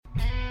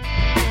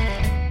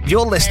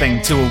You're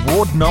listening to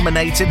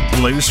award-nominated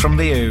Blues from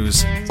the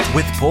Ooze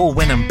with Paul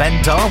Wynn and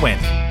Ben Darwin.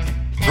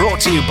 Brought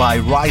to you by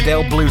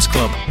Rydale Blues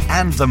Club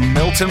and the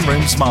Milton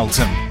Rooms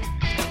Malton.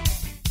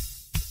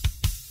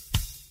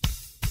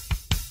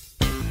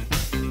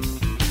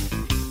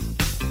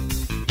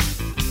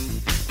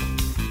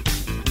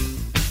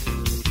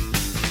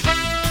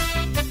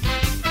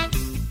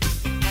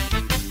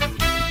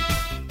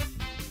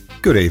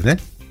 Good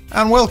evening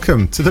and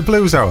welcome to the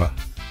Blues Hour.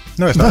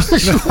 No, it's not.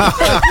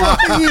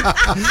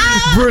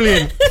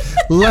 Brilliant.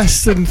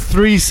 Less than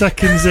 3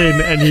 seconds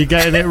in and you're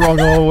getting it wrong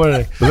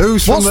already.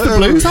 Blues from What's the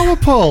Blues Hour,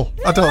 Paul?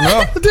 I don't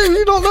know. Do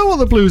you not know what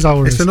the Blues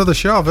Hour is? It's another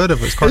show. I've heard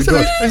of it. It's quite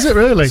good. Is it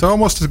really? It's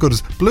almost as good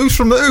as Blues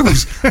from the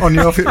Ooze on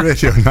Your Fit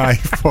Radio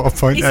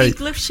 94.8. Is he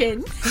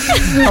blushing?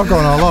 I've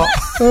gone a lot.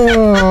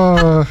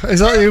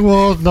 Is that the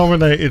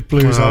award-nominated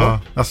Blues Hour?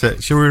 That's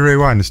it. Shall we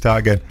rewind and start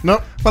again? No.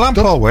 Well, I'm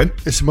Done. Paul Wynn.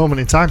 It's a moment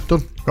in time.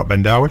 Done. Got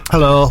Ben Darwin.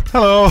 Hello.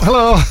 Hello.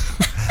 Hello.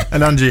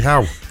 And Angie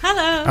Howe.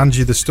 Hello.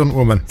 Angie, the stunt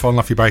woman, falling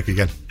off your bike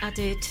again. I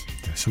did.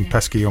 Some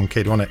pesky young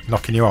kid, wasn't it?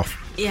 Knocking you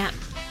off. Yeah,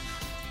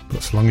 But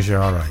as long as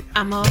you're all right.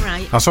 I'm all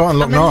right. I saw it on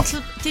Look I'm a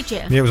North. Did you?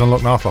 Yeah, it was on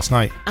Look North last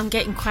night. I'm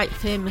getting quite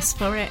famous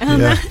for it.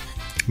 Yeah.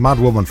 Mad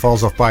woman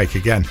falls off bike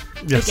again.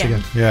 Yes,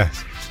 again. Yeah.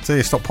 So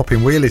you stop popping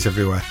wheelies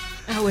everywhere.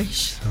 I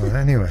wish. So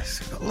anyways,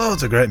 got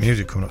loads of great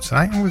music coming up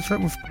tonight, and we've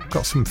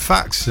got some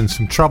facts and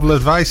some travel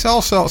advice,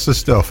 all sorts of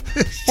stuff.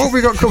 What have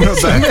we got coming up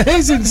there?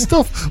 Amazing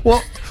stuff.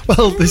 What?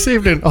 Well, this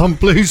evening on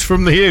Blues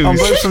from the Ooze. On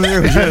Blues from the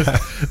Ooze, yeah.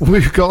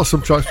 We've got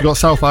some tracks. We've got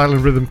South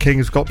Island Rhythm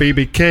Kings, we've got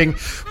BB King,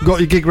 we've got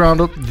your gig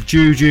roundup, the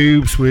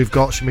Jujubes, we've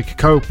got Shamika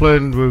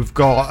Copeland, we've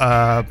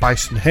got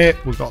Bison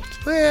Hip, we've got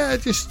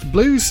just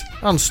blues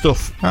and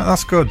stuff.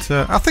 That's good.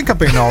 I think I've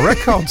been all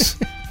records.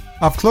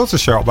 I've closed the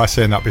show up by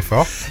saying that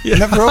before. Yeah.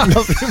 Never opened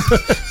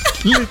it.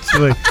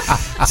 Literally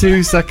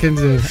 2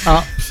 seconds in.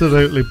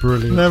 Absolutely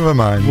brilliant. Never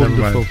mind.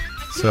 Wonderful. Never mind.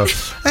 So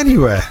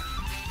anyway,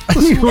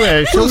 Shall we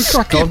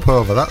crack on? skip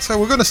over that. So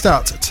we're going to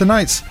start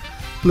tonight's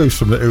Blues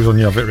from the Ooze on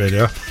Your Fit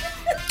Radio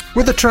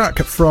with a track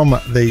from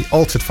the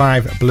Altered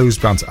 5 Blues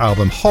Band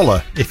album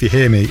Holler, If You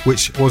Hear Me,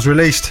 which was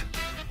released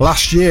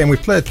last year, and we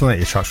played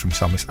plenty of tracks from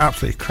this album. It's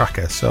absolutely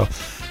cracker. So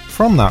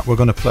from that we're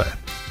going to play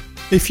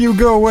If You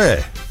Go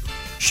Away,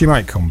 She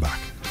Might Come Back.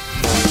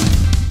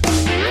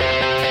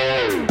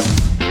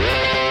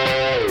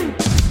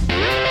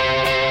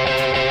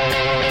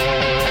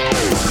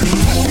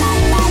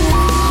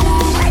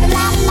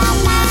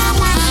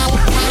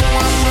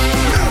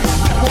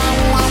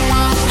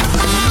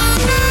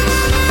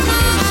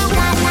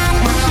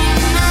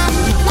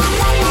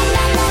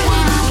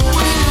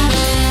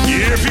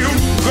 If you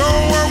go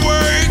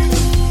away,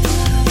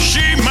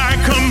 she might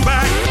come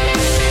back.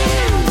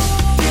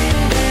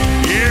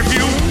 If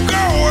you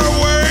go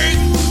away,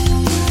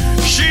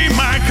 she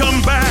might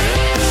come back.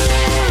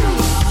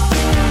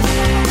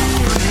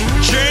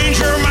 Change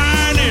her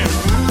mind in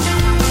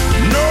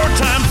no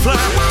time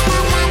flat.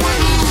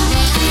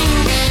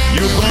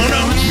 You're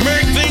gonna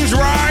make things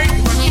right.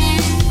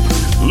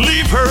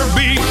 Leave her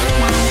be.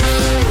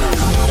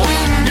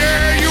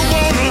 Yeah, you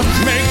wanna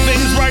make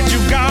things right. You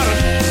gotta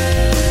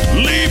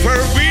leave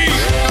her be.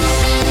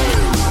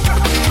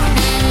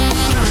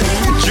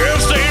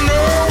 Just ain't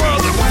no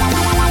other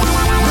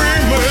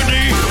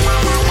remedy.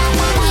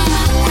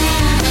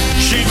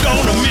 She's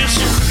gonna miss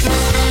you.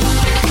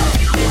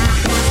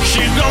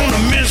 She's gonna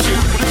miss you.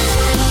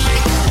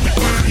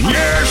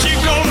 Yeah,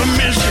 she's gonna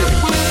miss you.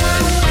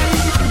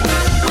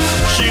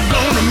 She's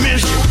gonna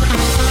miss you.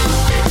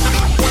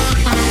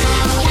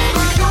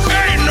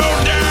 Ain't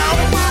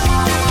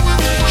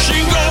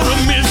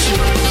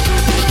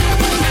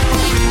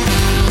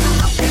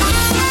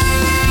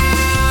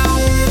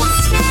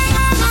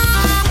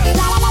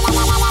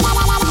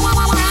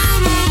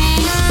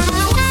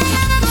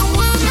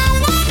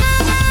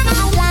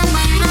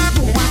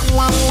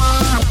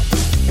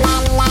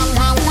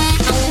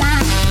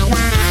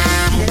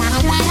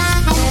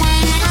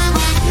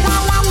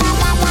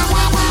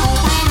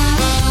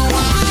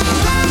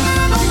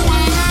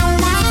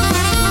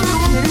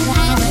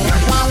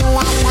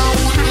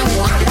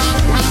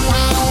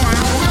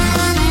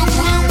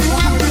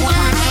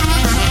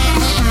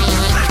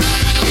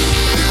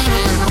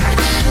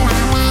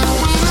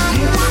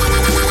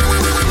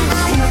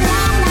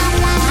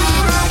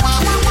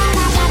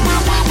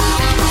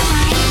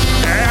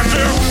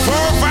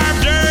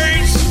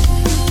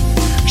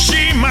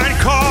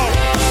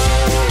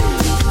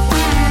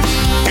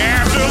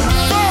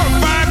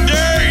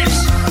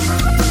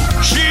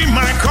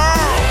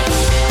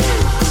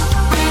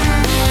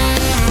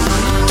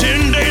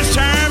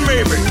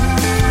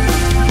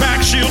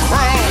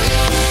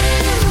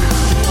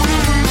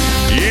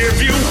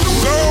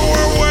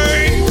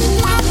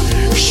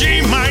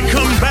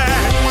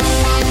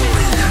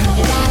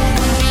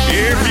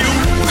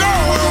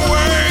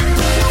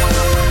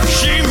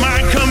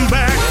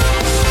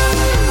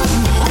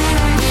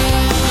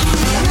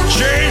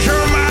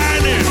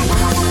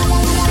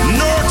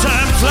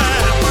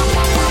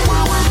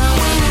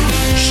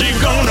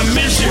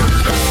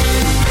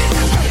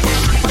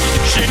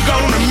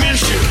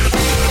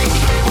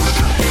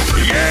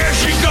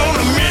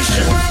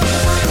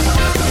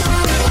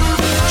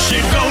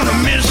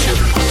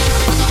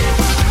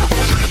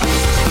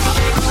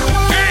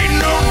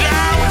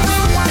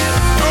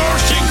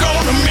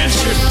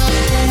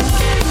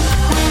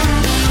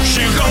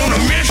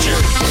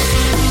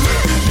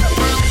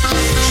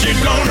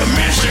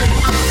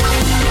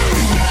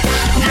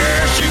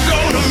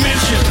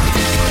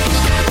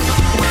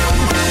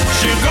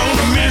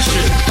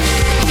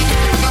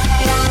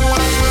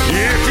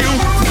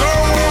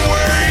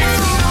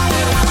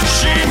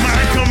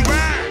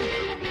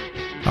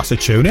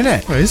That's a tune, isn't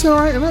it? Well, it's all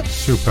right, isn't it?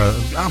 Super,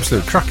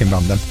 absolute cracking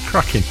band, them.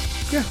 Cracking.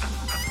 Yeah.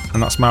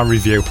 And that's my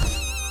review.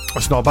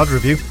 That's not a bad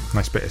review.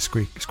 Nice bit of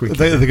squeaky.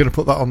 They're going to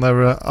put that on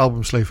their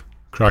album sleeve.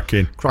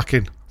 Cracking.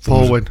 Cracking.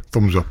 Paul Wynn.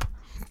 Thumbs up.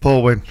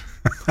 Paul Wynn.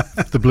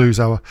 The Blues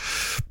Hour.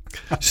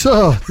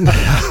 So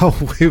now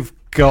we've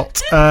got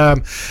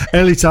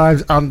Early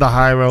Times and the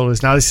High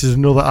Rollers. Now this is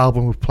another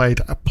album we've played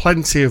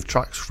plenty of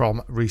tracks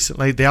from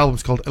recently. The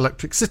album's called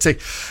Electric City,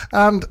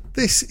 and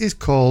this is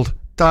called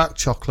Dark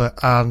Chocolate.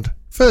 And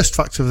first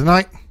fact of the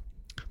night,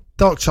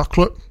 dark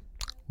chocolate,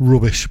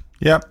 rubbish.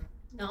 Yep.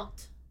 Not.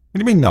 What do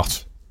you mean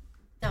not?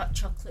 Dark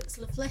chocolate's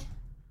lovely.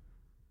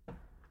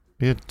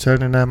 You're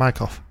turning their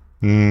mic off.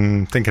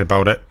 Thinking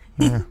about it.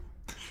 Yeah.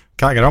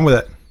 Can't get on with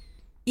it.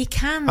 You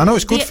can. I know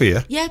it's good for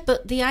you. Yeah,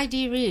 but the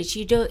idea is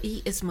you don't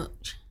eat as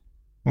much.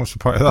 What's the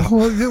point of that?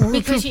 Well, yeah,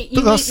 Because you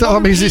but eat that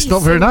one means it's piece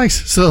not very and-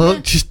 nice. So Yeah,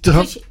 just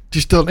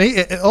because don't eat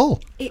it at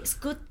all. It's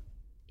good.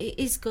 It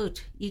is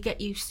good. You get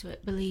used to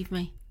it, believe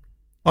me.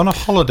 On a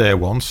holiday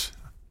once,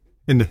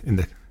 in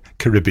the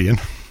Caribbean,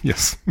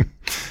 yes,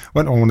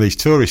 went on one of these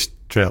tourist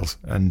trails,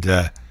 and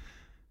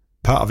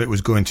part of it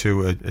was going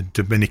to a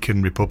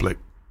Dominican Republic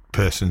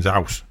person's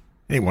house.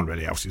 It wasn't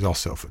really a house; it was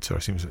also for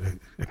tourists. It was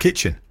a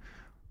kitchen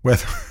where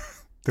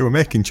they were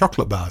making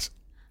chocolate bars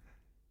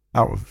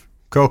out of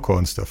cocoa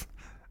and stuff,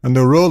 and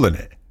they were rolling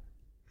it,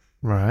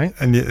 Right.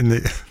 and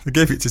they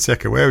gave it to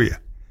take away with you.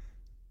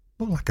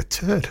 Looked like a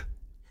turd.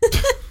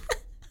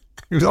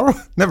 It was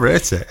horrible. Never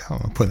ate it. I'm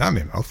not putting that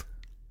in my mouth.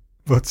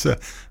 But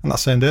on that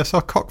same day, I saw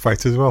a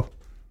cockfight as well.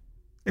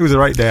 It was a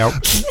right day out.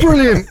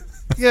 Brilliant.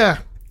 Yeah.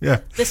 Yeah.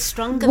 The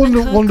stronger the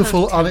cocoa.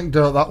 Wonderful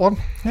anecdote, that one.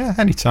 Yeah,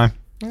 anytime.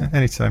 Yeah,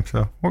 anytime.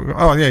 So,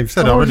 oh yeah, you've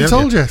said I've already. already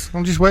told haven't you.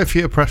 I'm just waiting for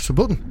you to press the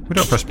button. We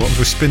don't press buttons.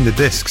 We spin the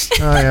discs.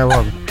 Oh, yeah,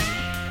 well.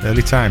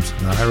 Early Times.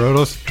 And the High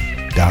Rollers.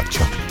 Dark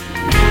chocolate.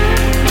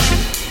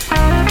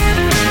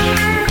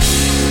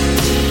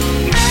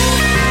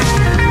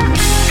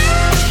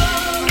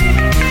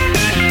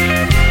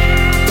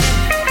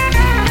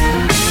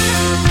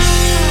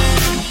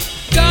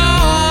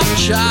 Dark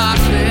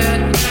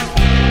chocolate,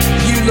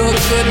 you look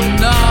good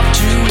enough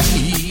to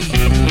eat.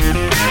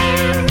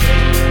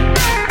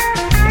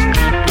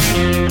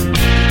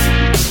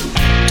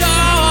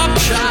 Dark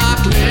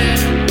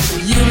chocolate,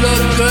 you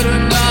look good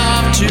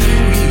enough to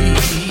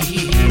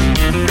eat.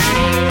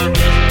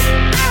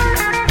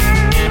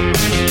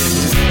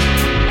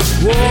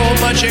 Whoa,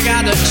 but you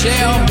gotta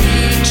tell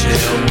me,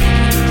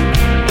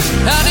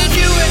 how did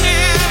you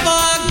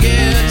ever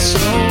get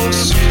so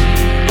sweet?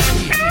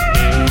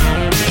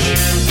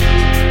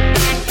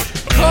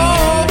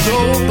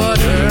 Cocoa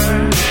butter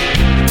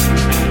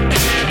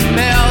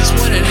melts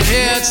when it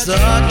hits the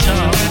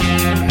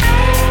tongue.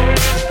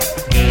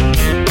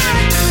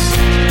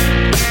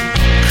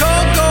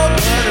 Cocoa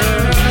butter,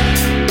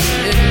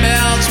 it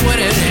melts when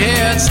it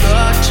hits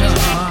the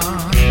tongue.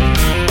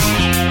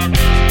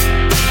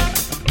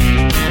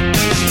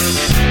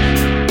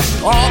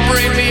 Oh,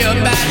 bring me a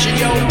batch of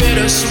your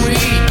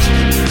bittersweet,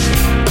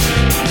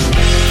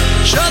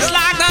 just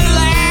like the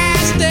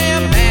last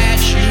damn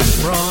batch you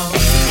brought.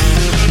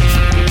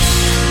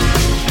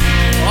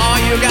 Oh,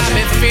 you got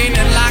me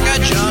feeling like a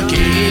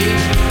junkie,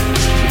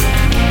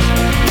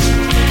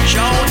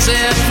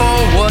 jonesing for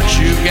what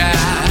you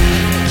got.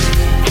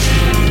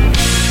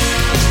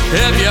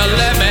 If you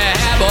let me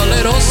have a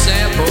little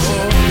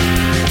sample,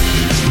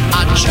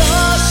 I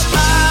just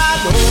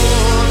might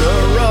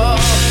order up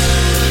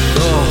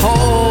the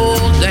whole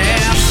damn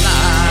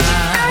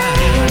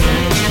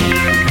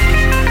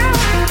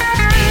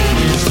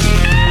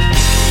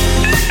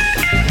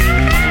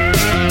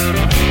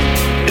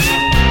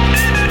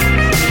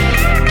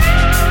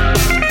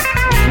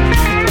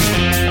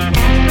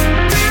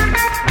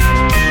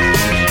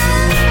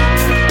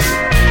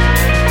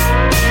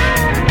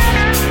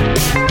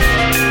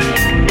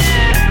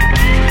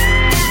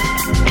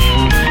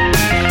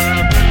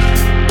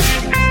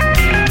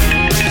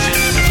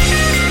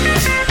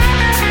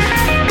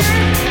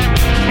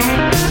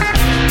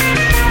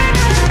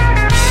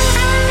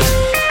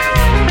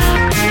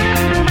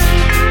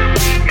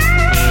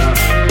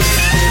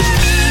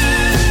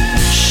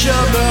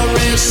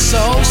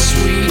so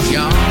sweet,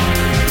 y'all.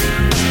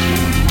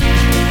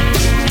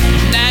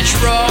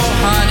 Natural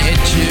honey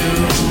too.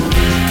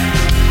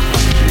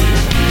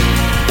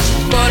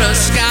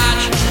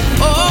 Butterscotch,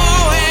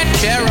 oh, and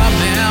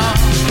caramel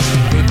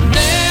could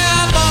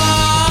never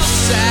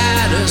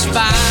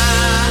satisfy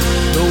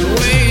the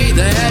way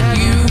that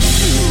you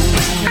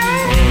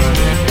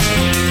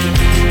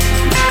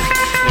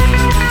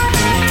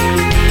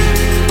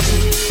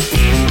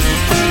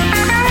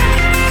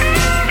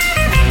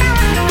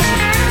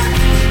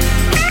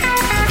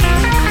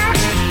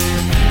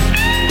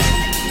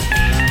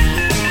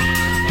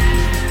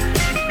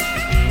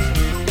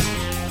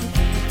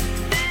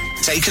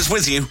Take us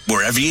with you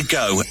wherever you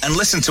go and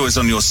listen to us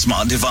on your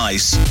smart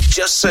device.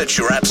 Just search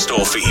your app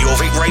store for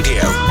Jorvik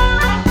Radio.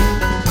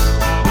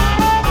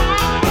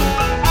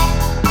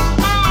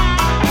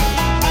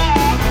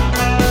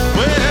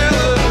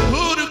 Well, the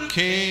Hoodoo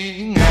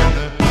King and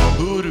the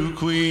Hoodoo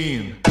Queen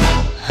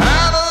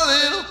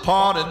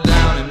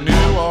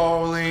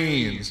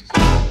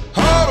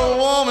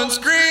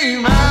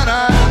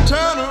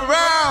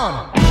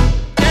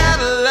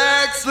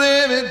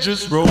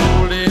just rolled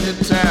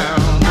into town.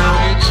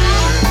 Boogie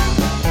children,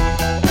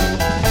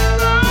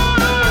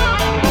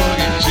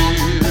 boogie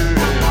children.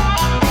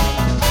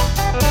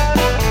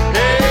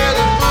 Hey,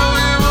 the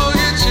boogie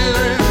woogie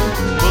children,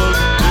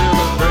 boogie till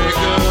the break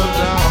of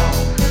dawn.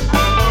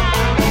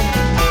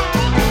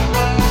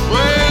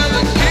 Well,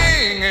 the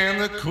king and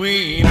the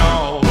queen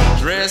all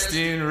dressed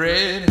in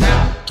red,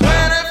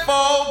 had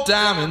 24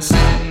 diamonds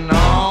sitting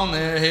on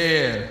their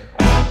head.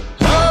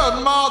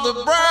 Heard Martha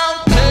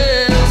Brown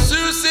tell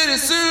Sioux City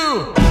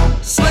Sue,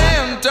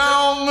 Slim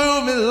don't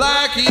move me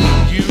like he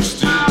used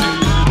to do.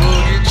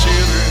 Boogie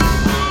children,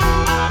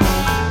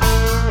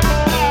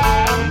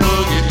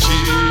 boogie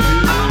children.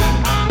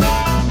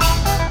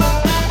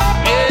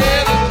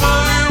 Yeah, the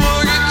boogie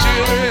woogie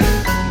children,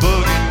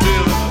 boogie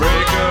till the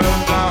break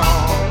of dawn.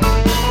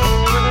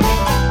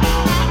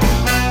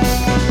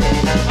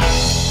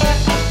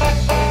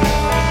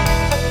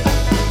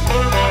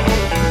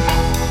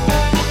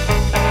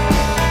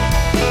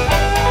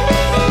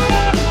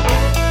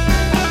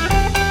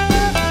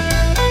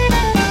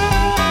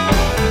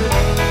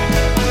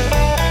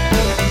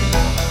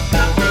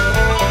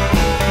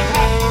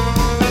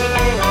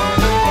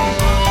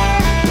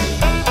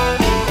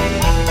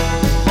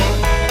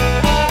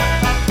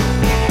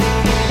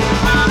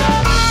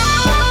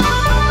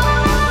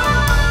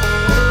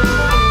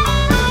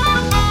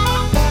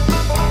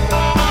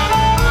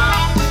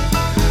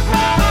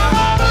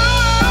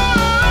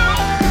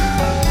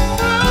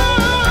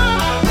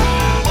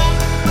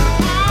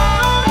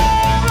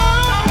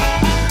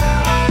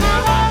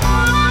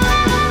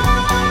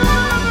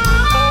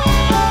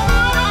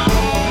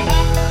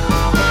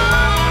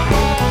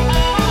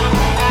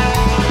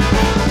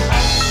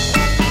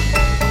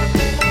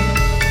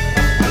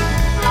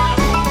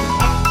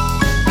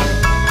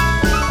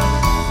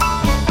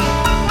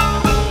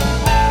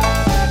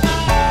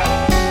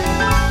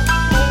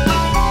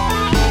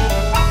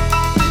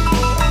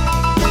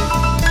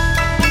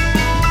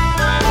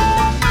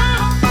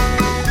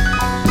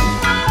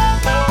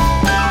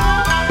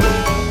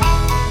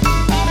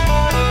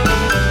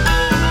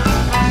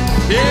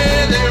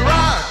 Yeah, they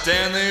rocked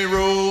and they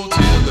rolled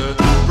till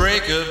the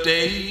break of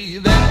day.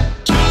 Then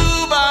 2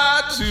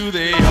 by 2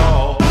 they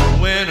all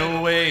went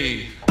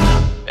away.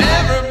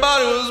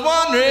 Everybody was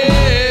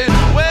wondering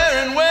where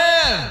and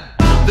when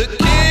the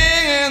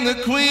king and the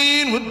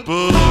queen would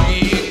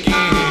boogie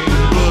again.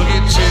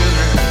 Boogie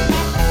children,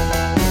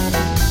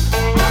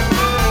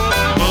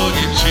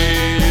 boogie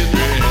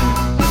children.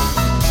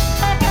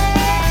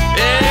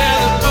 Yeah,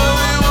 the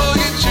boogie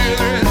woogie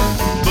children,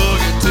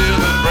 boogie till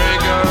the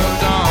break of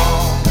dawn.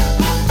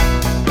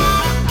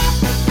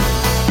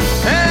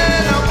 Hey,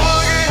 now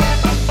boogie,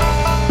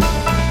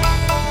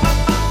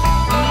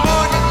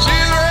 boogie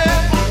children.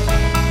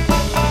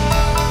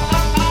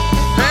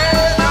 Hey,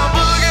 now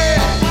boogie,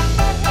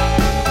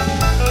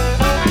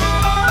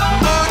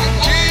 boogie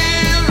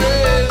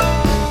children.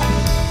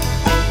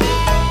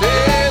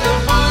 Hey, the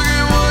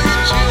boogie woogie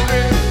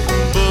children,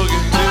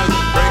 boogie till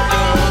the break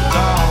of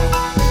dawn.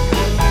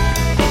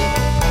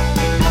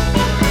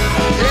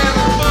 Yeah,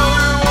 the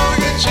boogie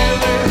woogie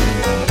children,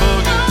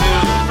 boogie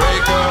till the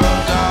break of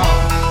dawn.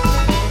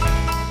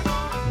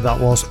 That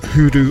was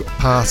Hoodoo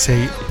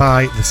Party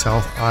by the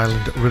South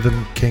Island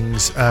Rhythm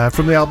Kings.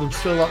 From the album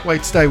Still That Way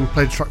Today, we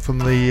played a track from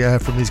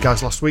these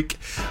guys last week,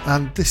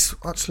 and this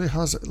actually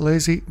has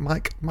Lazy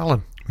Mike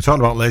Mallon. We talked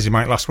about Lazy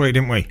Mike last week,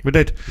 didn't we? We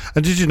did.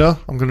 And did you know,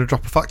 I'm going to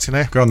drop a fact in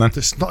here. Go on then.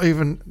 It's not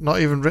even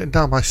written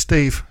down by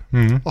Steve,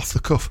 off the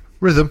cuff.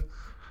 Rhythm,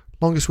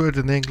 longest word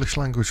in the English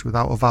language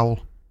without a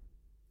vowel.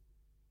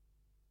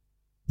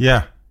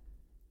 Yeah.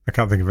 I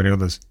can't think of any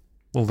others.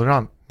 Well, there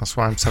aren't. That's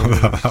why I'm telling you.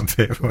 That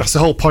bit was- That's the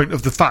whole point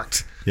of the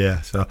fact.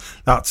 Yeah, so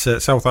that's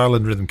South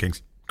Island Rhythm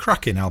Kings.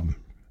 Cracking album.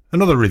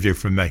 Another review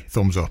from me.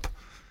 Thumbs up.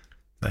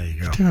 There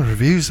you go. Doing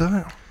reviews,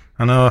 aren't you?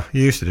 I know,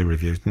 you used to do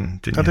reviews,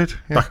 didn't you? I did,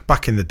 yeah.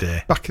 Back in the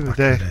day. Back in the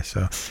day.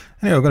 So,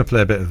 anyway, we're going to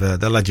play a bit of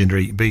the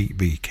legendary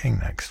B.B. King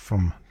next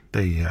from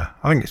the,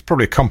 I think it's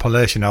probably a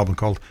compilation album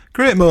called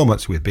Great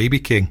Moments with B.B.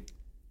 King.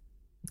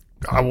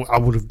 I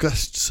would have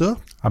guessed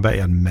so. I bet he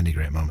had many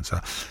great moments.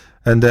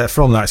 And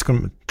from that, it's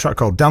got a track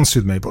called Dance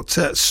With Me. But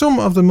some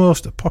of the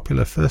most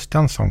popular first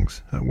dance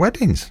songs at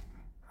weddings.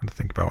 I had to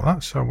think about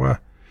that. So,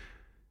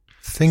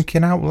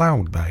 Thinking Out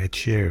Loud by Ed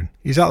Sheeran.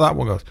 Is that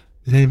one goes,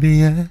 Baby,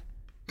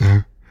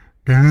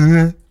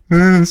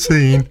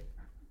 scene.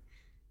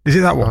 Is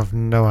it that I one? have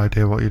no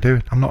idea what you're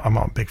doing. I'm not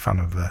a big fan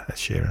of Ed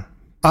Sheeran.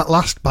 At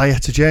Last by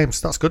Etta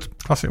James. That's good.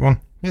 Classic one.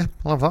 Yeah,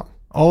 I'll have that.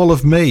 All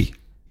of Me,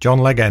 John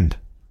Legend.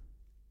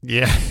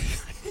 Yeah.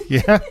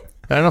 Yeah,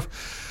 fair enough.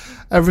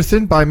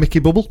 Everything by Mickey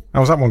Bubble.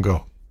 How's that one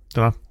go?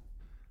 Don't know.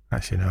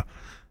 Actually, no.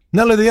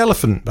 Nelly the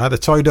Elephant by the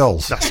Toy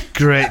Dolls. That's a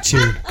great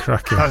tune.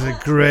 Cracking. That's a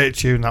great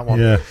tune, that one.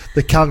 Yeah.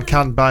 The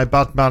Can by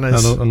Bad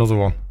Manners. Another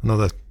one.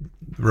 Another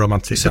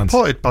romantic dance.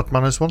 Supported Bad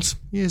Manners once,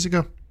 years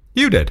ago.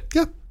 You did?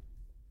 Yeah.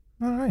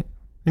 All right.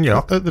 And you?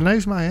 At the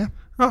Newsmire, yeah.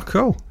 Oh,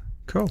 cool.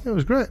 Cool. It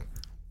was great.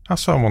 I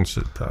saw him once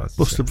at...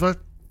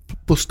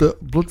 Buster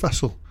Blood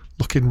Vessel.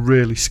 looking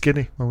really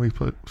skinny when we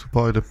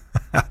supported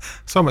them.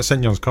 Saw them at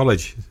St John's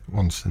College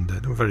once, and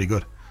they were very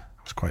good.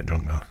 I was quite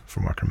drunk though,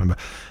 from what I can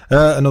remember.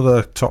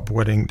 Another top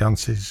wedding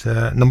dance is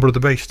Number of the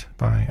Beast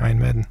by Iron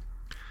Maiden.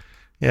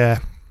 Yeah,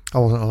 I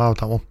wasn't allowed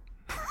that one.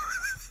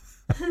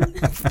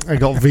 I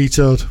got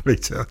vetoed.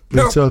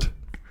 Vetoed.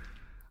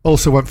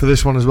 Also went for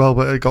this one as well,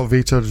 but it got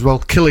vetoed as well.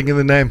 Killing in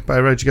the Name by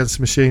Rage Against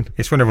the Machine.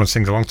 It's when everyone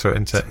sings along to it,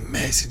 isn't it?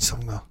 Amazing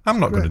song though. I'm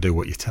not going to do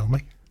what you tell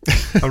me.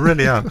 I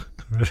really am.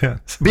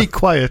 Be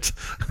quiet.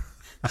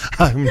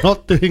 I'm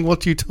not doing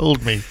what you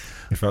told me.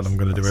 In fact, I'm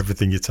going to do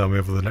everything you tell me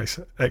over the next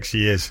X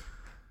years.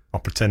 I'll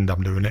pretend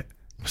I'm doing it.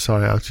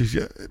 Sorry,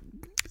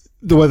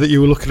 the way that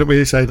you were looking at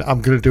me saying,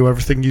 I'm going to do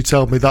everything you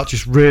tell me, that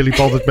just really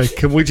bothered me.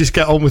 Can we just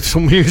get on with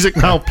some music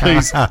now,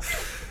 please?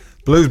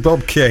 Blues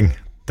Bob King,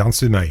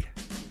 Dance With Me.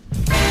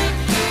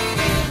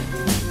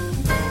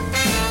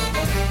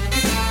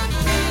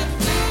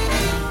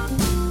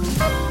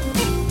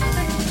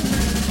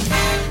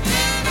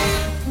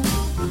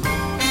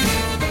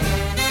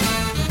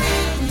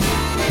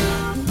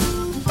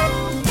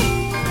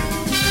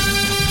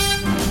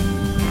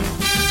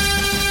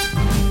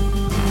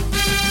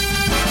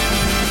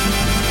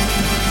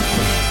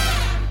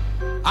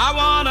 I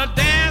wanna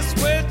dance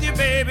with you,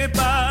 baby,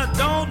 but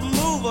don't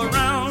move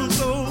around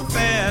so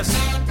fast.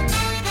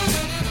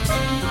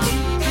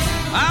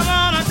 I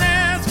wanna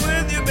dance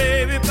with you,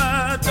 baby,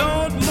 but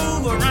don't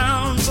move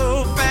around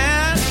so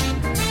fast.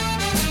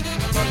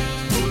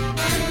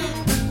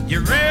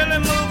 You're really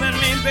moving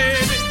me,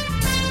 baby,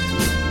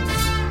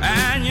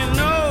 and you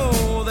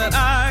know that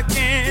I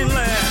can't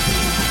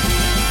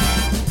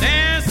last.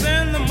 Dance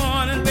in the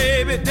morning,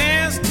 baby,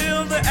 dance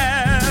till the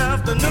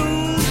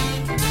afternoon.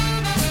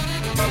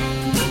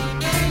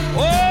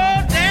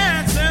 Oh,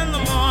 dance in the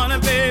morning,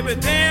 baby,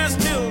 dance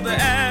till the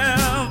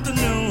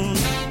afternoon.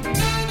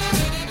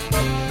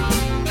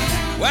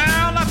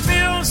 Well, I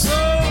feel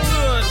so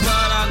good,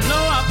 but I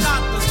know I've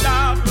got to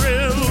stop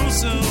real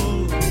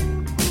soon.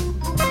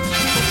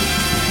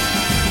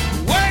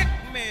 Wake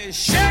me,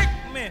 shake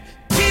me,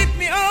 keep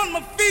me on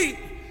my feet.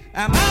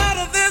 I'm out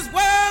of this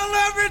world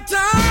every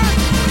time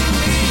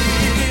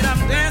we meet.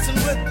 I'm dancing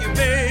with you,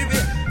 baby,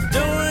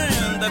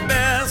 doing the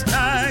best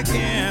I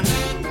can.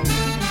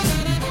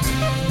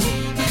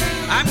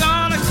 I'm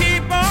gonna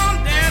keep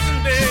on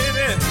dancing,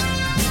 baby,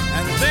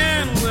 and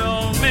then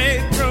we'll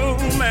make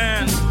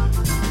romance.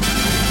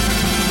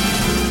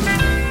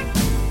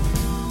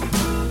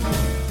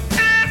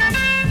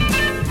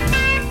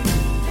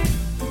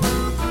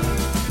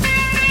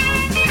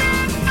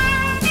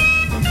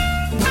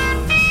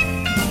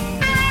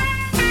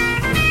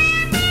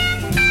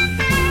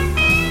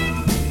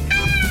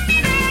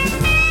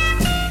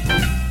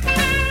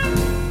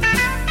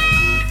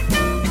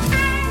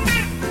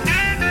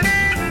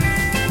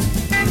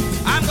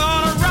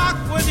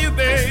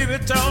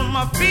 Till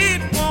my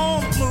feet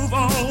won't move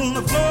on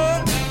the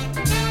floor.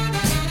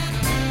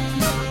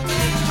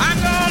 I'm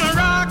gonna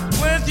rock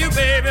with you,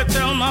 baby,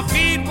 till my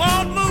feet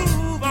won't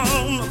move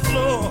on the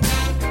floor.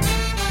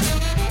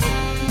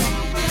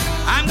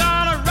 I'm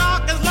gonna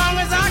rock as long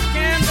as I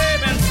can,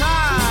 baby, and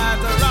try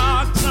to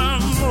rock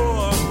some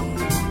more.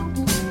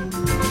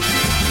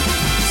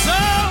 So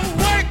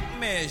wake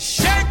me,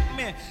 shake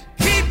me,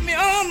 keep me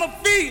on my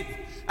feet.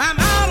 I'm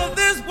out of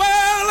this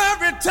world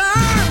every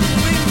time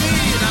we meet.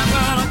 I'm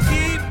gonna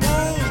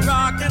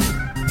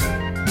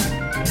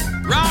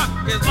rock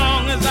as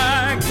long as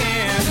I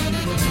can.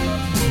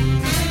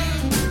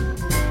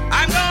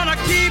 I'm gonna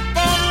keep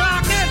on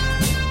rocking,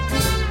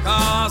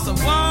 'cause I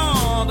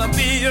wanna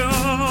be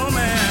your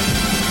man.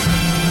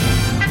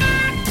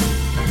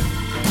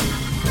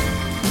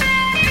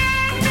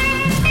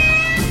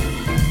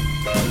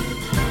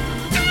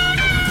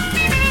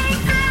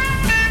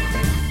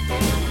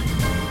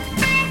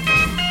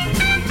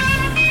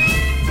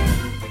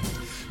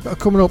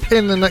 Coming up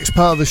in the next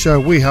part of the show,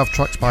 we have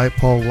tracks by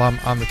Paul Lamb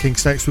and the King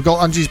Snakes. We've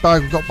got Angie's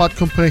Bag, we've got Bad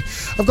Company,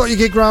 I've got your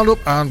gig roundup,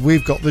 and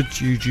we've got the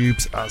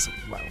Jujubes as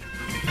well.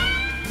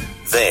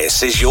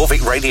 This is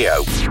Jorvik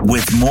Radio,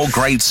 with more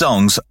great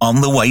songs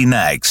on the way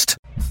next.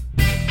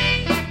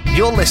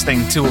 You're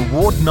listening to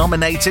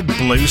award-nominated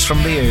Blues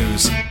from the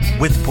Ooze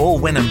with Paul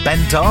Wynn and Ben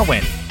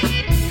Darwin.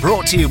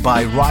 Brought to you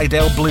by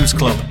Rydale Blues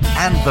Club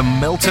and the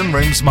Milton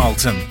Rooms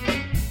Malton.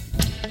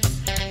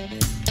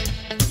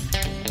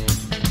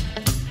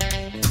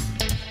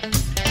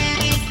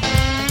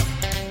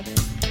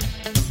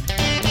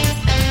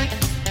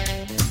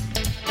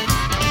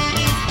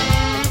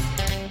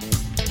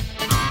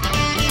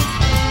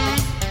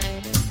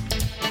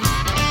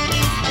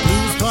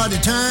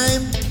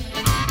 Time,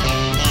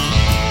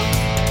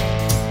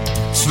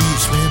 she's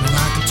swimming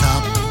like a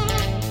top.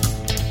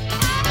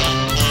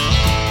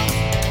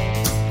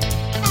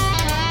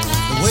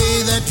 The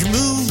way that you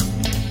move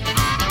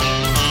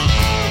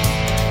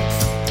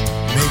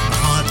make my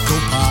heart go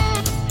pop.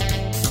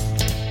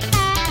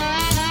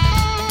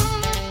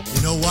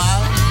 You know why?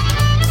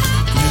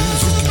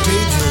 Blues is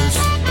contagious.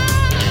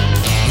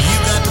 You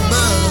got the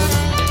bug,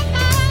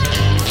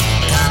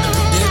 kind of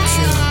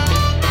addiction.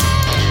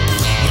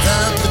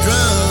 Without the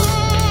drugs,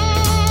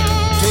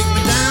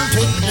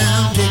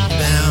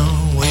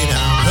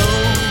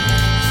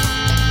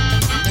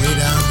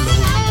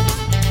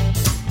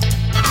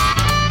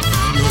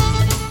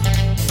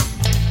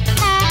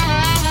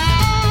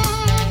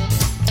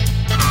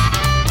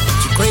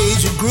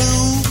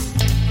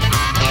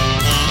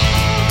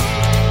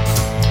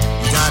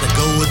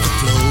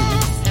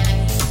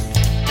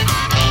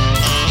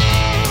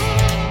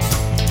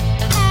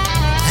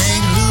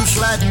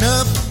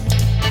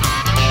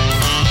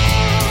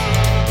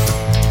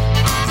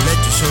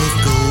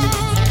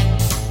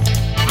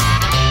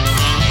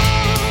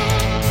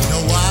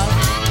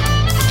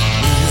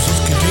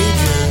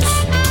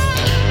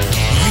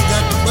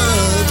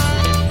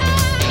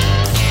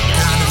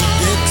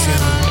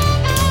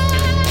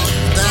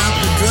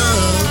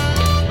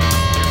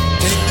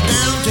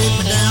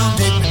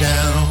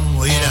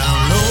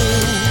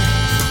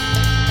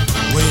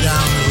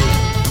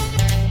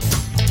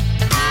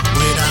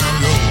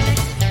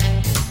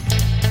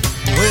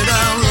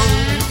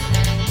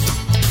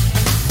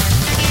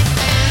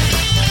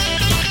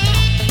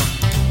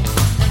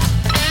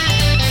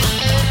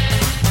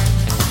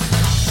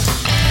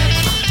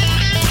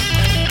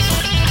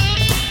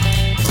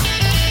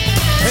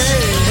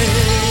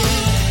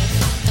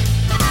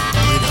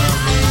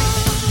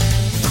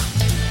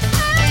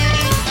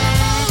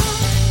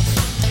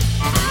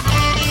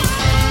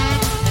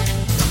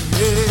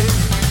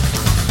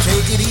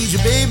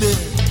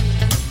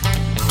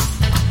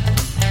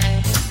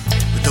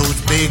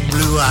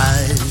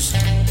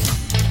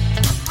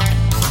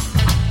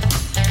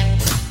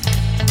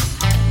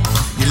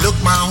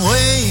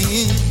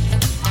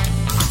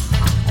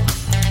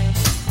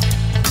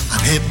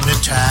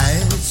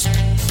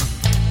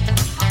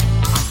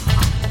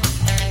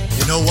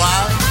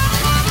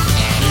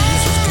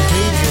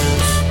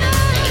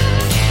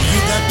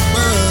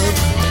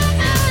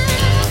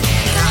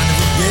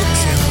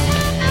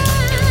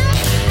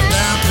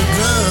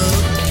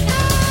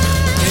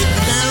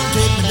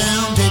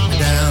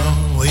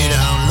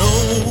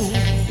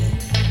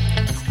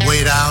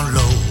 down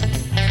low,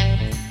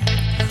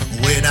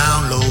 way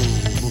down low,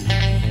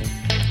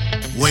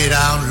 way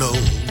down low.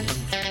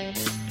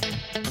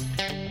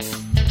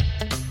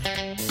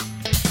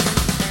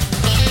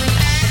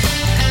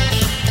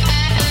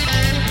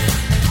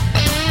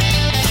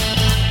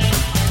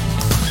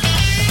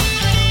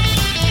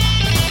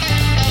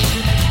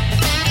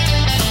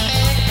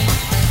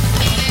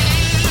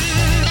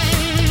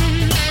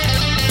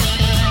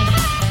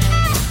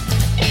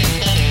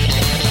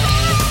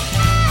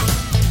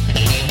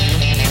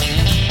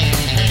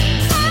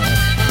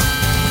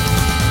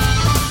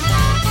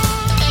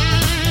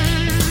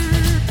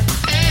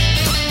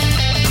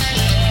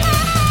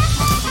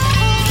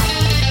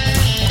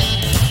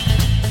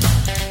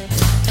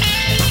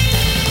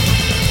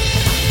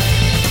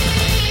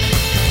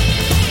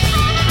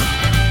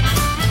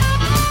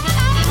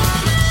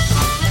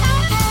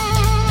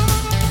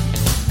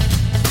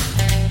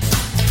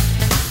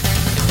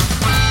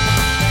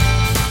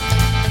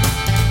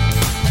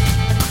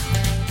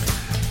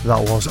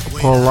 That was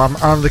Paul Lamb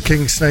and the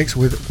King Snakes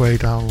with Way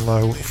Down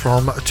Low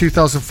from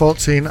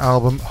 2014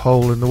 album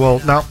Hole in the Wall.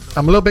 Now,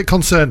 I'm a little bit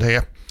concerned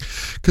here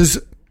because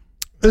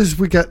as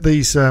we get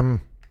these, little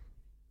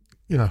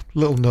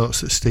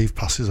notes that Steve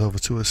passes over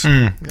to us,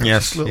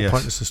 yes, little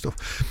pointers and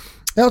stuff.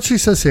 It actually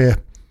says here,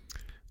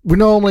 we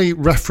normally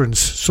reference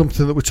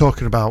something that we're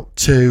talking about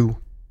to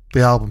the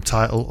album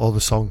title or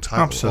the song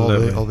title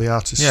Absolutely. or the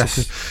artist. Yes.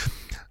 Something.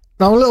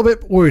 Now, I'm a little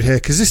bit worried here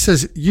because this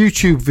says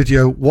YouTube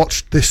video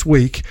watched this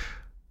week.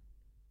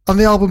 And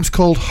the album's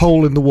called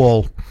Hole in the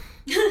Wall.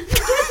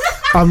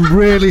 I'm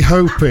really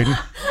hoping.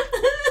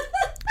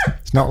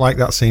 It's not like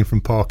that scene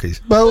from Porky's.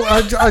 Well,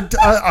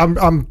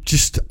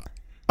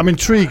 I'm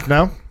intrigued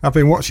now. I've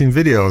been watching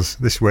videos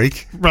this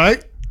week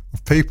Right.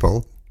 of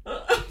people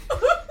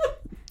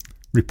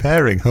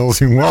repairing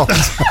holes in walls.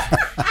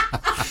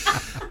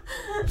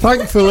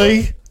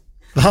 Thankfully,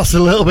 that's a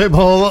little bit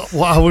more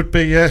what I would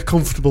be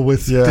comfortable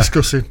with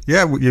discussing.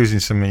 Yeah, we're using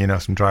some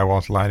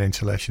drywall line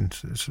insulation.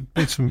 It's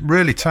been some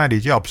really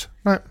tidy jobs.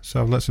 Right.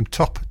 So I've learned some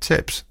top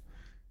tips.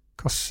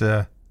 Because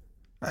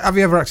have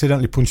you ever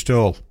accidentally punched a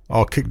hole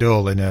or kicked a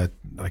hole in a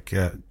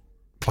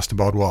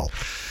plasterboard wall?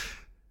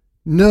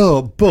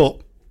 No, but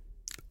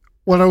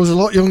when I was a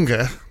lot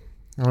younger,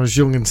 I was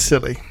young and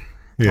silly.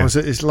 Yeah. I was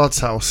at his lad's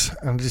house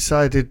and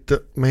decided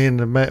that me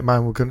and a mate of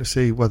mine were going to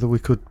see whether we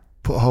could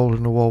put a hole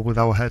in the wall with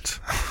our heads.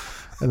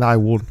 And I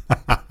won.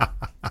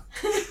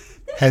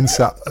 Hence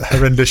that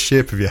horrendous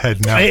shape of your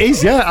head now. It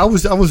is, yeah. I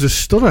was a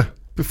stunner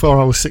before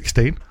I was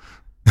 16.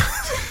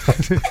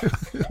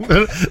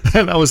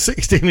 Then I was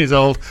 16 years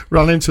old,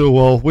 ran into a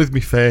wall with my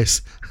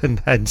face, and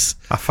hence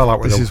I fell out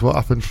with this is what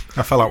happened.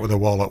 I fell out with a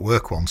wall at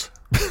work once.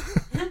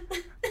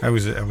 I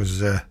was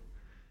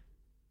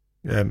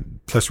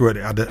place where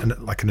it had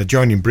an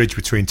adjoining bridge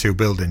between two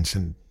buildings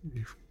and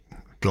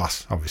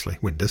glass, obviously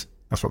windows.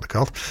 That's what they're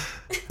called.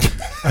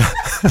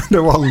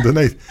 The wall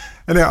underneath.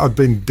 And I'd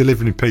been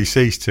delivering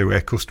PCs to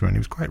a customer and he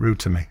was quite rude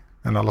to me.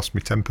 And I lost my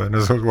temper. And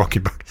as I was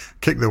walking back,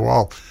 kicked the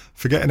wall,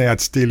 forgetting I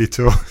had steely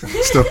toe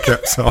stuff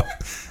kept on.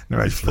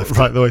 Anyway, I just left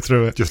Right the way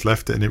through it. Just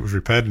left it and it was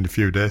repaired in a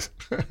few days.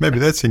 Maybe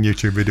they'd seen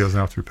YouTube videos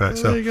on how to repair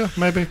it. There you go.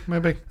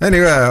 Maybe.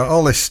 Anyway,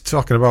 all this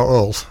talking about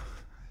holes.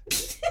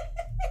 It's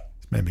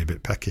maybe a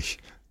bit peckish.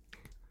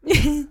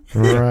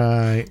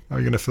 Right. How are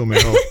you going to fill me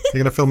a hole?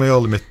 You're going to fill me a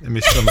hole in my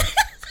stomach.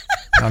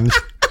 And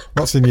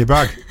what's in your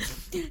bag?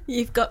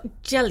 You've got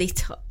jelly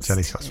tots.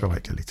 Jelly tots. I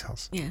like jelly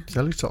tots. Yeah.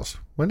 Jelly tots.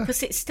 Winner.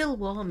 Because it's still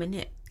warm, isn't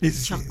it?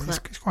 It's chocolate.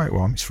 It's quite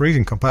warm. It's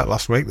freezing compared to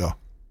last week, though.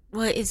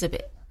 Well, it is a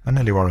bit. I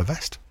nearly wore a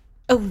vest.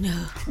 Oh,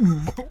 no.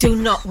 Do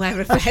not wear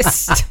a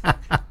vest.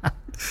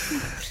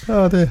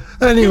 Oh dear.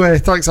 Anyway,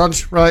 thanks,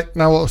 Ange. Right,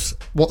 now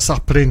what's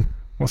happening?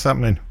 What's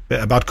happening?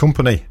 Bit of Bad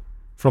Company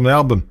from the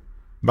album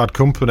Bad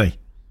Company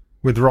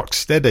with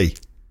Rocksteady.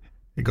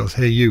 It goes,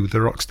 hey you, the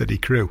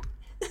Rocksteady crew.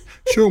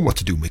 Show them what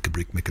to do, make a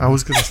brick, make a I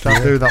was going to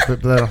start doing that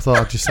bit, but then I thought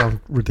I'd just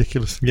sound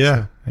ridiculous.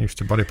 Yeah, I used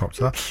to body pop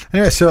to that.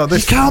 Anyway, so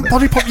this... You can't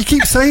body pop, you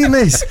keep saying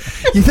this.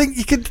 You think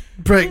you can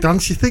break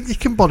dance, you think you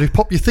can body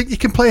pop, you think you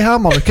can play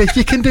harmonica,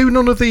 you can do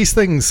none of these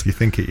things. You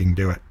think you can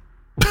do it.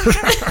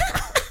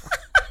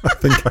 I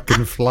think I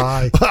can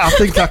fly. I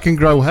think I can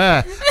grow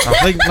hair. I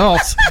think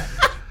not.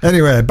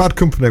 Anyway, Bad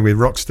Company with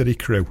Rocksteady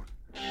crew.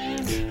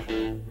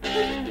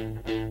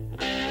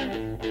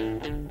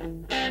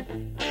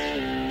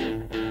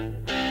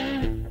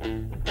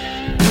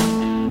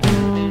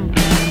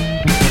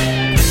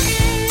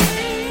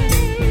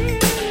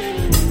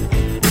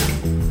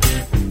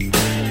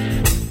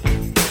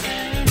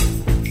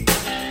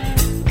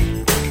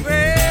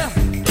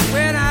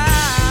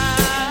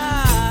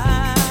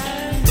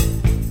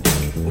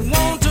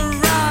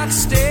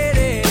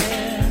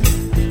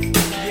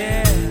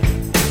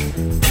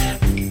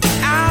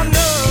 I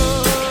know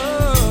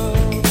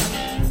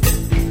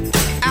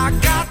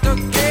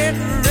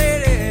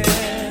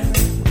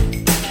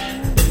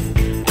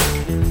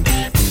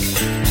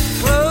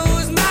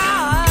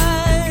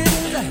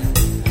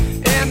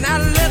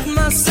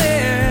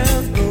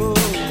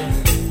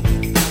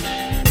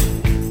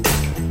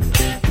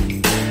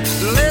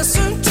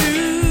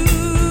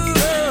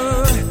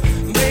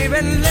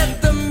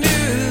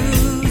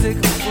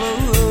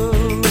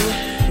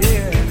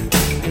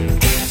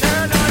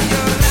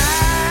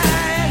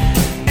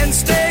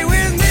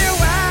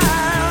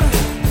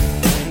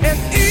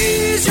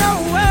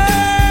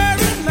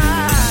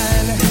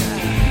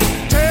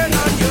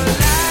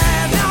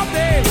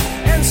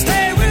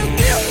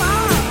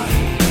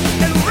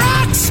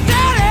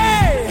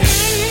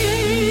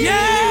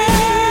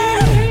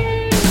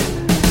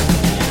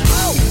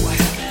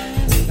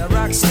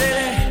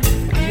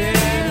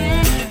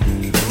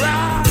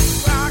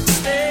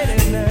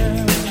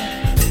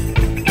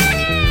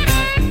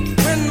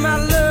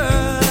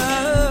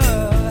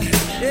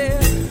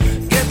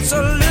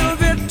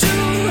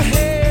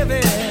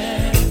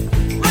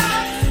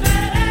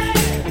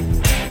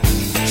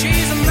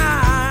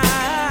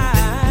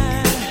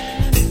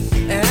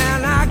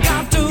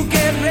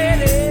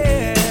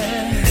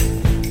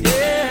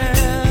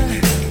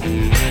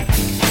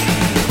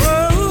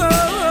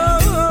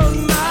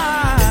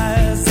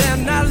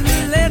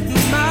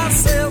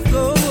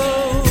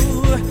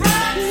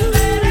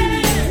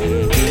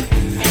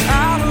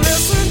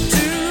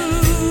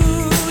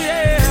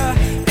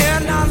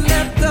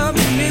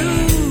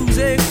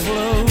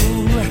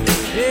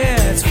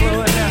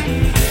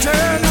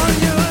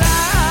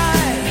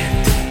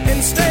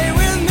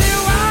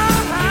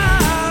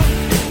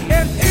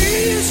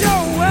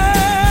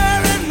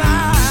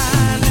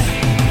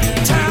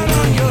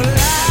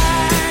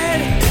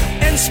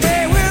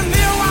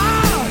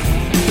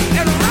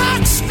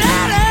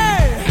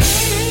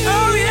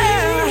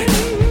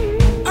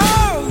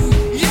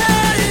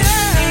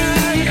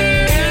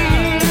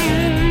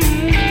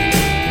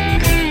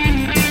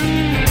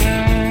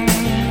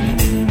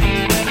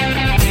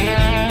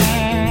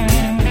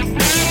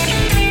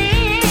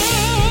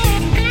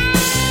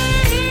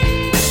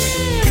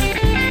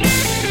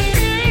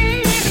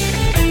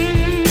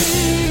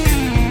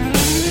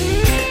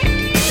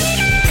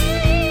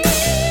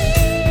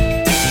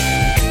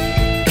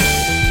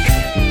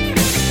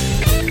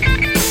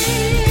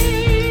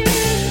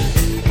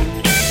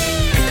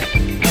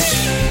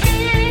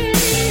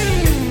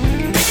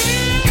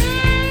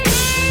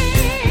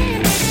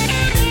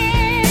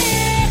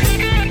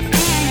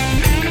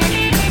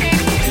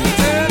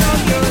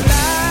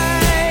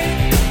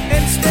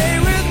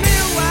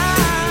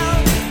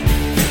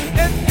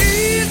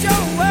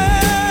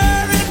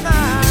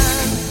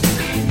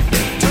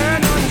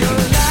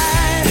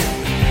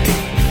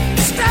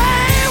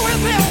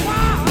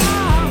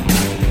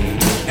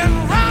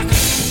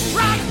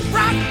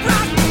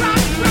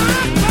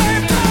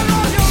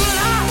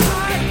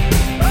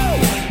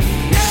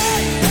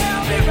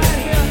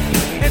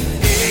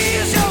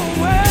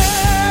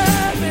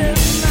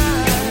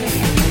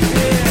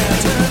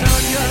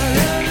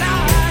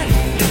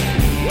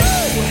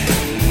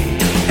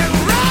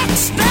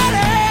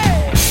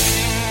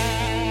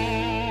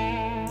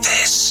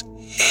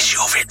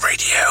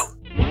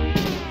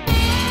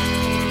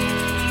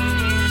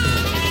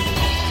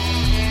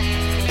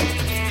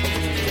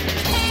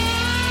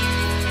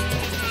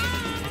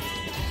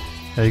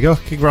There you go,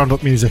 Gig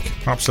Roundup music.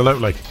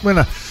 Absolutely.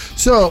 Winner.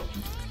 So,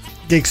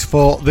 gigs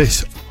for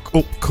this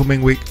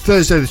upcoming week,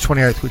 Thursday the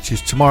 28th, which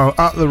is tomorrow,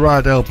 at the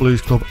Rydale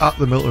Blues Club at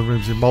the Milton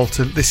Rooms in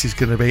Malton. This is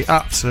going to be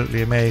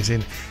absolutely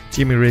amazing.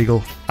 Jimmy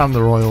Regal and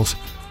the Royals.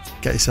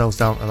 Get yourselves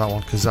down to that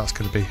one because that's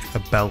going to be a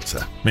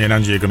belter. Me and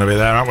Angie are going to be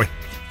there, aren't we?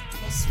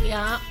 Yes, we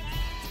are.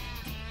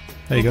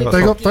 There you go.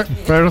 There you go.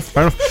 Fair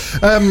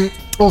enough.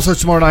 Also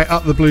tomorrow night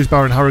at the Blues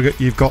Bar in Harrogate,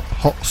 you've got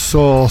Hot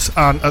Sauce,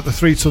 and at the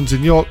Three Tons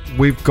in York,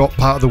 we've got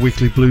part of the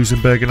weekly Blues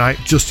and Burger Night.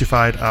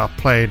 Justified are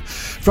playing.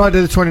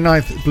 Friday the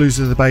 29th, Blues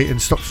of the Bay in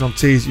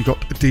Stockton-on-Tees, you've got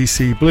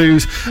DC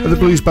Blues. At the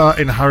Blues Bar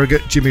in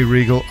Harrogate, Jimmy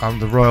Regal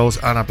and the Royals,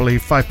 and I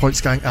believe 5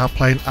 Points Gang are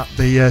playing at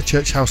the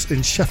Church House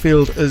in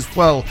Sheffield as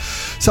well.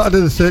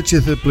 Saturday the 30th,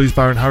 at the Blues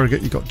Bar in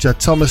Harrogate, you've got Jed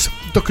Thomas,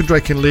 Duck and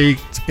Drake in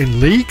Leeds.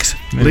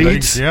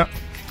 Yeah.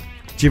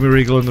 Jimmy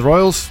Regal and the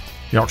Royals.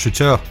 Yorkshire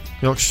Tour.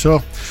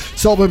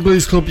 Saltburn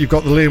Blues Club, you've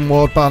got the Liam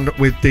Ward Band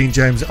with Dean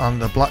James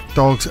and the Black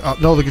Dogs. At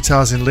Northern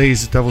Guitars in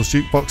Leeds, the Devil's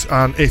Jukebox.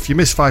 And if you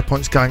miss 5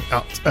 Points Gang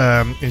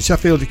in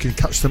Sheffield, you can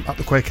catch them at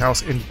the Quake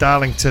House in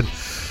Darlington.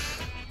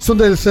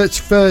 Sunday the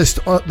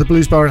 31st at the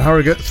Blues Bar in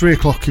Harrogate, 3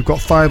 o'clock you've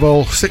got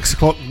Fireball, 6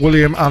 o'clock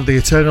William and the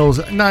Eternals,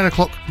 at 9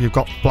 o'clock you've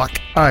got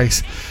Black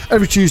Ice.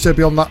 Every Tuesday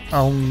beyond that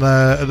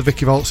at the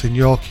Vicky Vaults in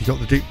York, you've got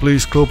the Duke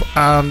Blues Club,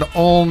 and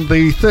on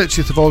the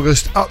 30th of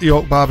August at the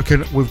York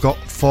Barbican we've got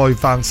Foy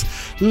Vance.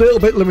 A little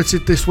bit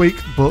limited this week,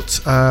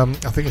 but I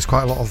think there's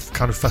quite a lot of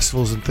kind of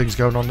festivals and things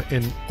going on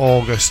in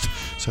August,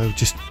 so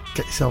just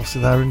get yourselves to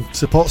there and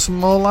support some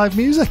more live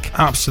music.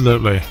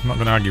 Absolutely. I'm not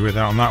going to argue with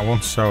that on that one.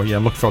 So, yeah,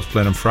 looking forward to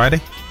playing on Friday.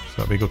 So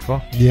that'll be good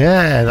fun.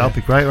 Yeah, that'll be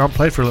great. We haven't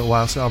played for a little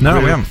while, so we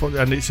haven't.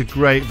 And it's a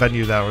great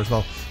venue there as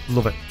well.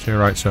 Love it. You're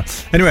right, sir.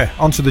 Anyway,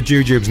 on to the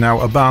Jujubes now,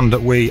 a band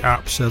that we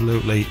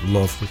absolutely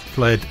love. We've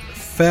played a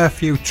fair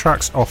few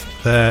tracks off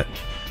their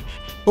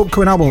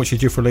upcoming album, which is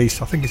due for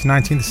release. I think it's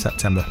 19th of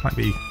September. Might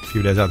be a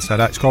few days outside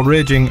that. It's called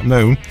Raging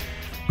Moon,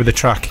 with the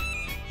track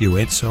You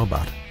Ain't So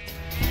Bad.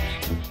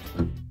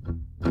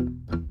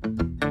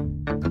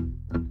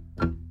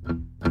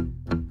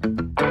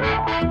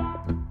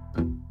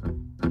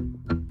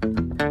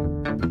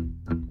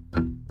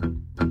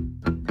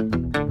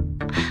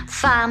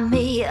 Find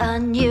me a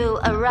new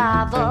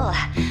arrival.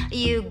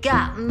 You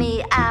got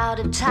me out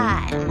of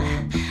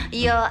time.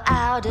 You're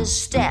out of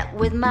step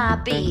with my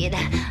beat.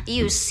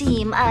 You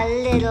seem a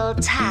little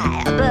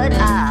tired, but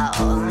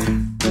oh,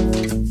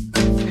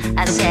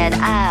 I said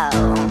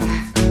oh,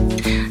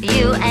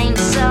 you ain't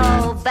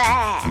so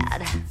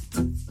bad.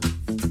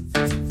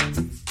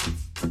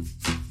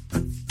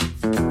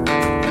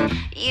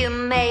 You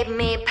made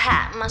me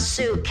pack my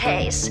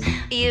suitcase.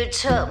 You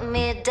took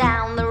me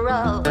down the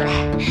road.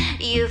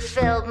 You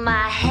filled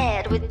my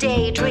head with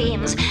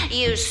daydreams.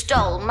 You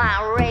stole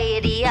my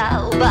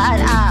radio.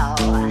 But oh,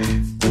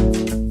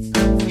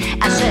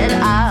 I said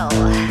oh,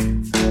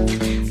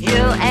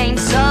 you ain't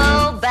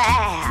so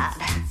bad.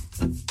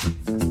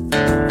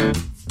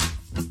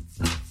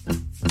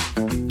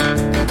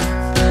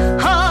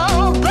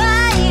 Oh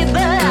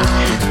baby,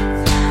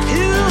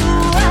 you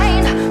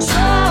ain't so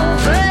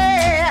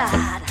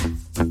bad.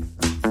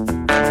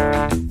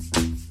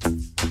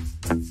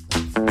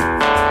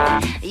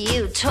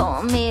 You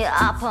tore me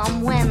up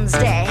on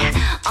Wednesday.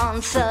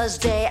 On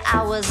Thursday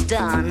I was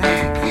done.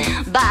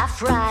 By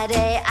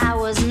Friday I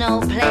was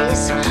no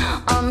place.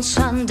 On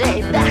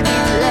Sunday back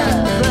in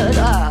love. But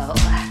oh,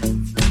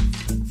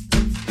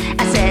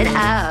 I said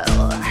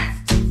oh,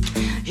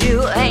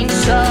 you ain't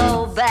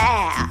so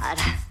bad.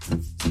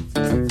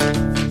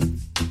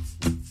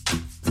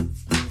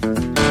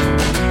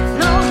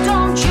 No,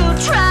 don't you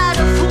try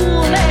to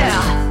fool me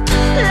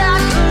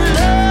like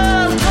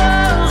love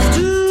girls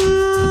do.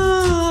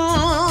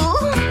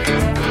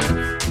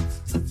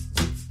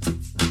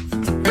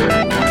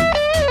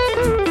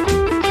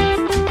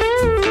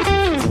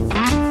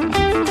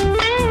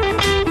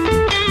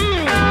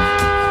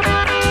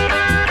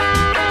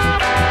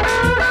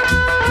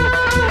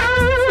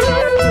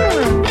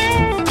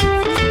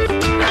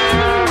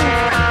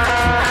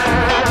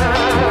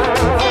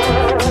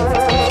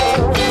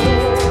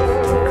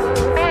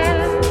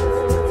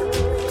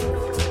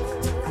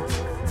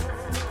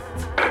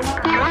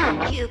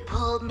 You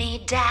pulled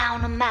me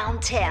down a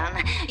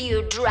mountain,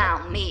 you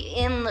drowned me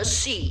in the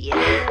sea.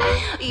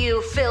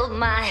 You filled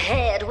my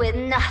head with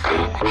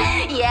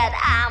nothing, yet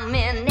I'm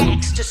in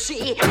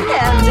ecstasy. And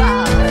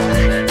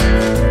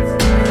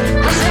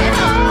I said,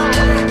 oh,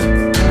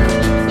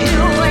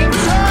 you ain't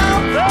so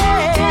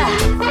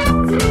bad.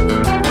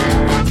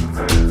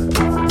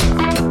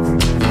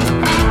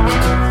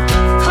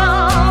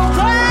 Oh,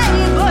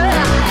 baby,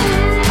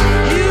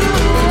 you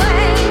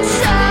ain't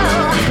so.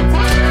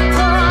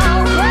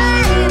 Oh,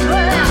 baby,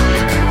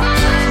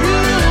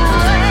 you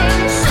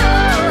ain't so.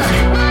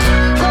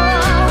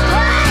 Oh,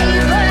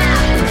 baby,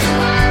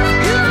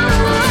 you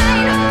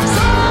ain't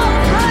so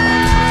bad.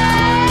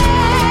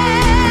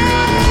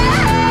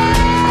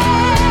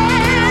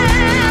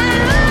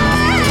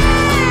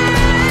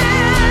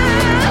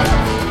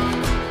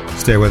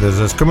 Stay with us,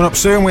 as coming up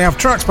soon we have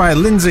tracks by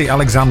Lindsay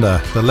Alexander,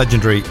 the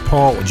legendary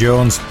Paul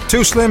Jones,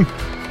 Too Slim,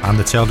 and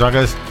the Tail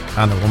Draggers,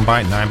 and the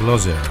 1x9 Below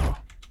Zero.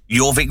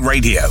 Jorvik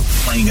Radio,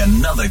 playing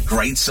another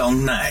great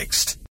song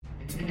next.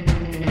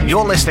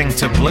 You're listening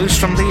to Blues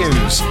from the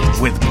Ooze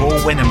with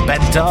Paul Wynn and Ben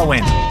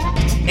Darwin,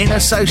 in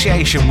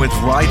association with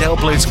Rydell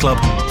Blues Club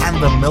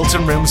and the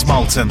Milton Rooms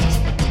Malton.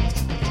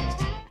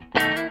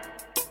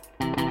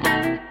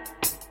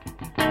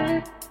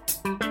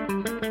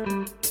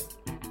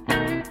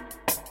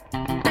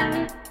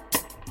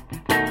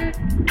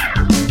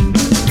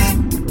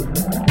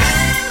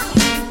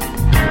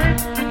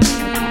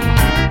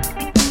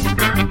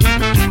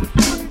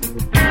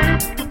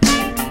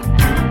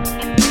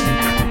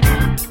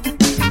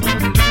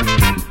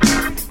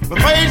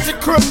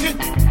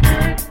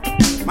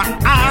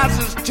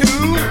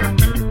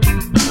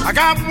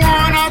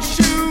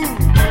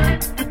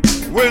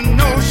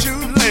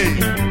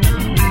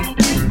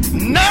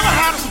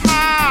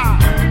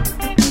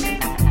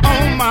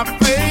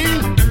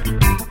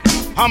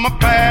 I'm a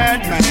bad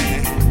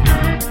man.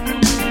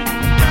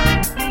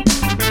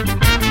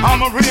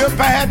 I'm a real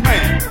bad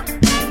man.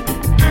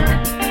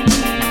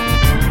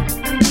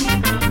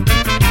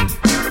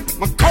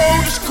 My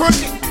coat is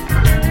crooked.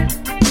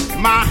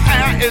 My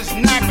hair is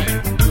nappy.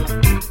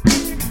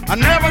 I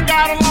never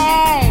got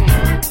along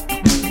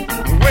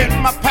with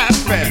my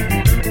past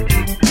man.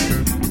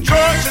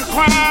 Drugs and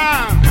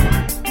crime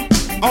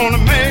only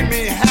made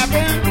me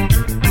happy.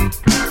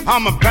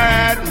 I'm a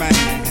bad man.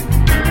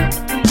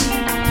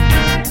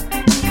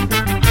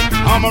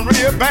 I'm a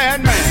real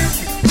bad man.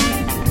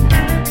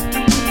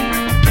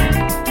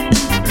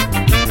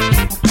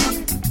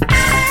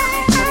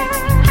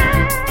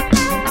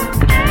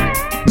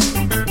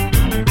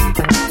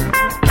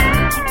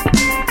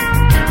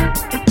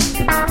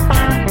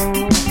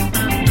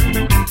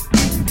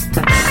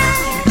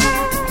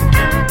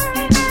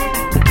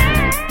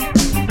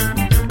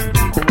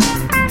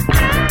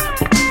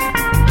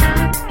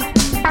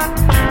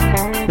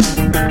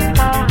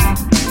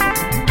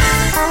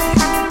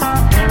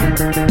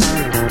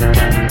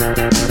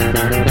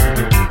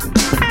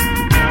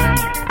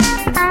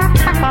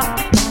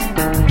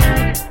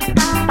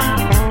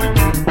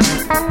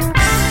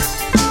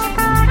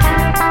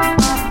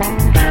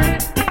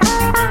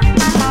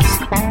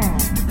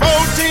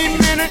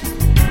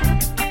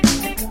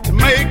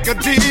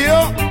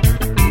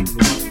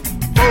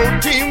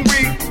 14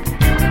 weeks,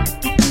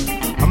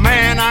 a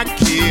man I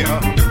kill.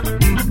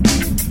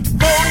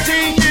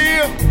 14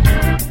 years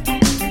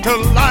to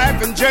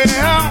life in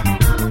jail.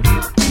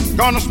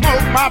 Gonna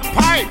smoke my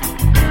pipe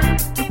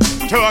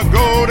till I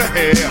go to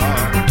hell.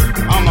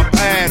 I'm a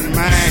bad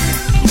man.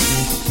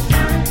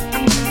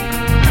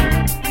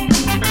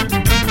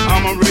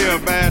 I'm a real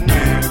bad man.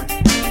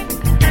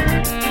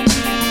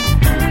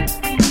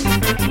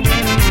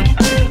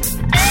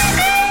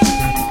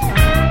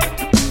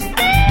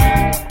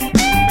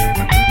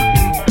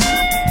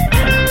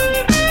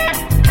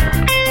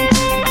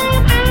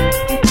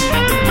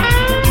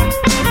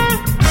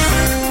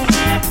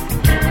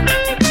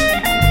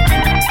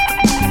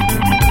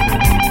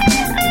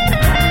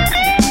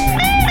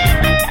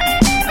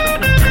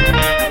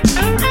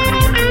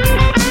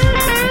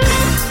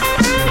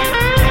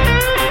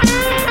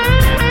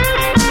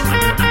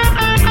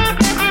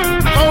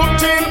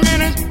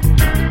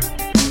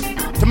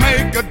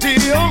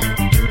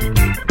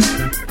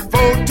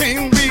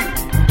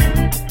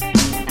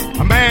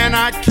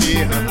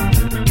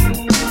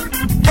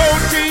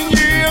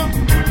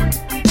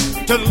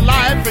 To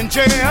life in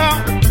jail.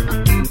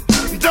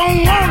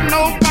 Don't want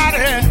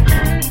nobody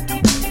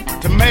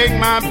to make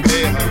my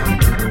bill.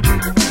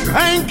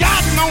 Ain't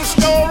got no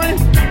story,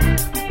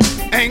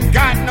 ain't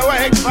got no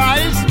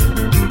advice.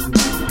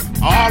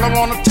 All I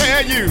wanna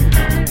tell you,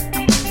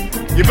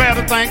 you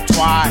better think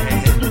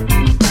twice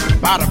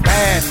about a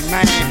bad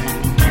man,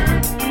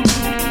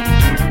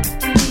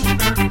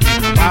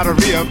 about a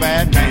real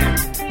bad man,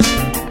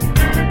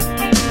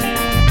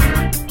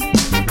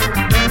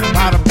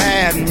 about a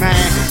bad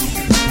man.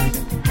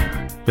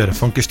 Bit of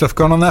funky stuff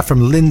going on there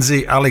from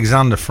Lindsay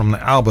Alexander from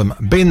the album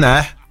Been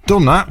There,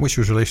 Done That, which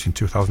was released in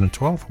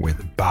 2012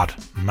 with Bad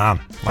Man.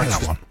 Like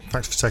that one.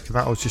 Thanks for taking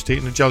that. I was just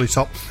eating a Jolly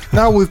Top.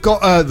 Now we've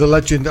got the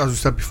legend, as I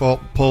said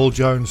before, Paul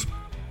Jones.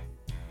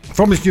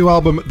 From his new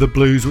album, The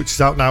Blues, which is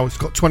out now. It's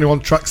got 21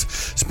 tracks,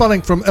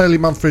 spanning from early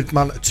Manfred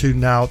Mann to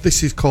now.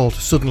 This is called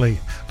Suddenly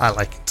I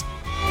Like It.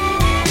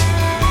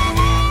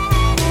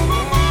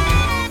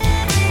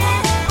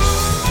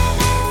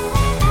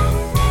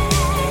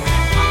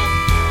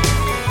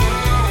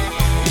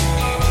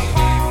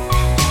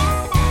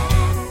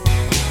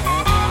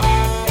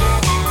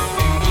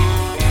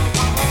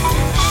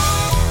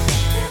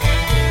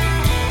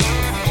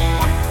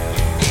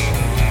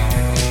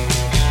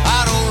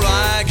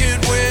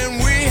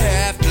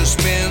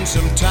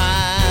 Some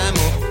time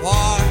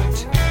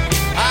apart.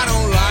 I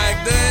don't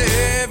like the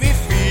heavy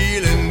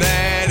feeling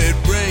that it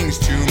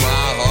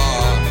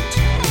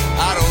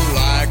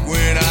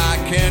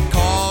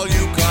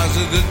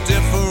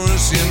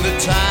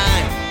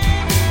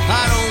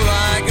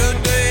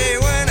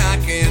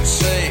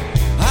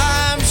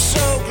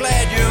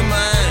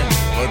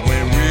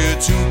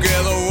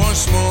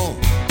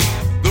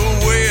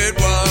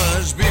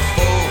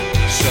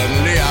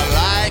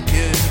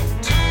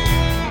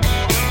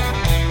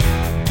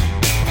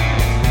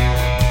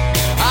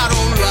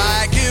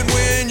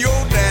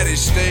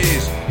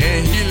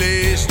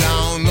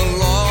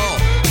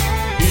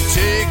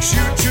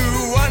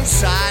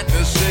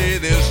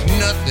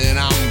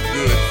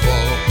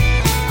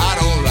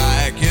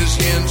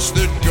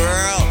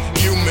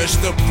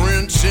the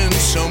prince in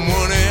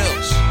someone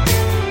else.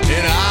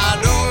 And I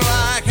don't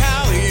like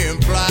how he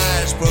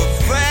implies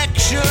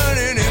perfection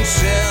in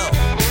himself.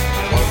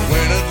 But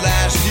when at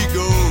last he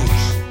goes,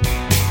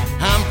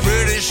 I'm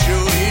pretty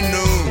sure he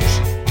knows.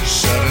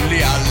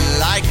 Suddenly I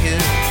like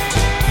it.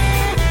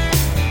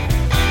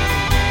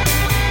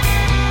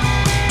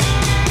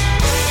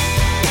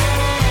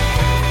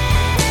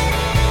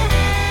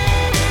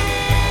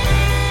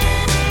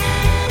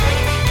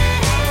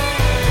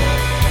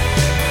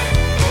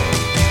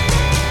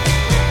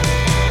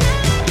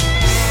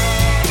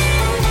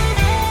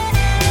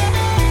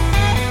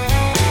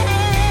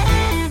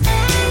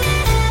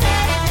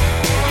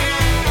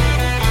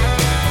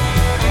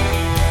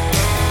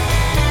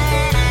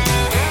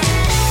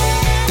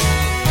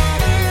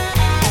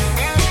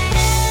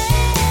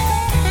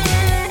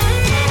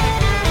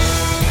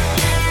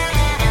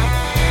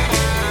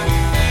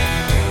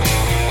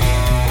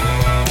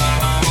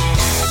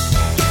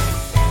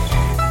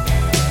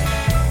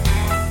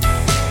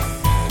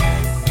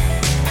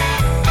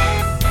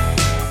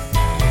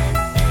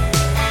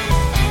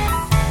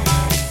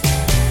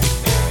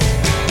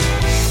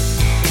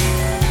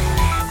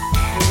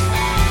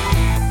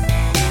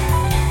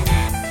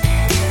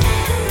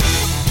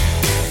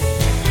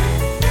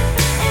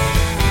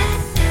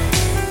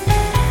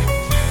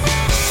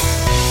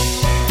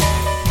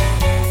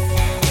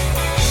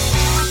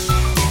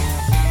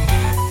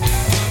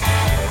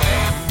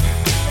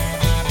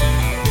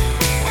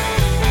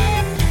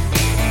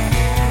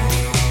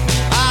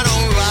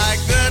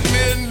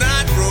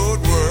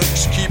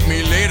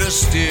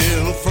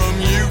 Still from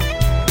you.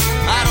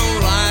 I don't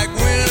like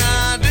when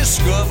I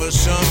discover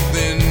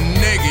something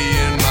neggy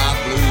in my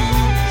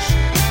blues.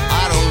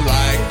 I don't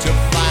like to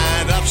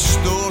find I've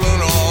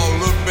stolen all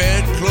the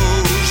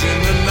bedclothes in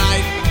the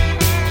night.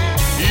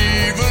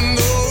 Even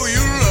though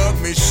you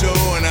love me so,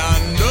 and I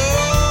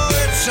know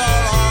it's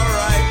all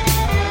alright.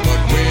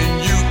 But when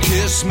you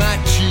kiss my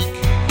cheek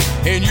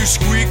and you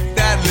squeak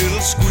that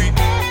little squeak,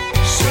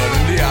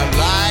 suddenly I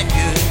like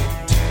it.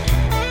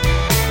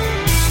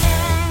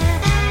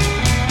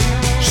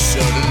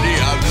 Suddenly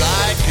I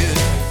like it.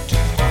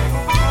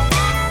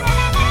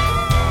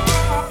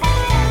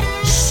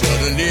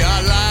 Suddenly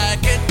I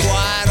like it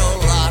quite a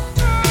lot.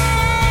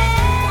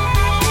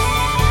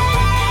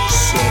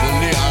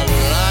 Suddenly I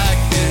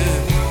like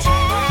it.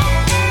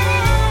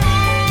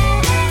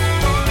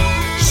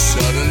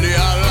 Suddenly I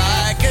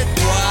like it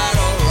quite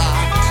a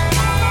lot.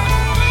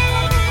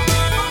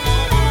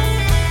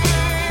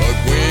 But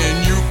when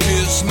you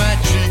kiss my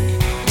cheek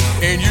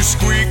and you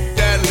squeak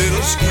that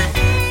little squeak,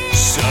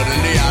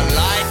 suddenly I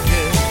like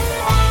it.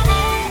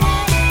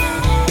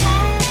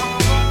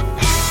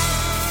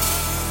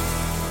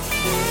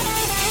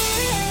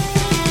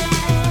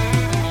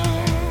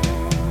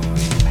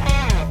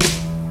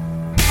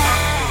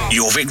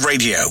 Jorvik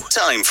Radio.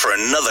 Time for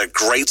another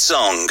great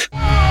song.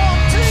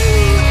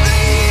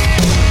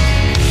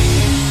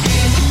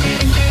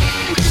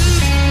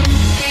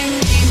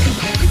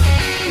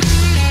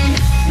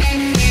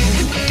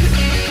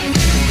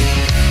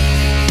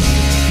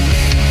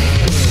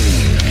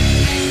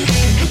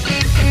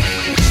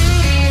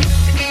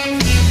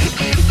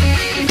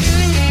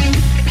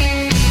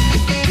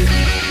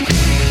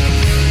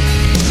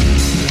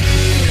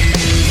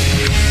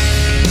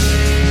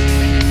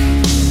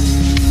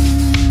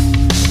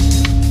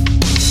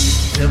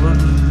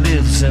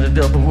 In a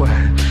double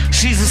wide.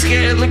 She's a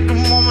scared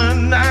looking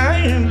woman,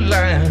 I ain't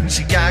lying.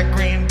 She got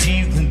green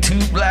teeth and two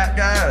black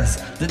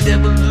eyes. The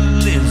devil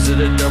lives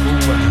in a double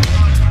wide.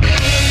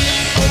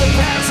 On the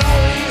pass on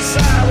the east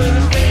side with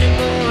a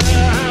rainbow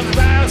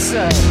on her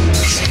side.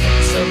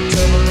 She's some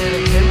trouble in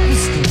a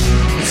chemistry.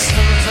 The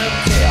sun's up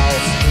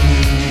chaos.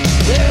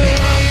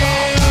 Yeah, I'm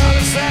on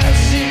the side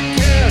she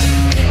can.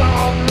 Keep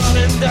on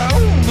running down.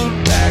 Look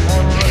back,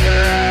 one look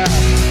around.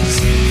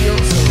 See your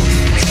soul.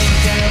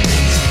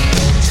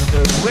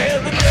 Where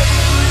the devil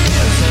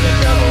lives in a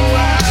double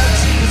wide.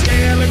 She's a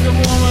scared looking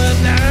woman,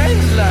 I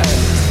ain't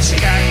lying. She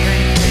got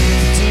green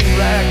teeth and two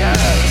black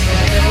eyes.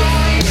 The devil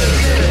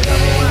lives in a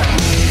double wide.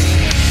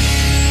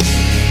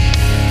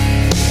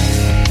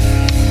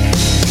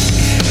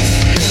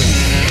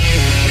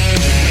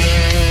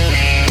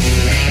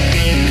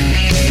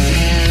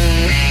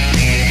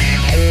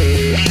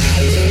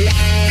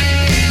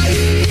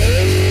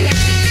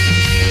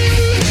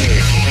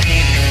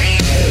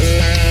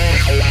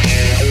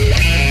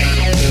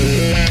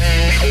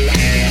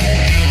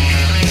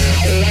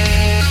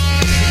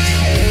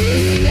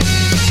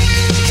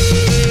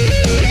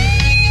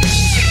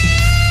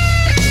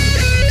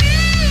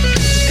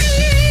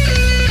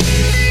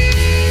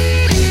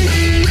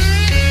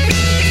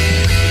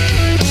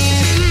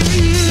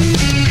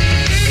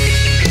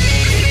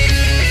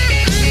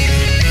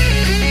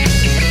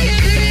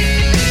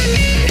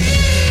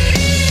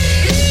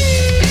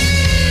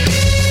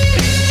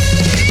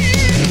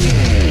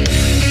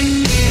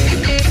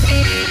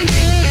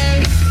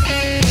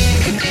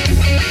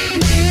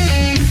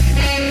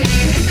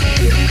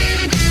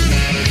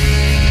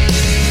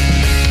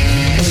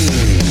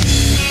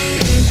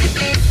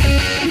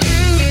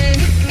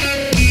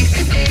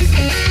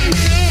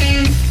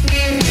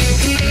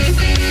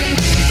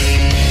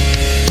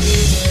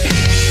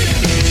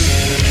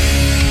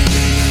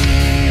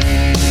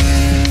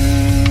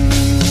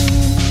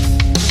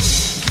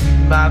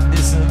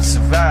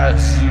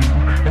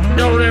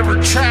 Don't ever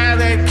try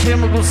that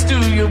chemical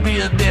stew. You'll be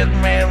a dead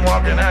man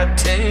walking. I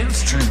tell you it's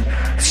true.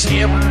 If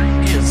she ever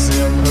gets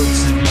them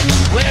hooks in you,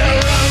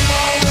 well,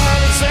 run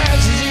as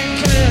fast as you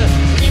can.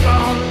 Keep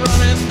on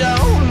running,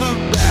 don't look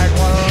back.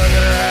 Wanna look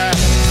at her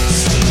eye,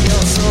 see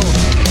your soul.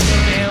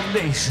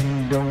 Damnation,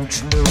 don't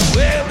you know?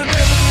 Well, the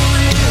devil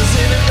is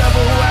in a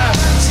double wide.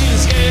 She's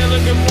a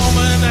scary-looking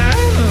woman I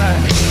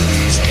like.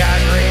 She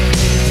got green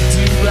teeth and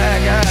two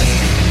black eyes.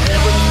 The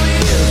devil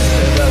is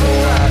in a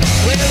double wide.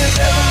 Well, the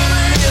devil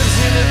is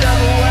in a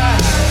double wide.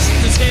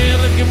 She's a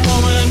scary-looking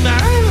woman I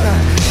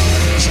like.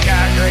 She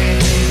got green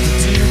teeth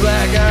and two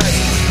black eyes.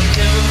 The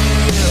devil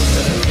is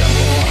in a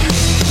double wide.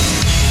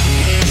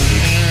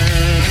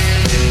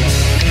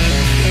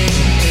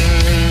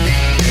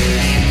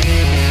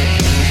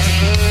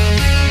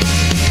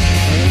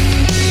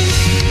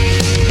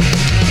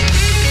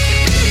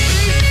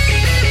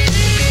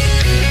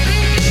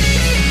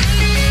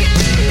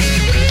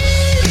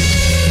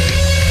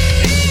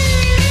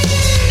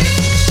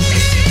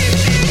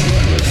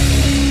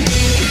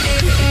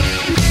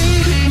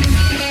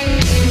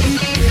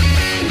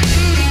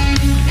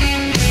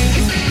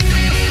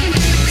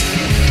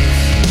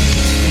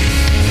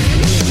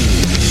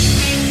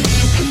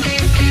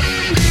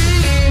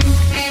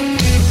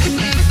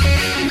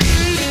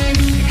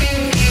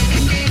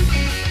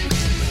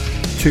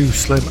 Too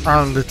Slim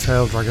and the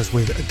Tail Draggers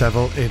with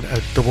Devil in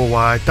a Double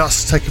Wide.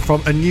 That's taken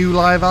from a new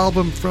live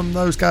album from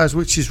those guys,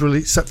 which is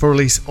set for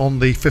release on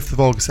the 5th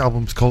of August. The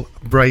album's called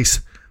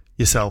Brace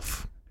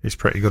Yourself. It's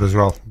pretty good as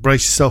well.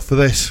 Brace yourself for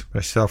this.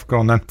 Brace yourself, go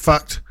on then. In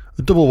fact,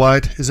 a double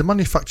wide is a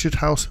manufactured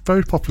house,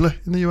 very popular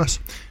in the US.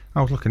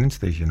 I was looking into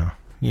these, you know.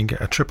 You can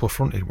get a triple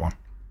fronted one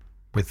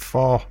with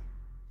 4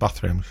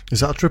 bathrooms. Is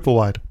that a triple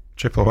wide?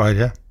 Triple wide,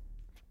 yeah.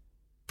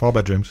 4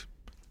 bedrooms.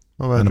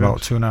 And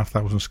about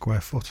 2,500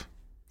 square foot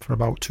for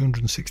about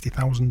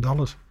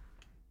 $260,000.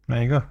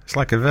 There you go. It's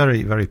like a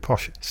very, very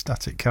posh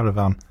static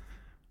caravan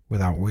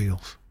without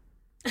wheels.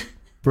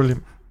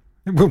 Brilliant.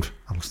 It would.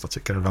 I love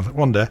static caravans.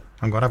 One day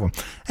I'm going to have one.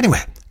 Anyway,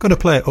 going to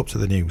play Up to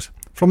the News.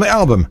 From the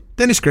album,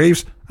 Dennis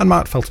Greaves and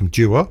Mark Feltham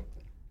duo,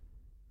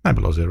 9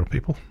 Below Zero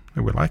people,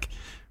 who we like,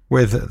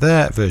 with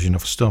their version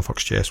of Stone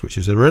Fox Chase, which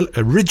is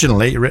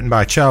originally written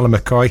by Charlie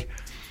McCoy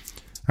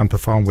and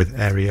performed with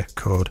Area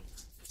Code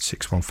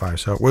 615.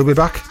 So we'll be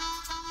back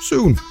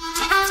soon.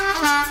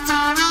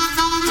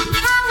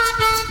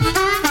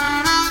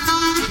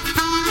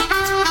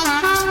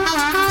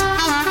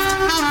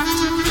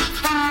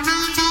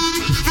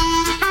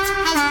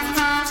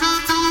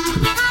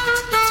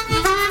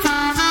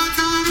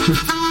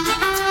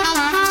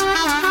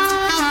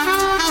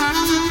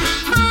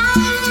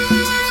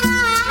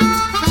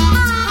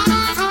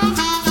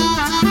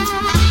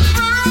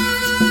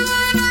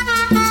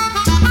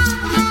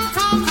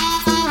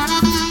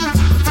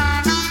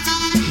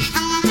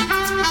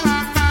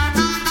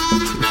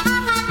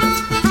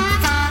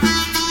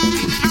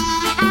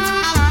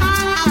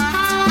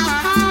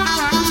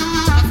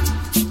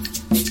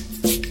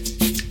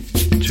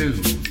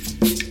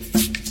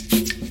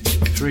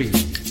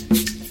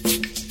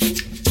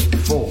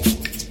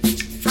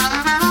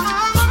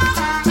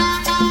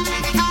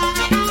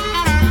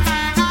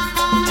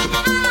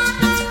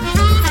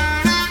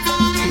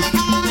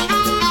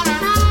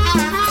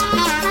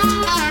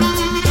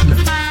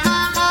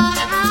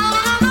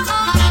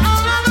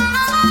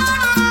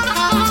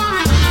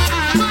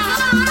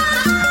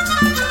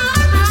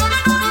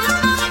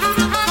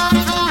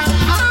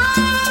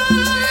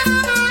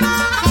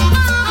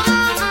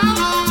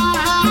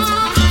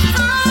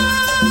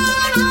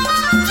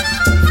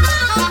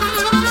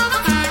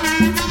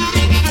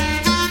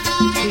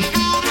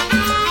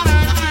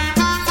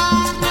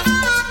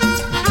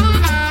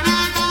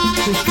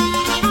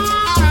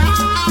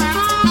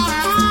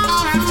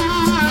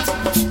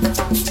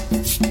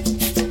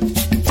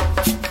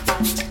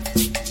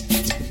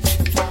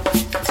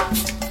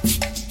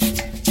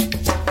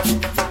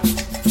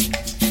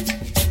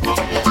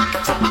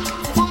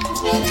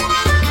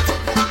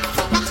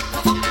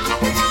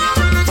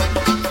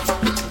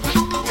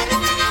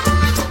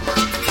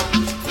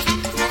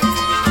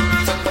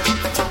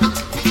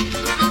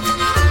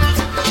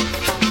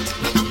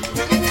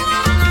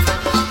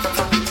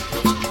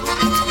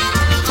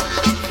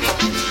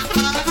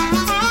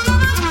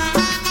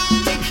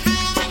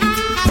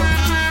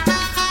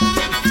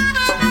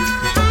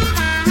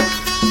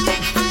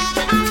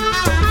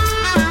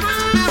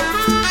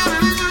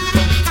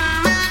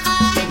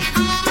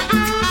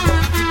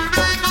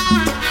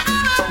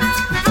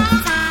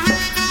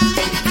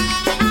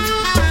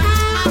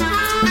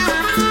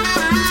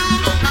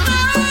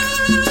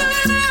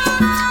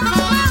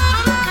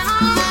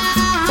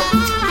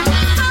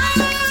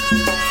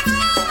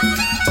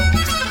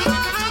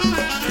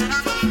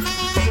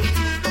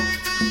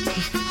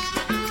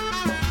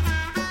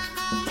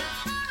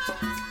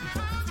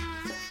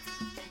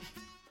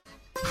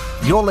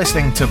 You're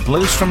listening to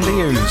Blues from the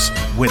Ooze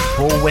with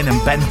Paul Wynn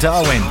and Ben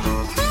Darwin,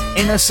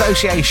 in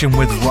association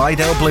with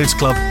Rydale Blues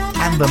Club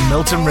and the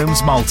Milton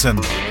Rooms Malton.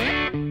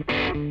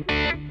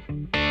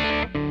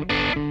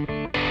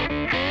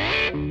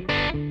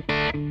 And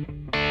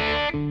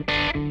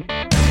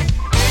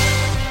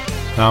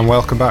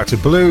welcome back to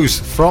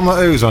Blues from the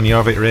Ooze on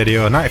Jorvik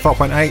Radio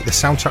 94.8, the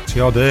soundtrack to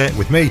your day,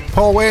 with me,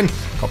 Paul Wynn,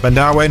 got Ben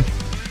Darwin.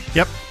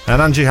 Yep.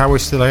 And Angie, how are we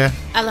still here?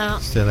 Hello.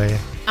 Still here.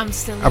 I'm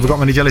still here. Have we got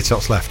many jelly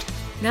tots left?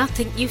 No, I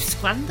think you've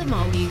scrammed them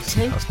all, you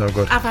two. That's no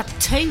good. I've had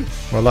 2.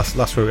 Well, last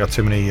week we had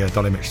too many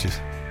dolly mixtures.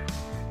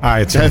 I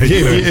had too Have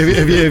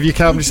many. you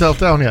calmed yourself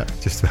down yet?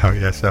 Just about,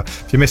 yeah. So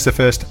if you missed the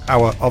first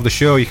hour of the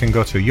show, you can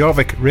go to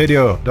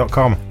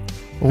jorvikradio.com.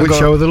 Which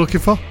show are they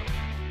looking for?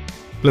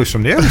 Blues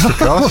from the Ooze, of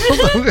course.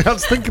 You had to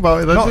think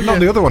about it then.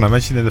 Not the other one I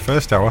mentioned in the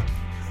first hour.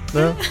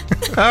 No.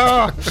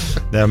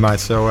 Never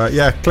mind. So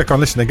click on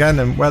listen again,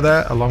 and we're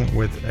there along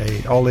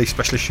with all these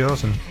specialist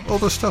shows and all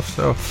the stuff.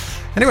 So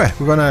anyway,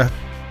 we're not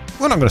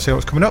going to say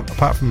what's coming up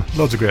apart from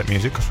loads of great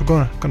music, because we're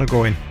going to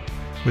go in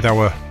with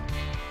our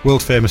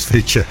world famous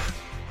feature.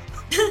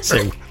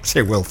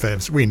 say world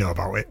famous. We know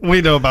about it.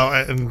 We know about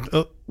it, and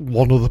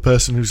one other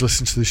person who's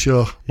listened to the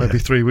show maybe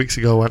 3 weeks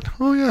ago went,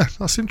 "Oh yeah,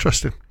 that's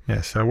interesting."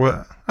 Yeah. So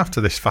we're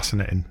after this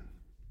fascinating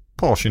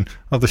portion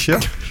of the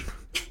show.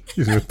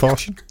 Using a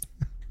portion.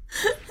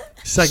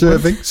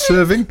 Serving.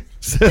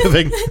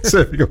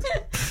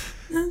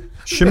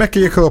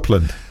 Shemekia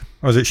Copeland,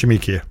 or is it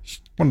Shemekia?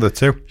 One of the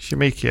two.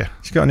 Shemekia.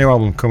 She's got a new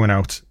album coming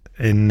out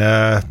in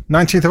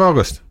 19th of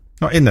August.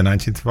 Not in the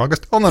 19th of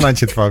August, on the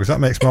 19th of August. That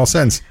makes more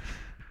sense.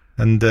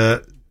 And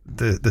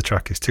the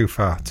track is Too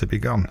Far to Be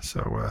Gone.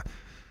 So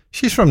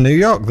she's from New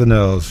York, the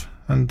nose.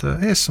 And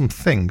here's some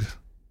things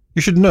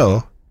you should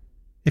know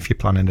if you're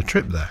planning a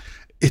trip there.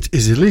 It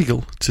is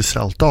illegal to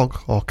sell dog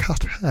or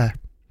cat hair.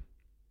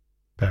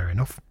 Fair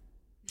enough.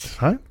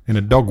 Right? In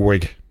a dog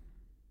wig.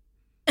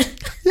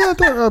 Yeah,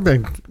 I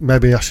mean,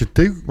 maybe I should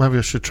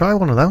try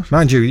one of those.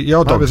 Mind you,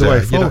 your That was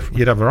dog's the way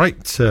you'd have a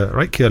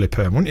right curly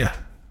perm, wouldn't you?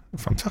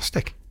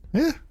 Fantastic.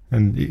 Yeah.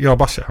 And your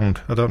basset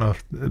hound, I don't know,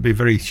 it'd be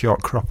very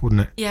short crop,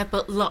 wouldn't it? Yeah,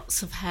 but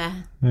lots of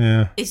hair.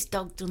 Yeah. His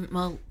dog doesn't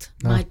molt.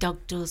 No. My dog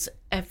does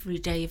every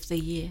day of the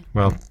year.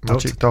 Well,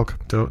 Magic dog.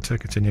 Don't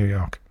take it to New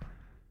York.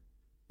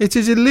 It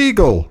is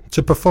illegal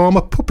to perform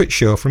a puppet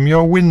show from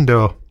your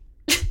window.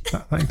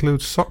 that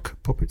includes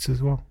sock puppets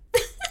as well.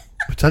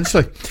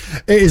 Potentially.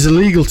 It is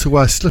illegal to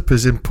wear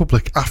slippers in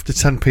public after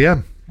 10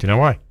 p.m. Do you know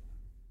why?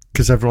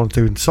 Because everyone's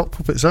doing sock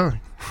puppets, aren't they?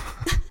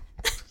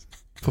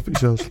 Puppet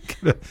shows.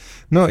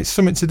 No, it's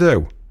something to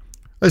do.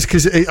 It's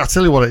because I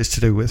tell you what it is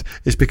to do with.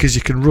 It's because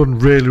you can run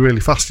really,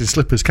 really fast in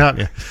slippers, can't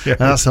you? Yeah.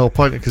 And that's the whole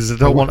point. Because they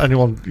don't want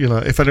anyone,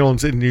 if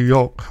anyone's in New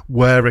York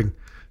wearing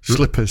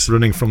slippers,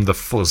 running from the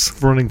fuzz,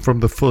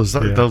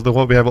 they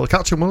won't be able to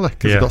catch them, will they?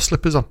 Because they've got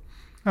slippers on.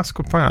 That's a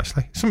good point,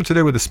 actually. Something to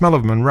do with the smell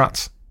of them and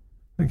rats.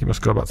 I think you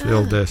must go back to the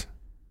old days.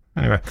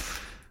 Anyway.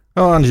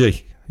 Oh,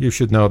 Angie, you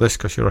should know this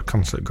because you're a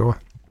concert goer.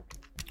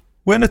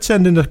 When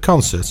attending a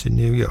concert in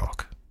New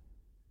York,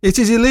 it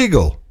is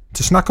illegal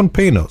to snack on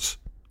peanuts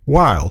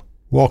while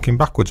walking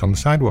backwards on the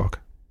sidewalk.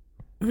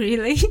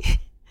 Really?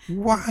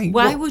 Why?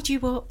 Why would you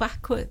walk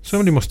backwards?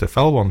 Somebody must have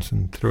fell once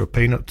and threw a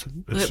peanut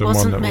at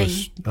someone that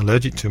was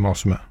allergic to them or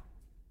something.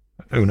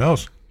 Who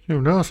knows?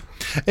 Who knows?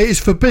 It is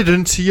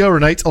forbidden to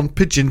urinate on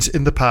pigeons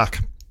in the park.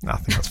 I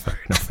think that's fair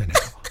enough, isn't it?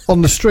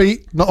 On the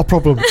street, not a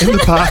problem. In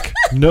the park,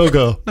 no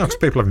go. No, because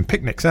people are having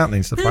picnics, aren't they,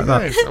 and stuff like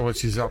that. Yeah,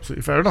 which is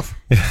absolutely fair enough.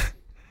 Yeah.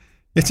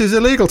 It is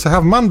illegal to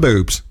have man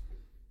boobs.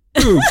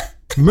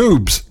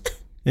 Moobs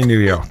in New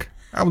York.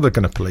 How are they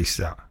going to police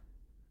that?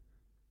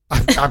 I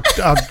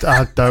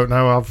don't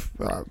know. I've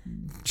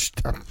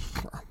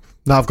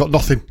got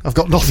nothing. I've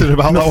got nothing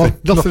about that one.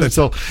 Nothing at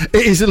all.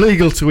 It is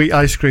illegal to eat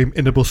ice cream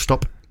in a bus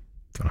stop.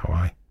 Don't know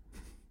why.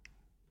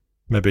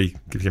 Maybe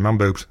give you man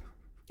boobs.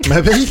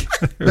 Maybe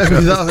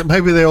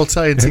they all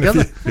tie in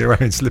together. If you're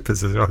wearing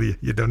slippers as well,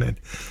 you're done in.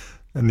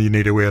 And you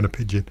need a way on a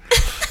pigeon.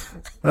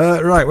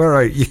 Right, where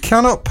are you? You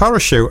cannot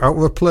parachute out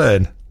of a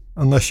plane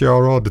unless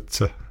you're ordered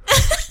to.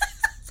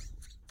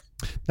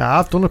 Now,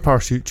 I've done a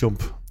parachute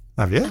jump.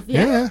 Have you?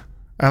 Yeah.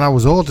 And I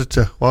was ordered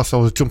to whilst I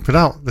was jumping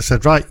out. They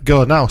said, right,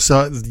 go now.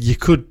 So you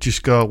could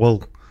just go,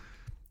 well,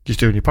 just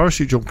doing your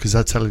parachute jump because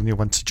they're telling you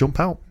when to jump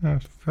out. Yeah,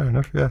 fair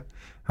enough, yeah.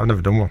 I've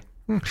never done one.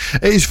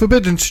 It is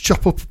forbidden to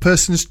chop up a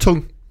person's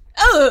tongue.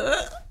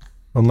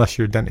 Unless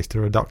you're a dentist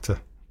or a doctor.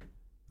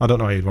 I don't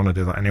know how you'd want to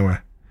do that anyway.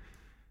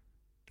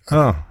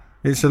 Oh,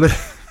 it's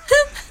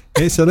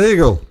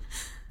illegal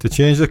to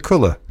change the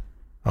colour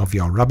of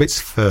your rabbit's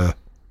fur.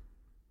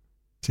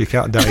 So you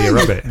can't dye your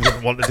rabbit. You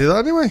wouldn't want to do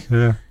that anyway.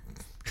 Yeah.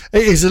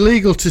 It is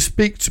illegal to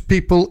speak to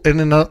people in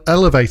an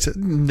elevator.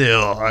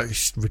 No,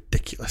 it's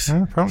ridiculous.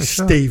 Yeah, apparently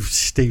so.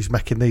 Steve's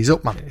making these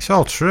up, man. It's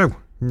all true.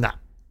 Nah.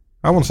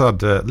 I once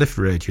had lift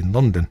rage in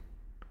London.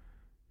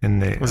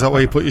 Was that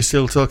where you put your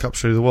steel toe caps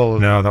through the wall?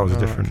 No, that was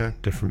a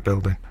different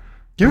building.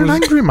 You're an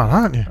angry man,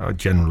 aren't you? Oh,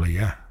 generally,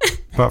 yeah.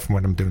 Apart from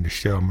when I'm doing the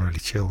show, I'm really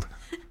chilled.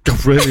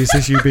 God, really? Is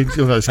this you being?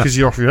 It's because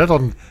you're off your head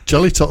on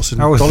jelly tots and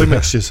dolly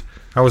mixtures.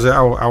 I was at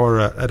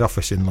our head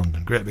office in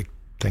London, great big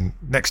thing,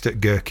 next to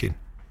Gherkin.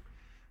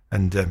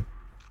 And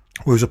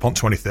we was up on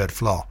 23rd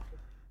floor.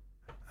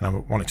 And I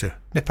wanted to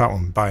nip out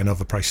and buy an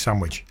overpriced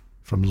sandwich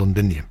from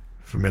Londinium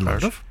for my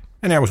lunch.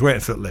 Anyway, I was waiting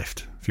for the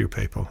lift, a few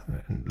people,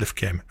 and the lift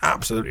came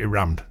absolutely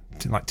rammed,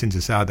 like tins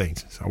of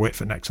sardines. So I waited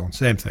for the next one,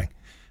 same thing.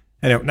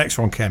 Anyway, next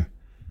one came,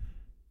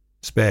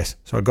 space.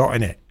 So I got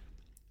in it,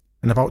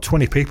 and about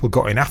 20 people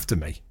got in after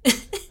me,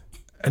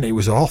 and it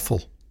was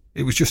awful.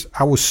 It was just,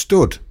 I was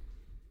stood,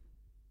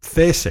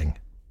 facing,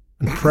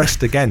 and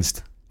pressed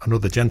against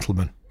another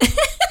gentleman.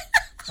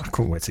 I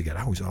couldn't wait to get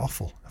out. It was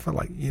awful. I felt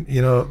like,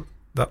 you know,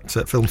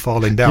 that film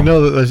Falling Down.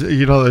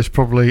 There's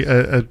probably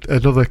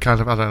another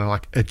kind of, I don't know,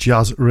 like a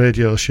jazz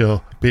radio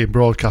show being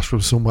broadcast from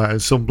somewhere, and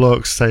some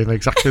bloke's saying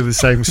exactly the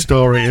same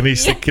story, and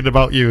he's thinking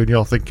about you, and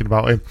you're thinking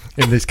about him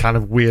in this kind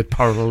of weird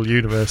parallel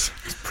universe.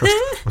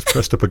 I was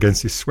pressed up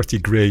against this sweaty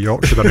grey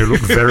Yorkshireman who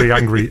looked very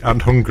angry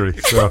and hungry.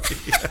 So,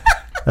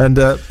 and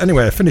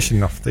anyway,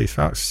 finishing off these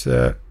facts,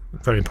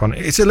 very important.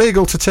 It's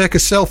illegal to take a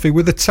selfie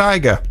with a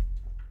tiger.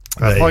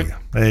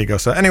 There you go.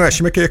 So anyway,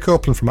 Shemekia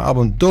Copeland from her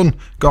album Done,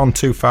 Gone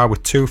Too Far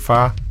with Too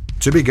Far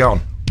to Be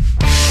Gone.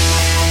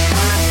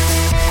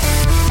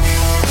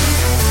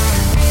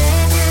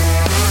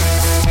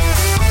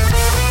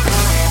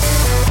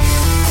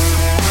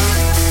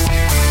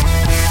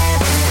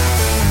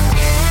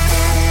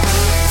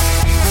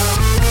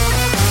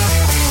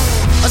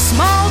 A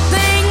small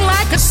thing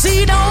like a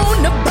seat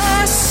on the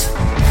bus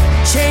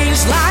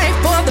changed life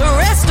for the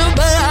rest of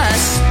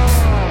us.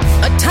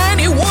 A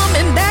tiny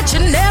woman that you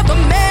never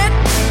met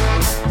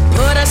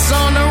put us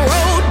on the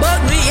road, but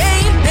we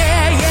ain't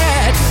there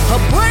yet. Her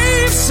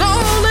brave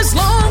soul is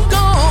long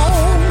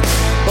gone,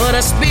 but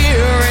her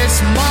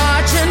spirit's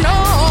marching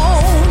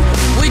on.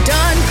 We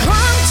done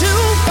come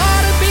too far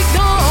to be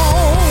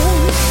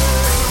gone.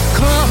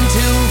 Come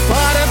too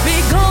far to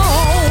be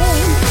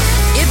gone.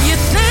 If you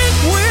think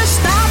we're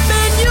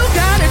stopping, you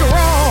got it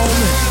wrong.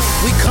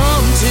 We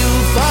come too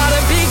far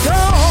to be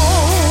gone.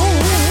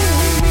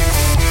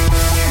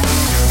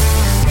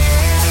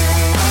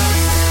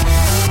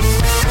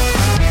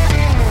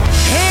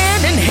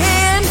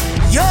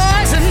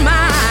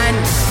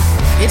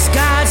 It's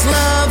God's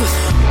love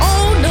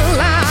on the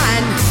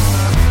line.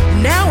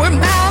 Now we're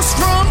miles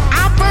from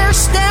our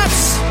first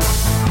steps,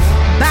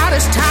 about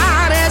as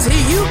tired as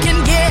you can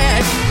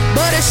get.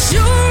 But as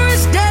sure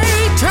as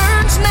day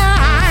turns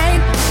 9,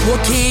 we'll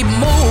keep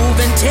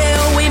moving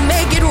till we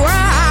make it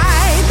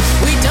right.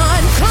 We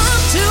done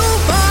come too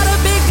far to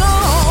be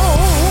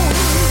gone.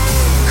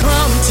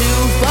 Come too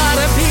far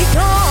to be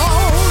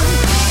gone.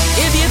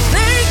 If you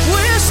think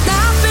we're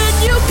stopping,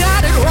 you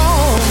got it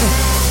wrong.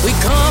 We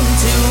come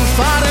too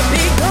far to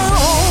be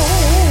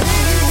gone.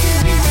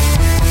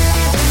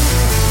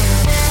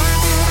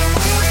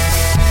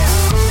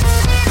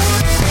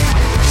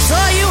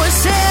 Saw you in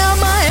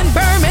Selma and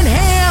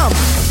Birmingham,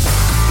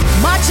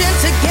 marching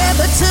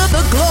together to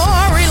the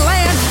glory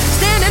land,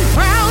 standing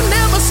proud,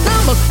 never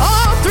stumble,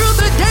 all through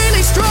the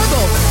daily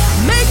struggle,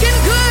 making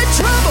good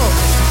trouble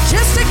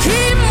just to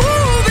keep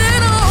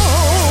moving on.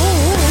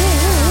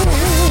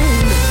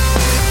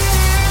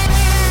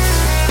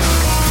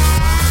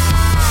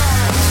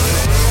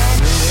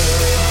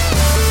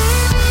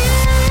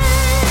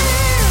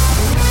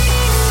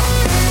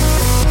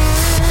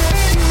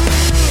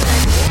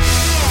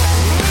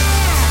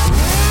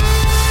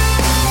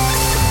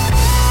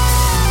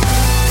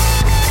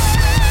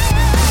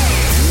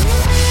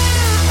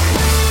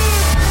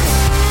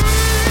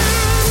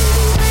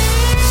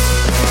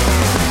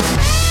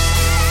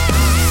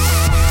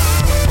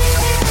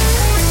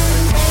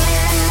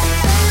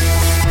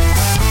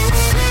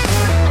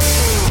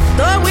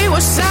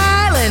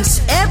 Silence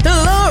at the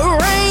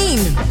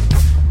Lorraine,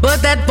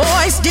 but that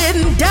voice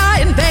didn't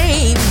die in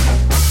vain.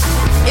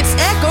 Its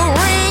echo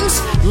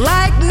rings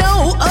like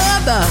no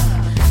other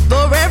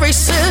for every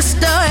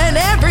sister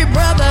and every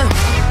brother.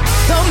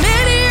 Though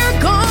many are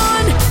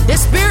gone, their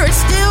spirit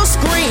still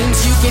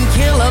screams. You can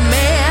kill a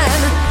man,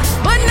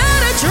 but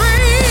not a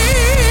dream.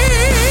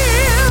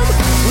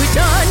 We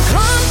done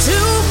come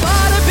too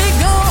far to be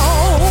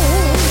gone.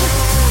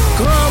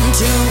 Come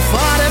too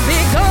far to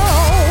be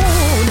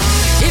gone.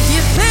 If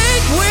you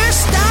think we're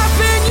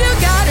stopping, you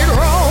got it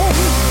wrong.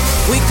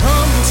 We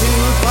come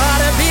too far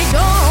to be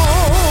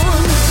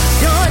gone.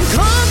 Done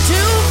come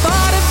too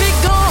far to be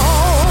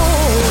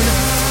gone.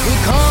 We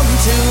come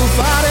too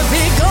far to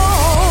be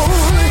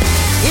gone.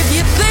 If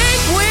you think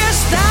we're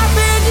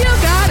stopping, you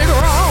got it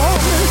wrong.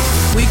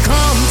 We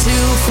come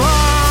too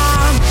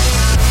far.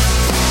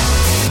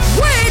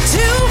 Way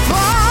too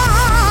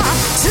far.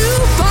 Too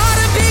far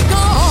to be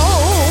gone.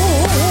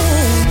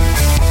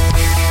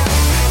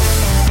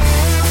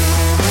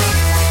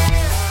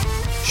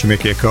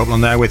 Shemekia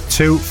Copeland there with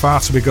Too Far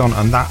to Be Gone,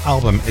 and that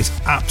album is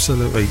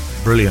absolutely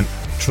brilliant.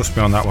 Trust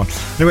me on that one.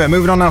 Anyway,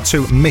 moving on now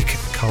to Mick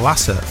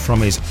Kolassa from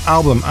his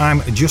album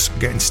I'm Just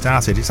Getting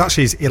Started. It's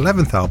actually his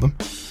 11th album.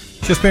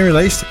 It's just been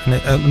released, and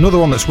another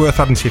one that's worth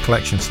adding to your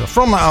collection. So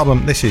from that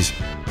album, this is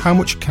How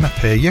Much Can I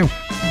Pay You?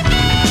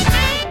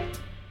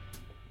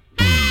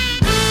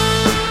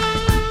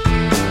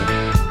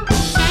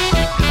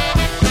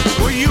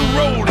 Well, you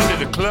rolled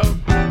into the club.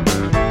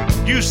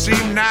 You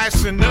seem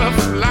nice enough,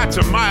 lots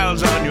of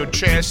miles on your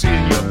chassis,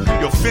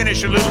 and your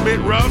finish a little bit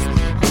rough.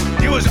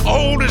 You as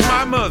old as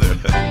my mother,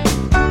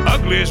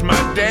 ugly as my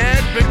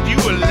dad, but you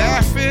were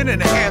laughing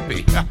and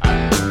happy.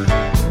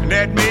 And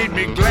that made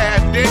me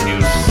glad. Then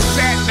you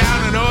sat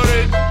down and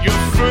ordered your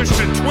first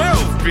of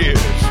 12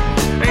 beers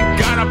and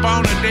got up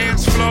on the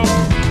dance floor,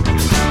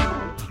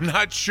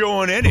 not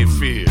showing any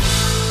fear.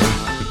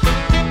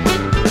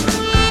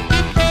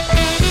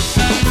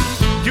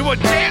 You were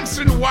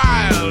dancing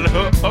wild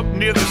up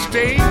near the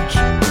stage,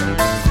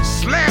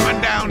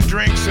 slamming down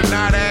drinks and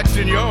not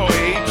acting your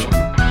age.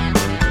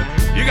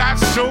 You got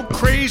so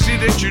crazy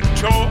that you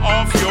tore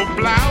off your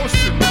blouse.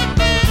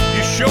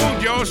 You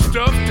showed your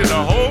stuff to the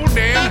whole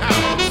damn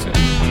house.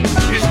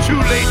 It's too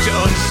late to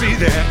unsee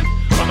that.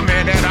 Oh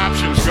man, that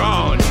option's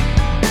gone.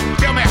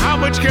 Tell me, how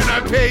much can I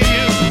pay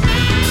you?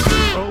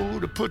 Oh,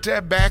 to put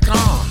that back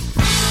on.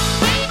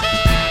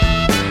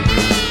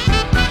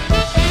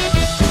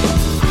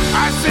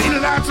 I've seen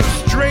lots of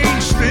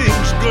strange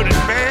things, good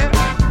and bad.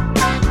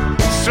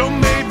 Some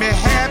made me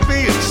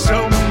happy and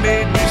some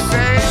made me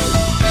sad.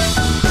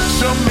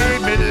 Some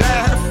made me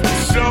laugh and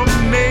some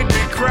made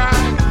me cry.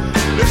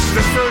 This is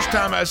the first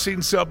time I've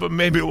seen something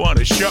made me want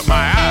to shut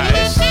my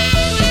eyes.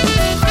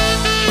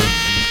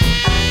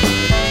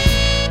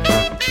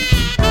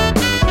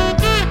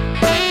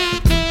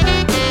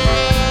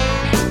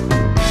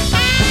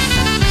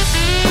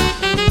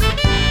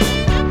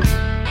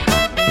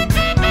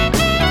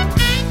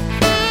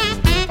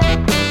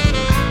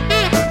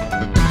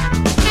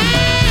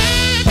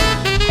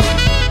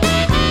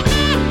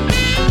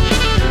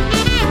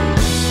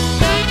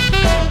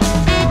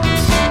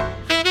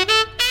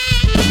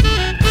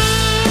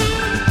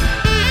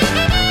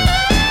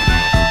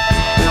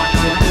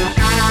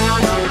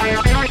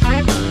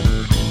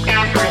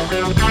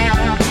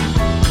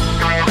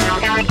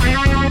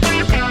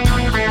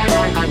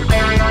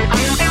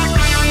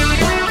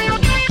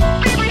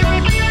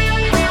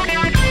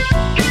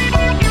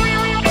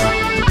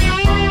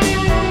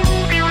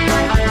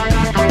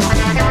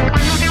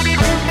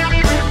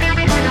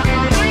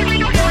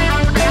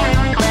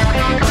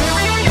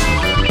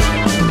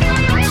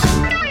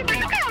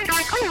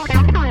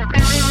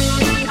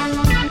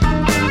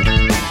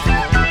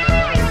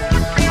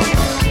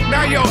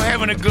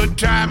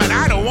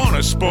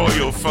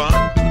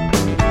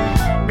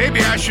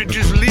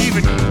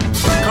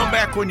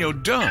 When you're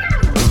done,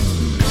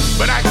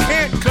 but I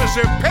can't cause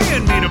they're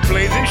paying me to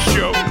play this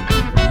show.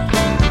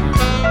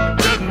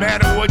 Doesn't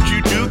matter what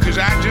you do cause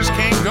I just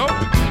can't go.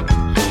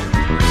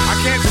 I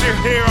can't sit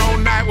here all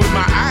night with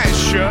my eyes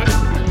shut.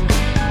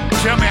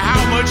 Tell me,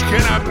 how much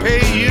can I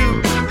pay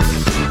you?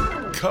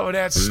 Cover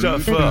that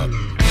stuff up.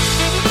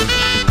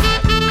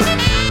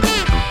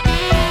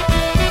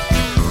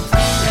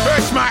 It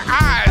hurts my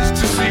eyes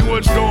to see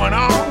what's going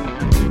on.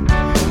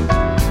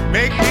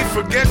 Make me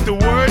forget the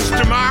words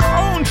to my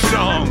own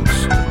songs.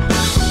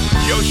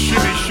 Your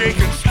shimmy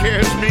shaking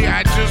scares me,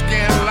 I just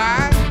can't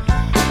lie.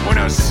 When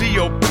I see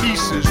your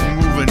pieces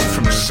moving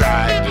from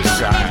side to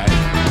side.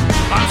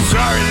 I'm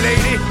sorry,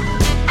 lady,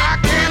 I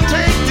can't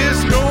take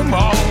this no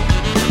more.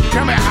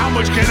 Tell me, how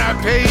much can I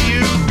pay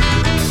you?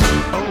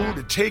 Oh,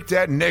 to take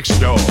that next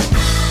door.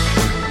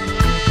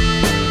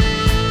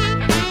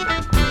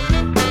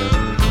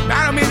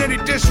 I don't mean any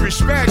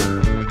disrespect,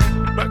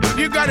 but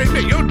you gotta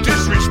admit, you're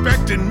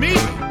disrespecting me.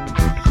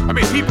 I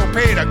mean, people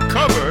pay to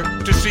cover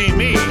to see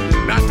me,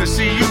 not to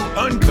see you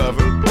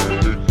uncovered.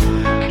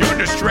 You're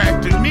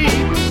distracting me.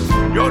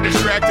 You're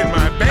distracting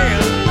my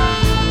band.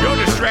 You're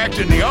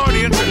distracting the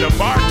audience and the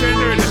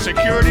bartender and the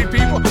security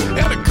people.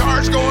 Yeah, the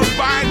car's going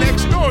by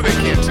next door. They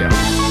can't tell.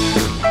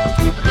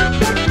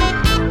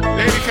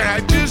 Lady, can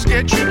I just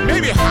get you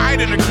maybe hide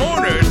in the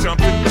corner or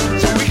something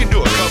so we can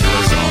do a couple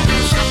of songs?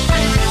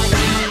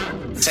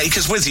 Take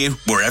us with you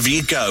wherever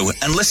you go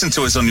and listen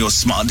to us on your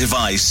smart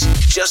device.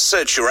 Just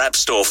search your app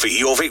store for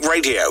Jorvik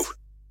Radio.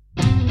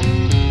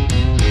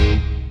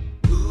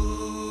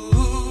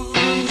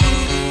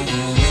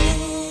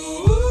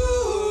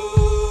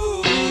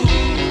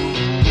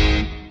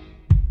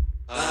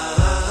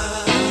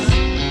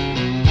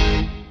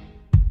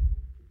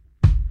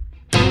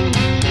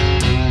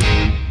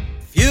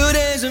 Few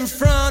days in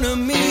front of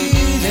me,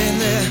 then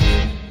there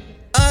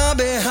are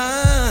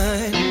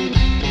behind.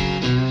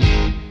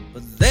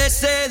 They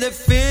say that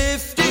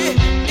 50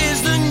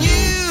 is the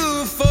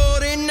new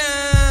 49.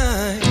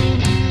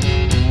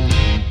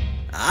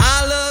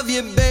 I love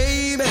you,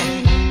 baby,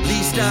 at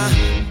least I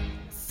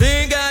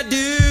think I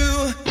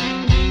do.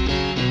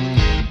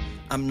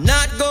 I'm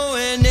not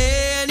going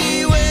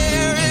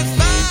anywhere if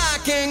I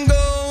can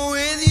go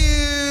with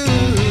you.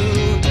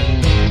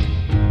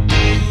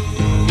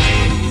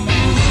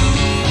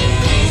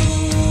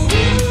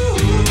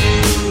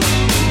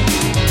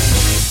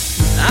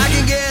 I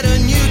can get a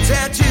new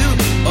tattoo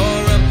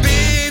or a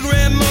big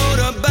red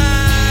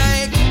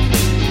motorbike.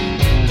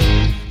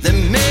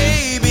 Then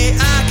maybe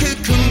I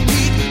could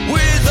compete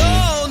with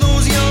all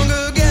those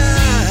younger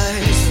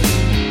guys.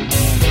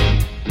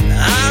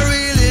 I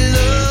really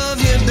love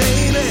you,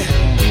 baby,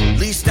 at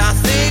least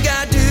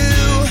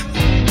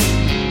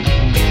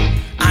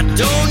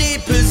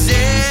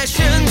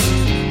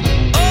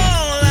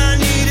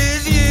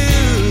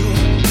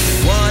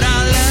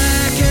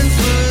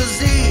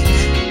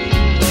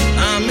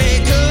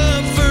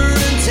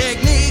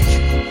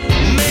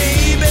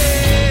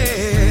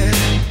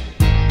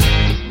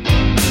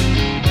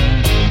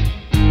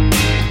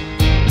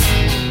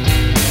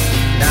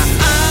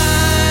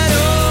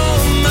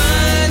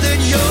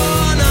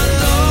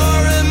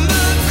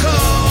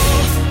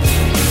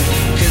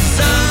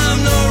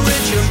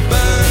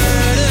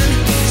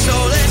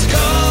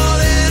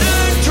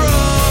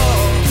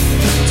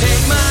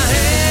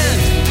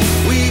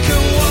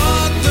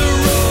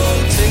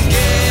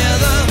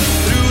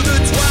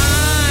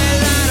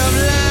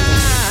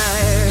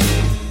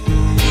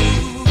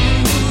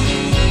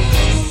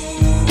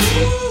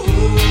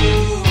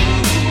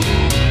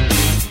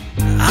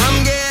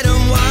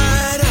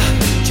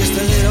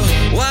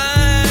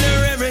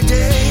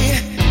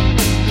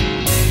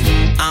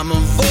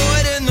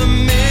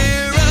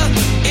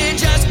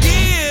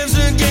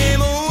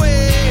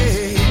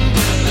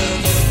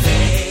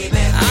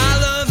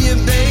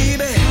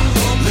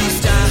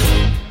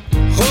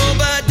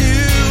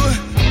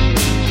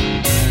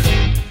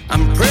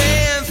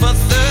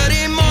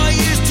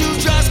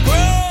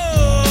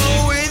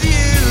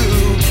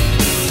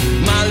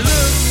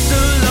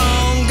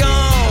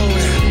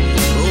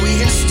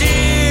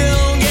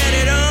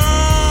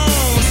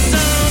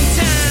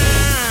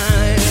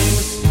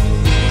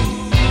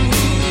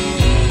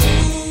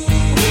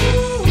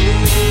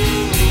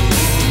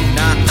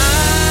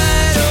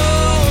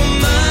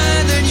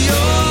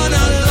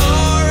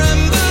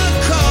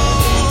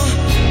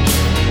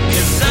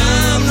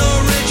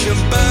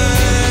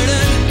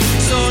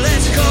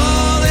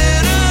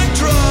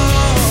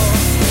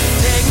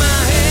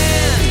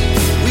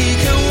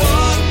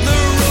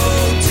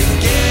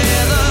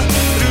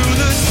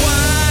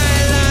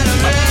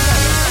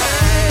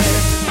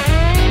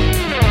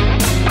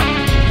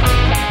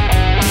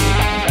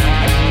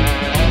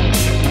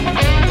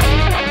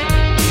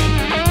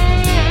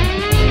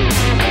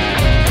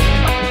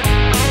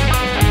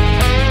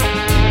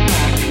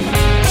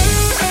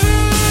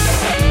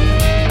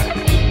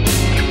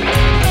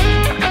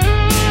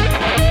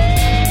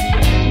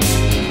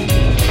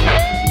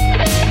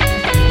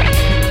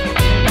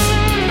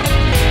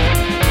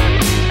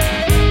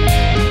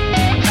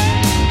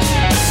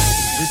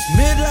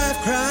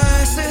midlife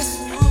crisis.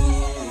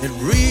 It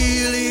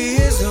really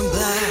is a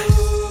blast.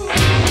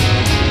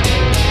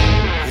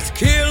 It's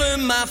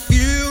killing my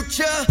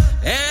future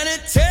and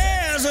it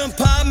tears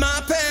apart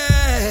my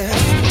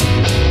past.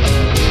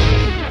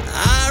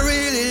 I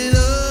really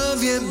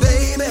love you,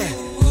 baby.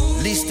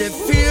 At least it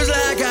feels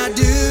like I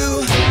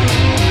do.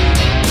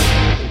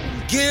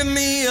 Give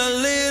me a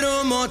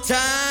little more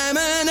time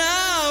and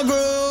I'll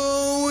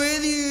grow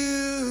with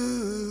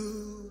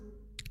you.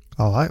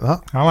 I like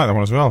that. I like that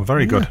one as well.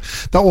 Very good.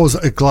 That was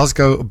a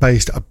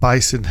Glasgow-based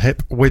Bison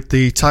Hip with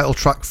the title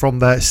track from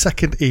their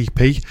second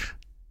EP,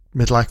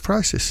 Midlife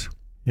Crisis.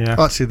 Yeah.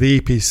 Actually, the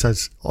EP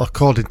says,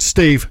 according to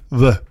Steve,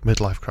 the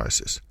Midlife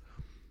Crisis.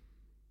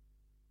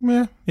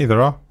 Yeah,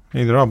 either or.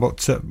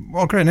 But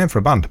what a great name for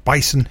a band.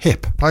 Bison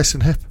Hip.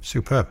 Bison Hip.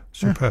 Superb.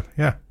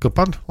 Yeah. Good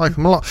band. Like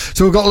them a lot.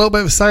 So we've got a little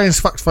bit of a science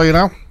fact for you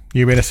now.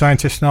 You being a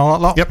scientist and all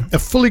that lot? Yep. A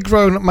fully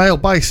grown male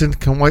bison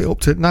can weigh up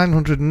to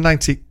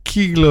 990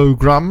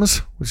 kilograms,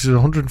 which is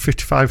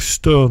 155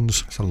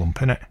 stones. It's a lump,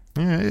 innit?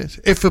 Yeah, it is.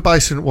 If a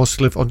bison was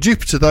to live on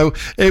Jupiter, though,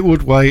 it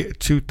would weigh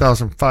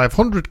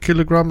 2,500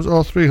 kilograms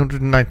or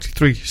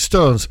 393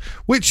 stones,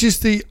 which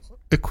is the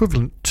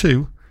equivalent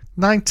to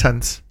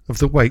 9/10 of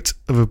the weight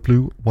of a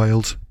blue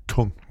whale's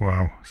tongue.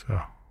 Wow.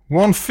 So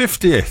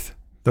 1/50th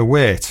the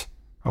weight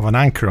of an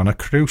anchor on a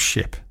cruise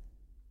ship.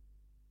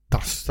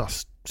 That's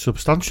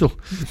substantial.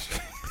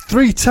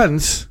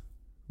 3/10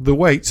 the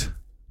weight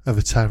of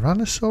a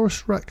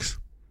Tyrannosaurus Rex.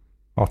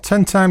 Or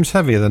 10 times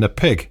heavier than a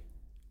pig,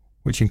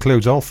 which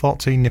includes all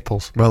 14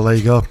 nipples. Well, there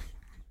you go.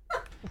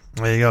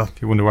 There you go.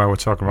 If you wonder why we're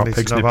talking about Need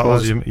pigs' to know about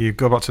nipples, those. you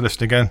go back to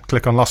listen again.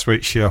 Click on last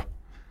week's show.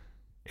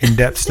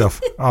 In-depth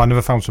stuff. Oh, I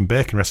never found some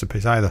bacon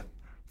recipes either.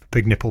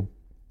 Pig nipple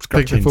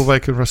scratchings. Big nipple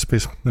bacon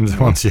recipes. Them the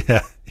ones,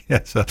 yeah.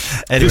 So,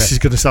 anyway. This is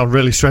going to sound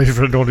really strange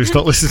for anyone who's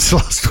not listened to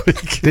last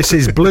week. This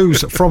is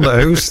Blues from the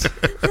Who's.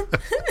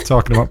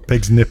 Talking about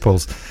pigs'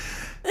 nipples.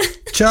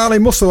 Charlie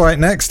Musselwhite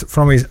next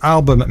from his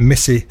album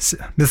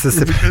Mississippi.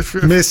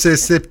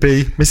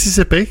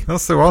 Mississippi.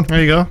 That's the one.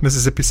 There you go.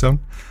 Mississippi Sun.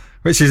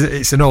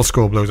 It's an old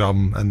school blues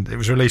album and it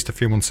was released a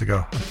few months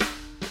ago.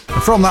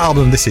 And from that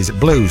album, this is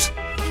Blues.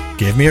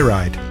 Give Me a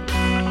Ride.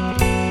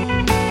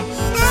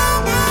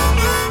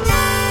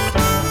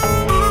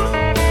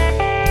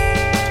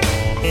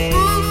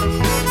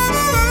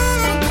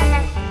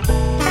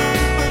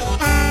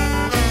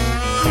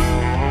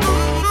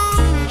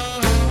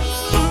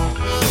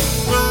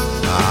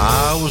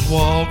 I was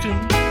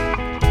walking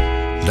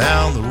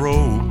down the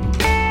road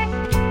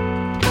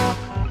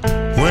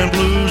when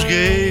blues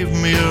gave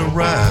me a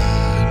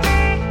ride.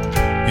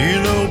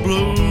 You know,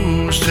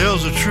 blues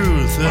tells the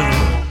truth in a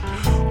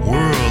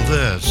world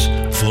that's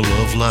full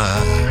of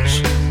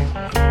lies.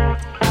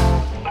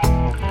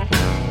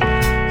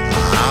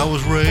 I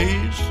was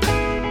raised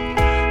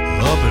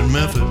up in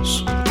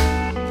Memphis,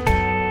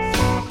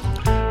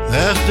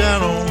 that's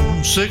down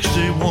on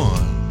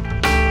 61.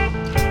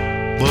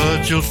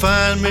 But you'll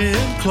find me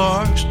in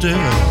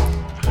Clarksdale,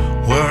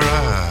 where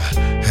I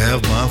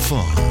have my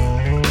fun.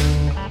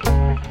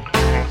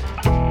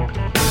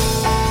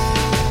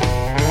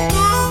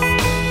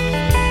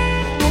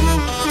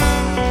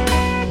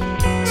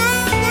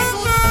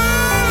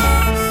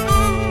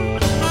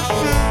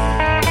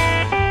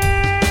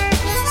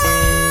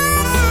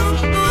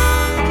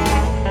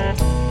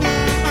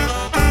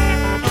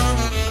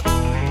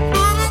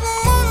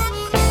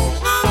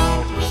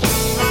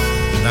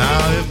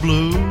 Now if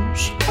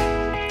blues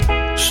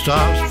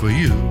stops for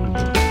you,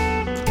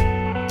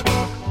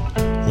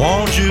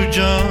 won't you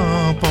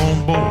jump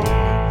on board?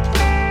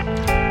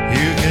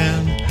 You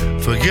can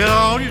forget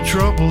all your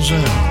troubles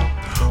and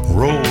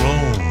roll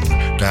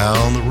on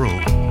down the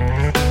road.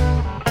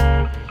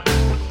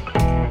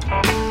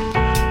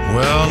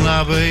 Well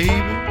now baby,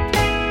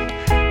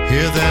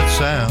 hear that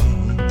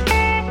sound,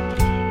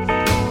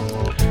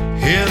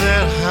 hear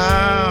that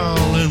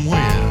howling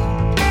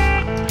wind.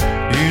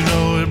 You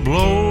know it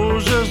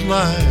blows just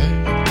like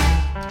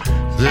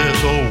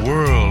this whole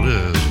world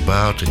is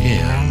about to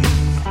end.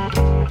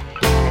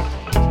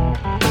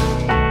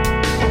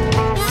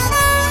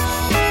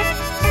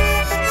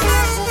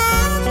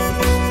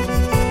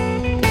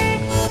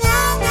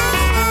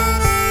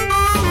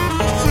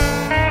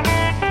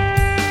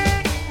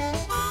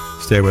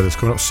 Stay with us.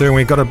 Coming up soon,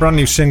 we've got a brand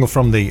new single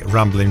from the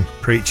Rambling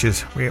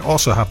Preachers. We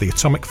also have the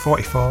Atomic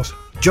 44s,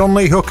 John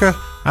Lee Hooker,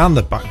 and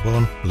the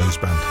Backbone Blues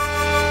Band.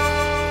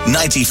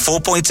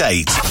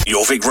 94.8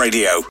 Jorvik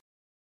Radio.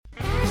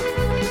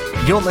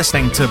 You're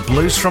listening to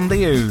Blues from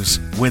the Ooze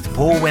with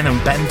Paul Wynn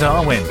and Ben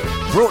Darwin.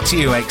 Brought to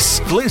you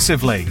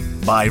exclusively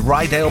by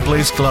Rydale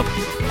Blues Club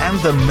and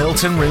the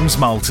Milton Rooms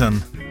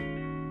Malton.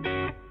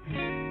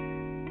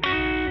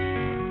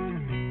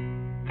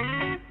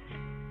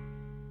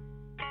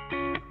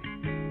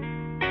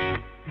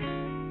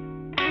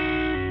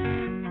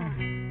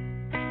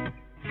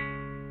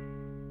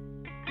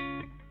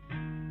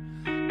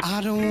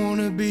 I don't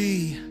wanna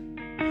be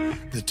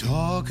the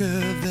talk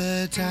of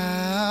the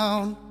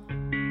town.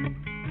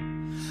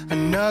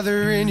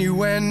 Another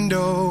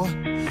innuendo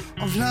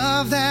of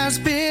love that's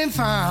been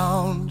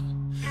found.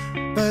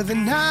 But the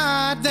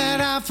night that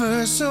I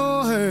first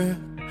saw her,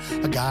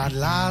 I got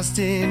lost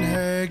in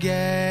her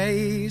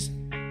gaze.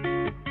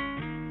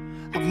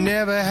 I've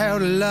never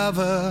held a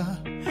lover,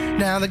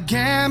 now the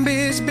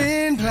gambit's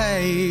been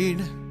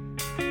played.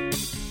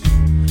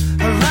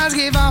 Her eyes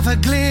gave off a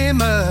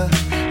glimmer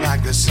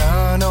like the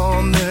sun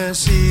on the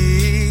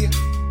sea.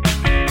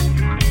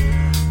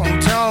 Oh,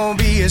 don't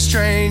be a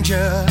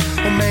stranger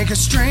or make a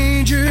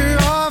stranger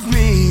of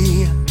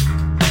me.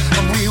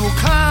 And we will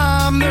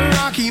climb the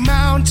Rocky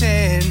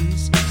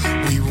Mountains,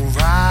 we will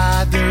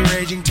ride the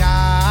raging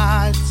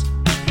tides.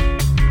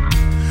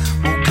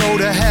 We'll go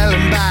to hell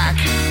and back,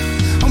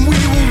 and we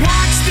will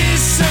watch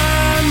this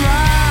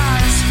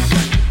sunrise.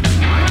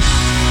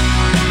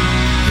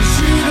 'Cause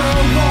you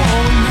don't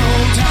want no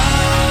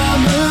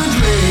diamond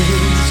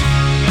rings,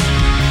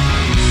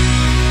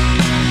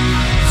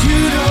 you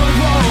don't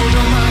want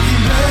no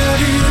mockingbird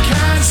who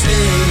can't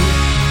sing,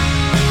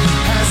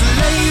 has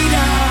laid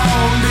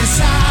down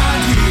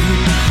beside you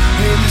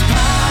in this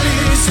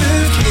palace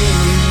of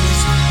kings.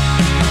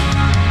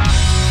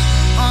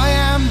 I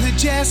am the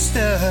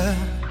jester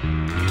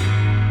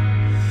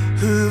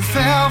who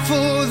fell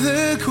for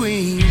the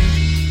queen.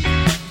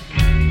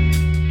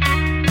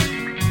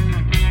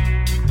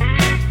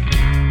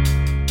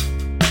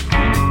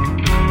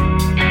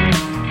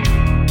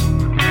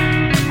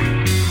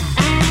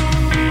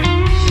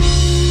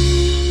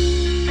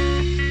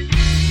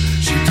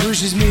 She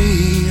pushes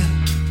me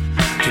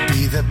to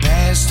be the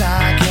best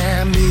I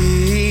can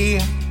be.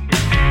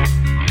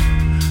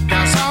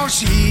 That's all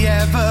she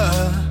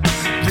ever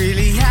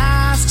really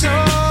asked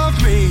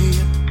of me.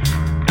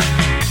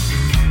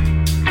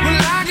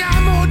 Well, I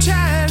got more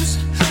chance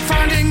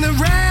finding the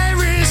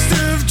rarest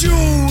of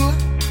jewels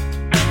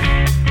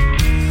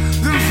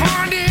than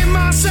finding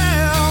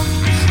myself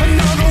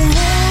another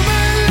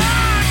woman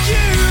like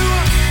you.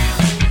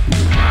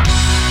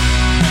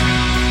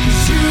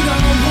 'Cause you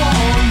don't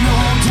want no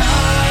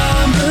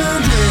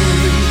diamond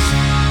rings,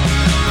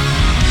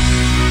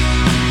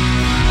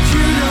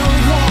 you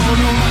don't want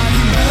no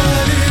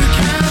mockingbird who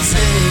can't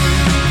sing,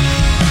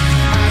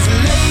 has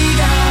laid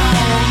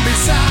down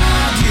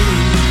beside you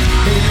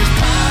in his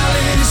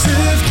palace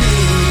of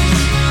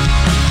kings.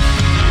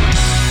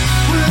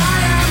 Well, I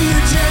am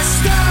the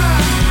jester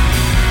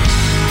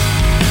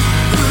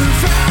who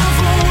fell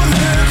for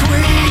the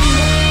queen.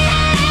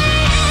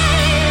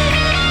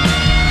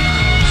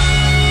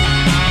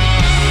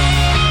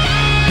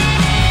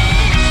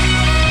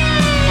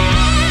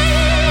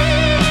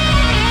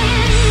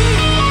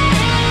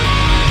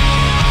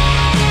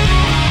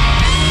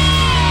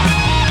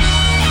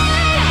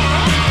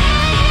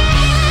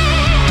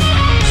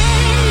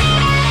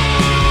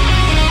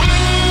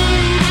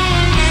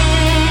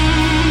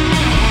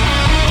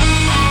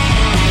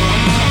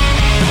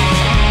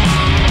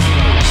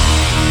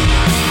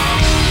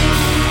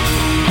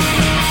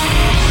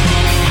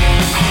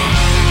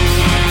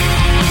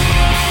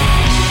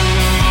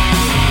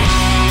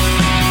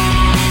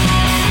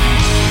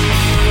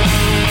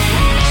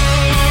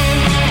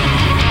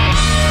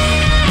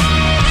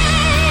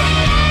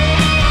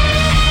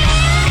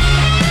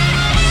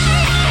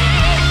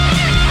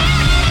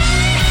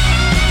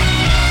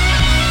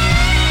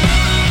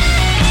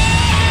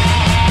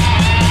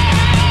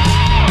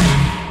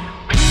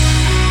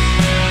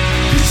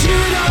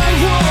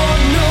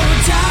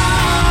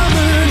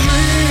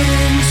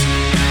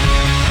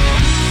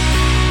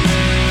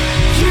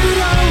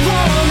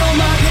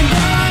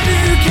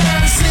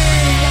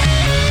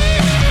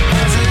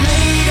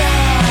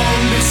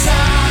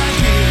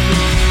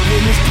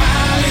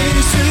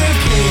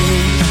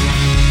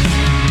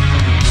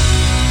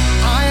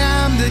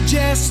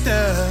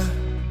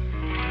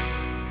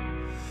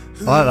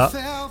 I like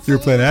that. You were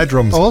playing air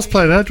drums. I was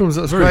playing air drums.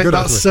 That's Very great. good,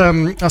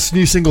 That's a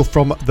new single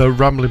from the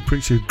Rambling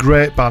Preacher,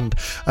 great band.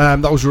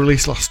 That was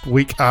released last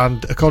week,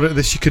 and according to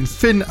this, you can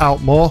find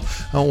out more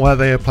on where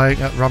they are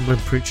playing at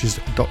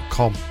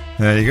ramblingpreachers.com.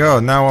 There you go.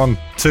 Now on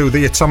to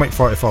the Atomic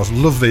 44s.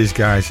 Love these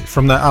guys.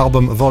 From their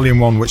album Volume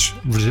 1, which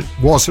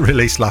was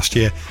released last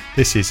year,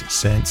 this is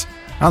Saints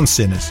and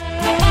Sinners.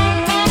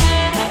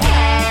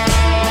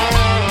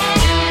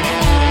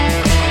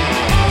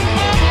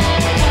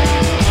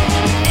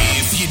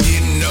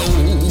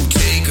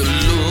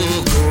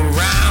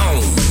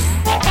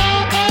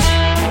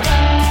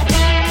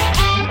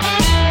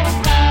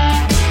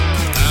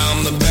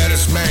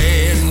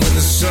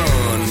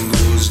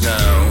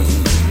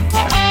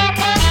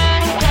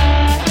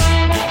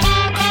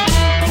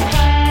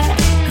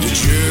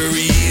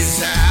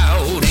 Jury's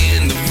out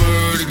and the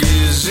verdict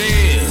is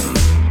in.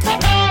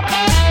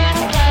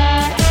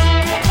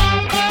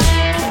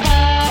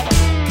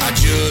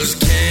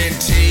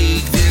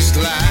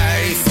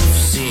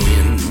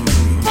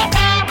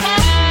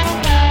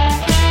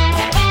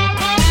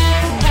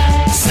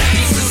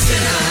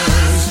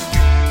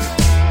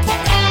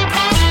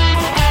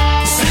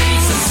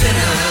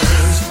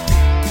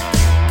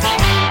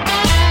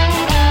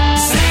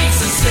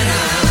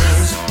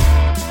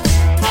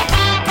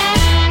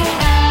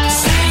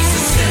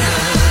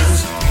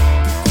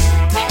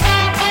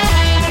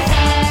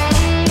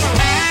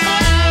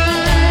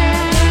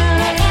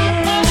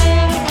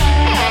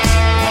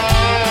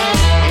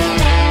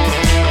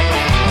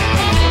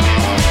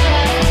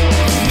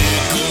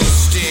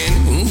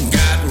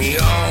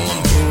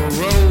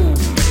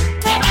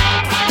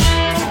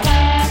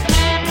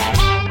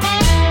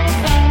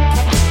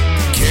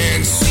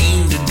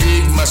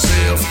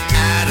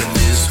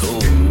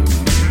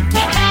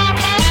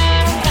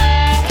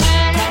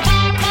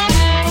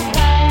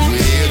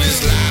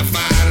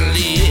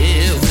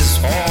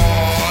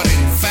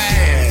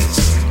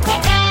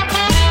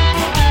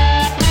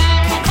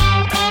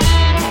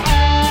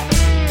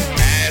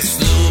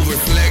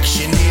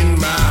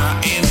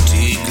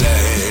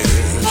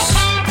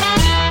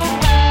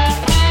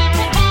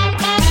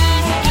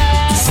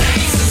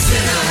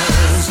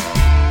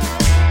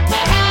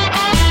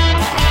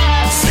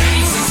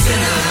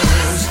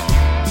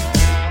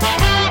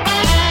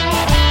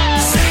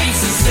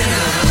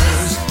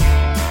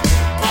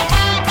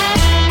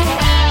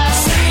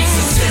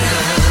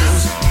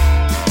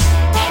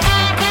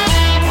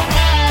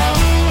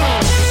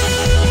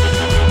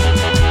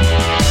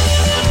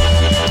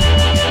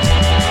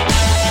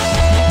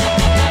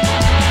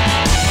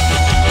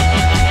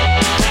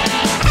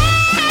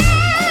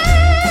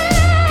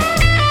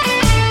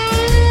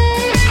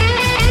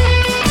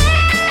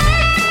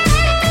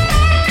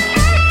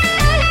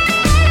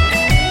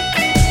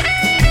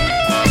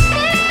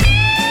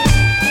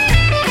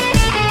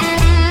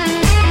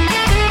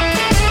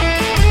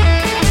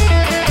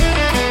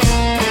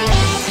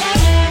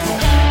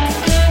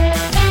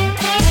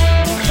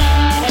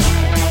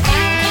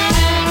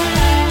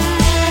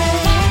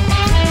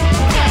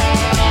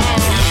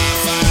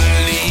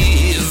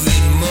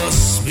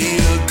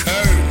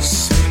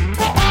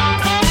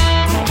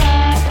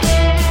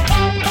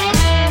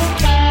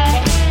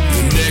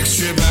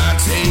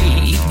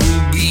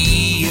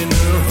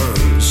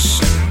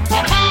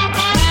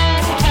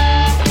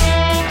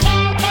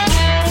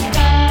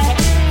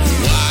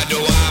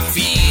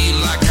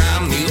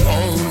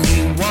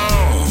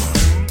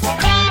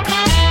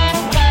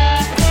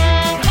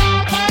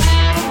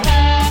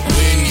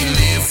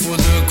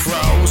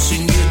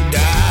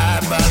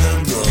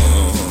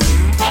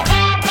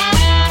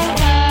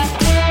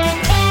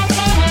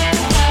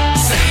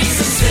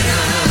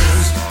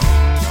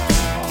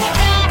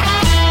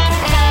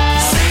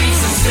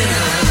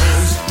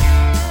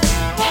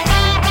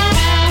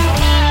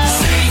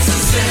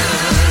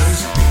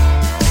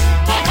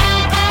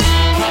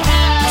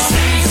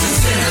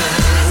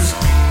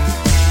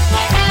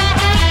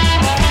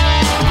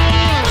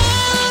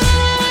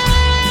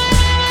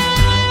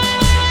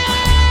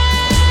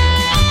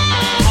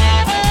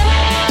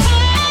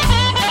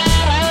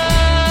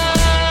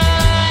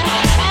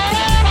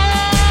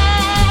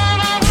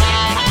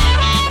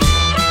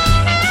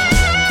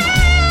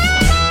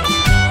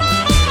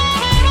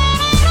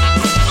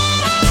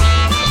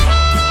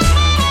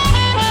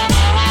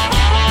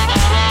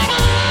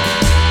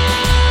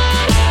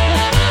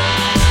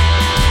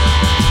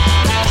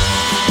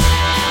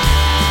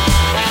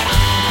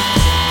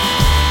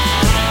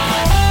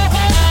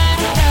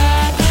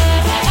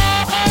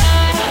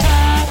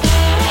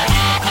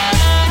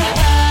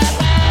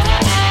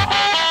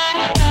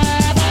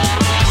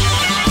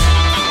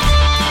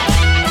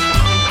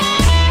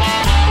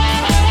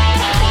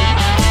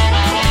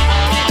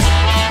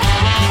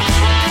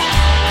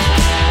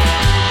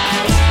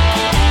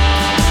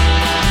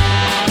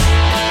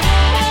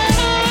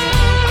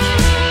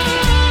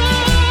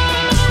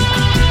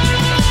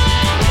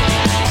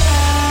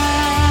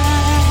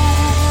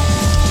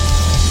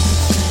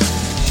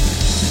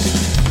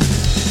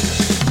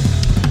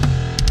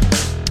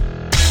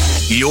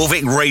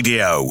 Jorvik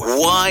Radio.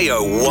 Why,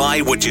 oh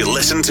why would you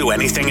listen to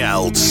anything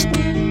else?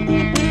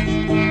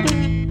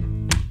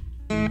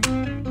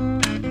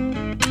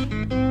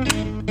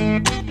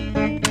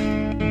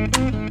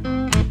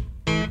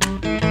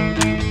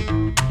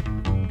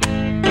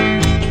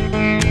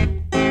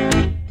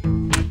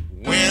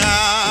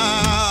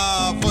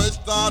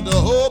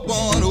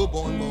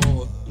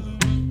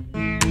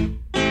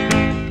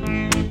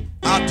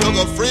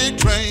 A freight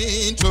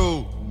train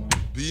to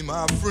be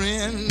my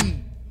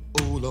friend,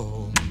 oh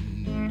Lord.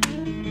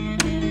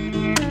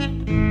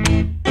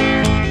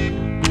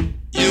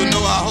 You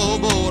know I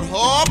hoboed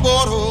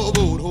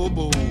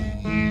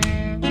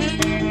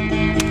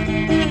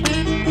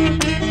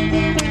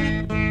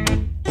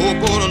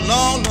a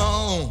long,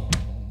 long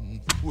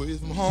way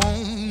from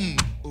home,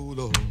 oh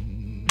Lord.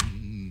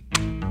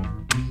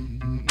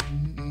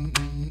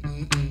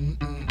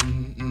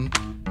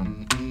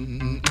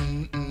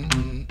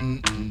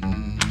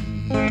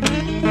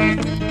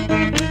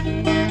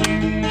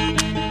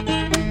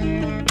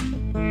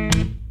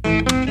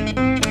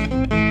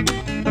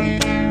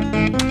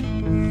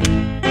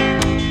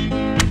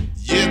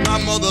 Yeah, my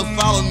mother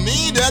followed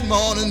me that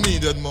morning,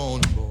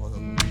 boy.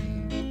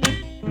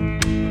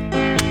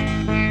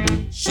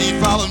 She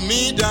followed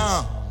me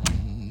down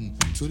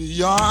to the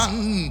yard,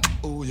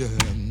 oh yeah.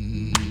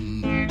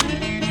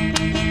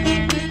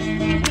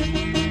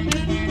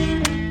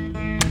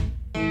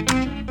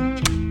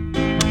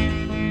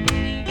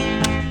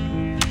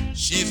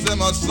 She said,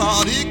 my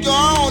son, he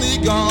gone.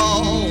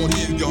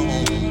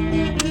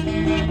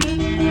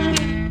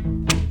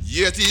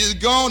 Yes, he's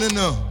gone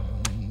enough.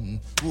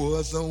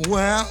 Was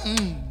somewhere,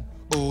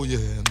 oh yeah.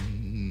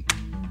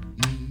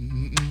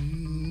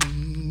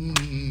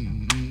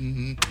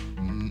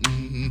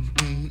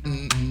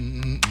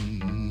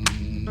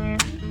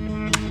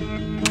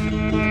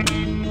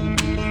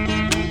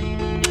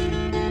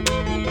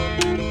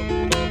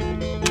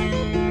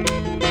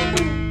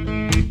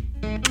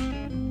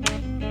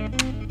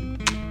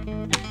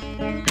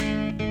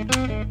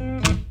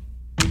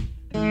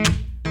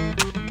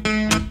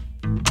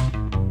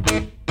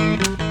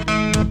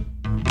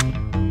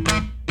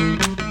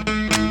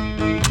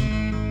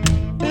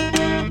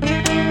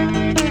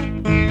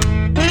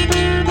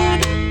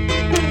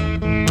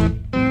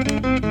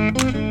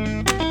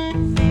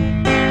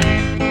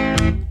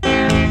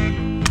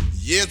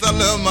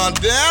 My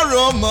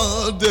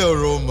dear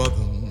old mother.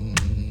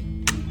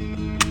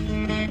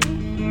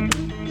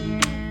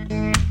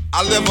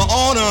 I left her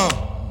on her,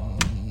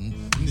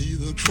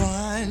 neither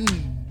crying,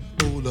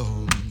 oh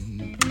Lord.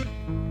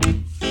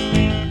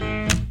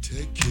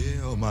 Take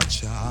care of my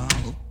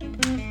child.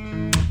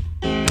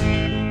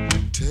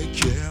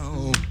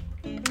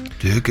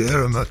 Take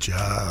care of my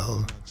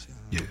child.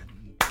 Yeah.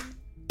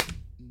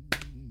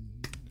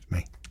 It's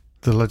me.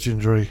 The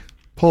legendary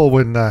Paul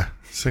Wynn there,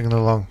 singing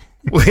along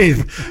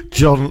with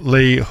John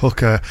Lee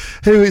Hooker,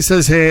 who it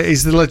says here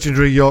is the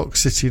legendary York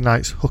City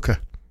Knights hooker.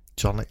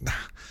 John Lee. Nah.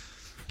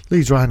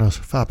 Leeds Rhinos,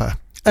 far better.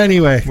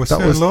 Anyway, we're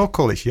still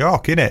local. It's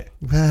York, innit?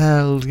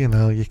 Well, you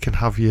know, you can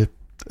have your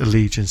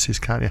allegiances,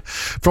 can't you?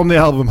 From the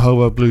album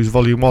Hobo Blues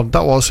Volume 1.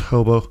 That was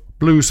Hobo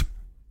Blues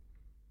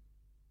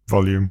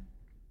Volume.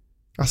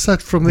 I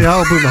said from the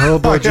album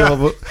Hobo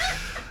Joe.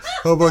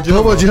 Hobo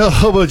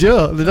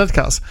Joe, the Dead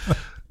Cats.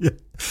 Yeah.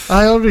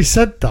 I already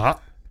said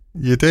that.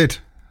 You did.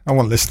 I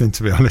wasn't listening,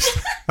 to be honest.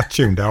 I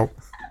tuned out.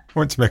 I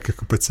went to make a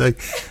cup of tea.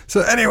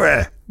 So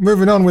anyway,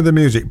 moving on with the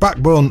music.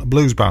 Backbone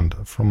Blues Band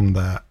from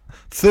their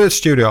third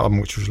studio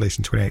album, which was released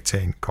in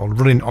 2018, called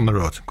Running on the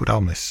Road. Good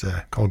album, this,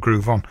 called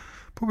Groove On.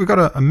 But we've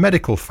got a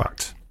medical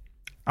fact.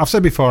 I've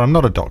said before, I'm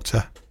not a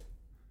doctor.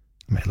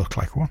 I may look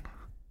like one.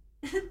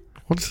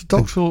 What does a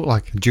doctor look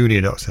like? A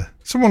junior doctor.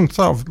 Someone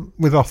sort of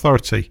with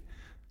authority.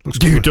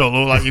 You don't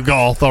look like you've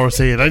got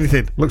authority in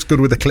anything. Looks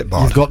good with a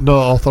clipboard. You've got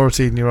no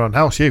authority in your own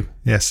house, you.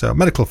 Yes, so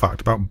medical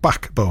fact about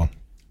backbone.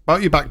 About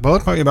your backbone?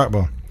 About your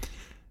backbone.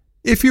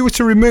 If you were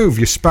to remove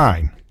your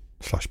spine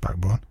 /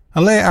 backbone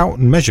and lay it out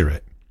and measure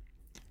it,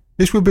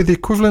 this would be the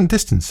equivalent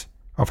distance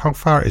of how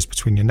far it is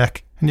between your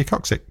neck and your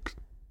coccyx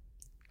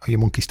or your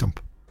monkey stump.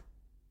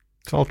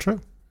 It's all true.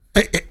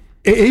 It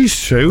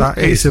is true.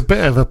 It's a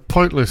bit of a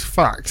pointless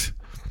fact.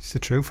 It's a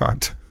true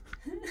fact.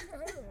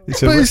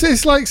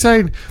 It's like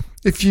saying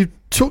if you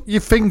took your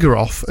finger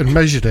off and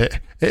measured it,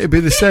 it'd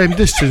be the same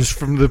distance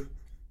from the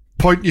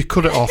point you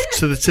cut it off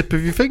to the tip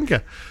of your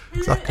finger.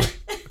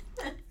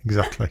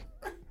 Exactly.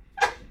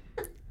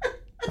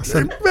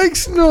 It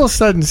makes no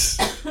sense.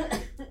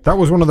 That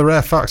was one of the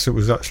rare facts that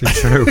was actually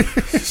true.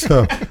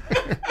 So,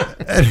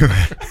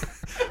 anyway,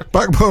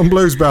 Backbone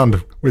Blues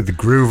Band with the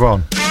Groove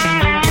On.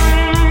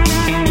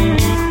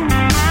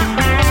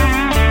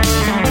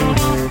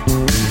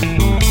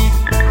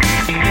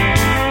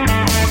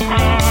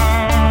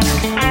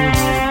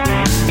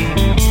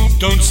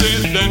 Don't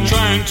sit there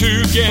trying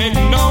to get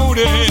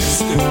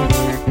noticed.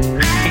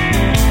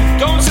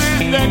 Don't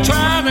sit there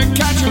trying to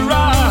catch a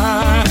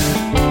ride.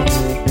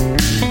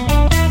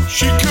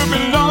 She could be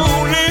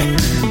lonely,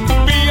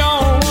 be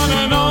your one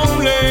and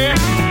only,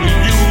 and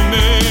you'll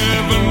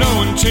never know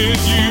until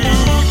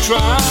you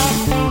try.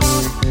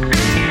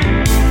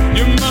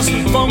 You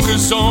mustn't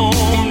focus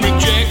on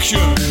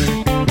rejection.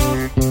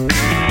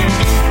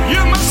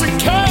 You mustn't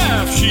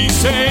care if she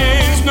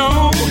says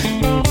no.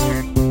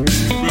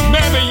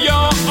 Remember,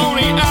 you're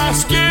only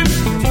asking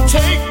to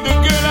take the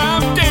girl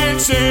I'm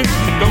dancing.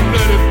 Don't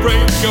let it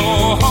break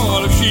your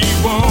heart if she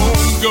won't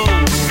go.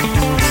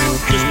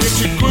 Just get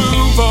your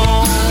groove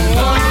on.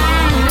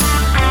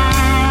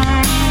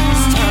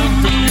 It's time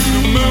for you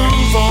to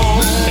move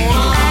on.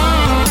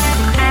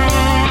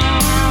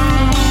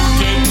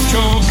 Get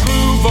your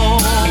groove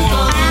on.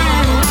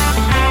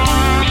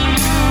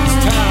 It's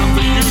time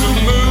for you to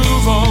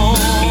move on.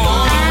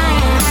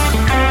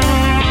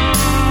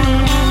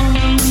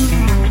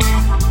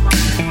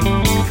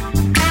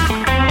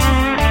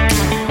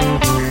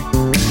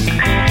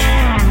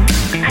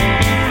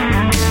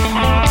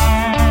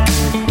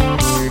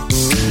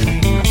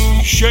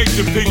 Shake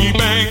the piggy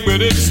bank,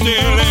 but it's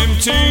still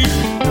empty.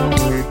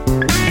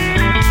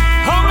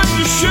 Hold up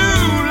your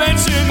shoe,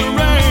 let's in the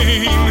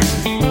rain.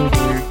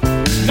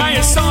 Now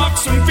your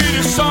socks and feet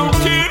are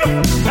soaking,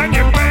 and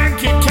your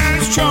bank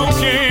account is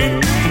choking.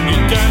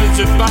 Your daddy's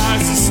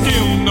advice is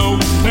still no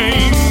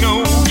pain,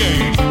 no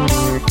gain.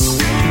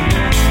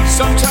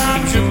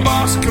 Sometimes your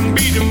boss can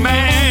be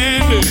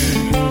demanding.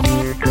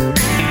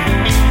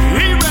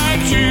 He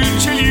rags you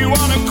till you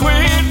wanna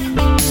quit.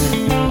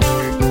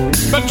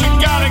 But you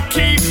gotta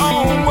keep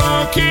on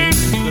working.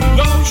 The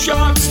loan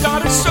shark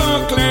started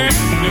circling.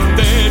 If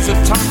there's a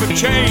time for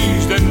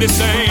change, then this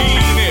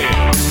ain't it.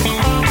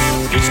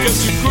 Just get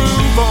your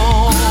groove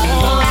on.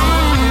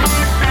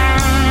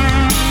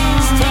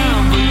 It's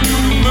time for you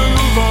to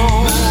move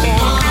on.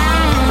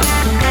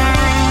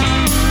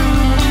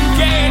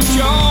 Get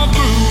your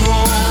groove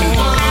on.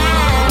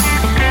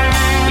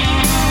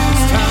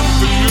 It's time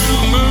for you to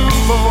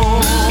move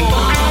on.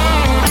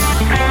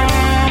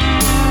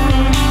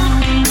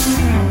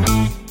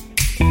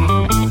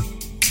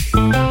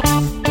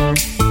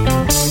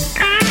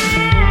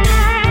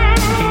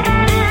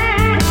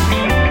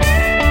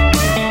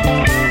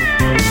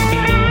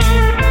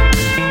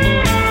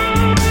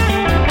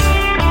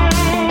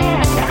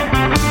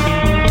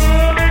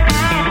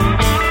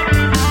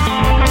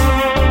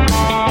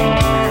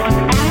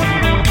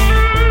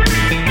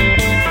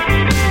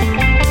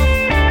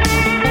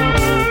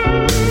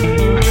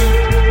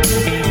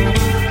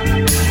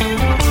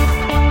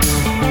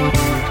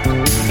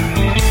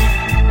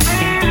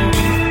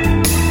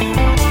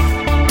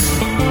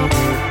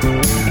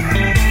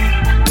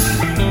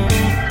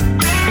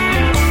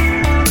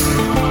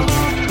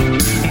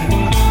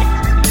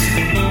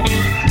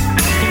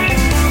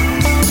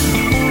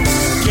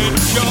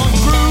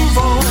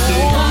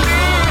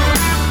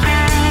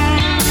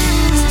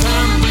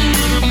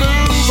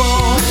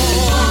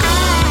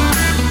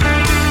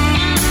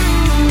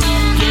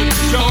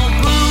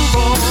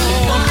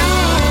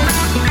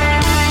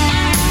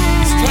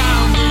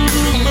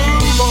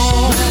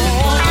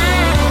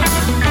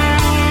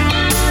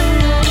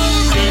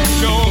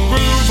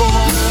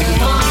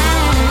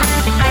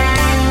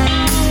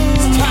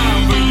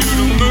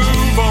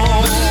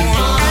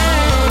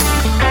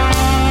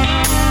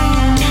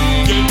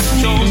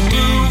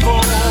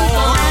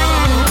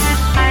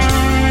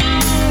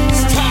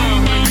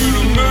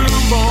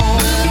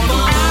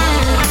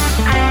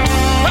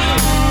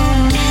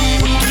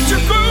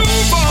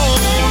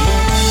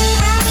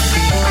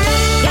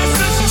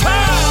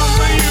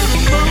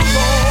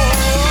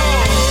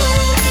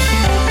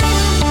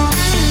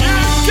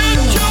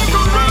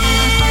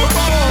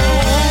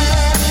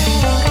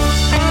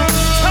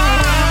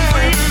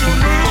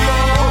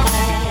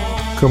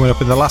 Coming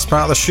up in the last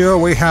part of the show,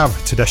 we have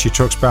Tedeschi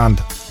Trucks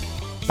Band,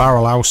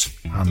 Barrel House,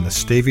 and the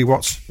Stevie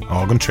Watts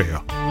Organ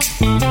Trio.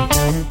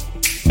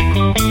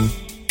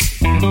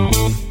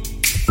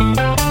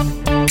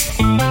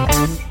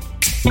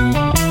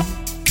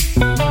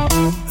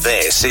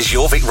 This is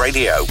Jorvik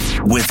Radio,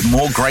 with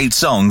more great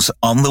songs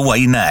on the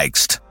way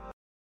next.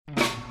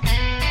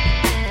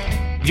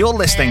 You're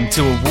listening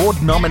to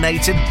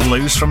award-nominated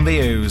Blues from the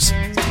Ooze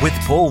with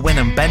Paul Wynn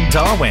and Ben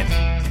Darwin.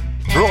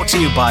 Brought to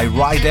you by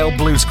Rydale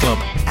Blues Club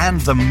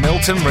and the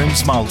Milton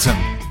Rooms Malton.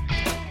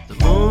 The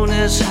moon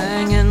is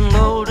hanging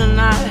low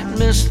tonight,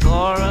 Miss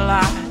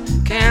Lorelei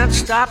can't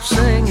stop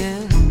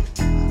singing.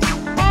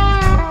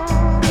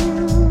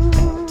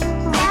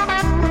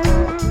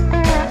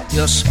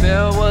 Your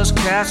spell was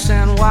cast,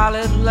 and while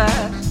it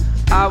lasts,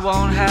 I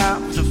won't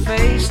have to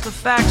face the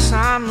facts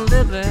I'm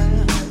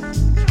living.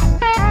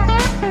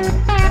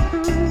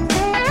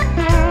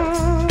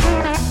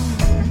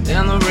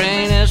 And the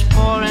rain is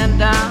pouring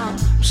down,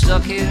 I'm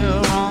stuck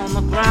here on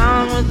the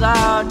ground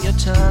without your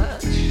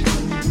touch.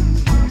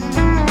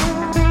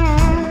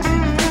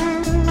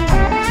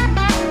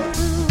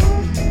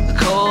 The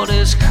cold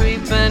is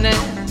creeping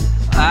in,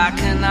 I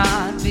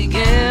cannot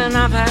begin,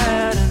 I've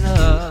had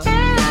enough.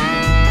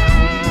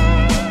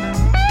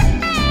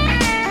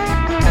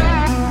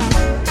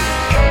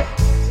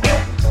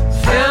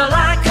 Feel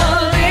like a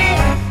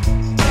leaf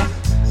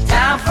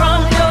down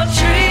from your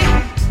tree,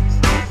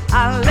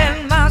 I let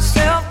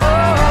myself go.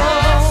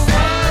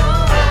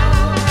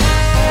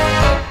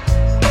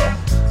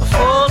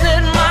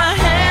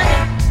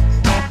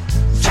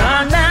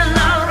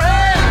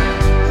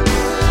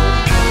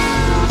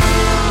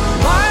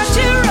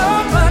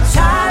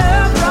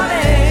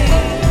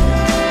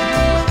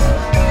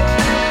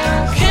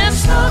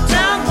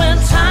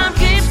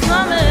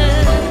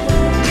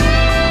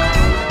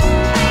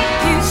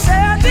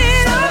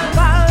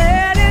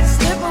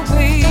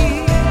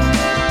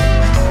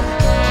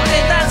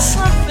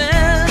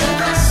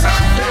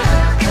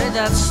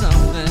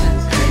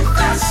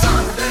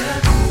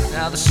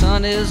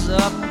 sun is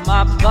up,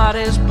 my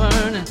body's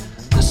burning.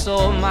 This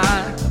old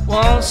mind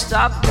won't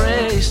stop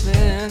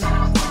racing.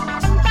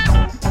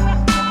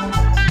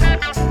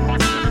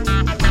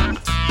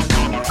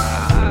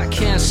 I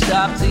can't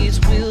stop these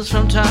wheels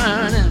from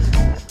turning,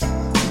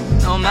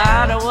 no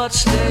matter what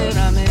state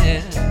I'm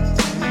in.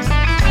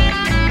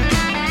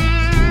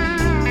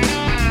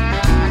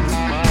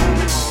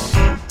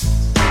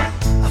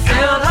 I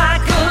feel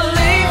like a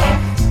leaf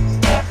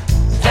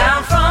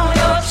down from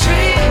your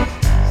tree.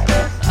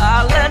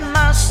 I let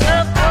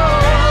myself go.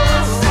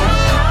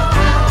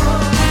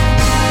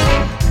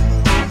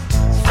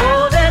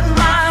 Folded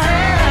my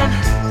hand,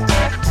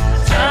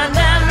 turned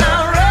down the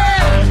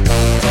red.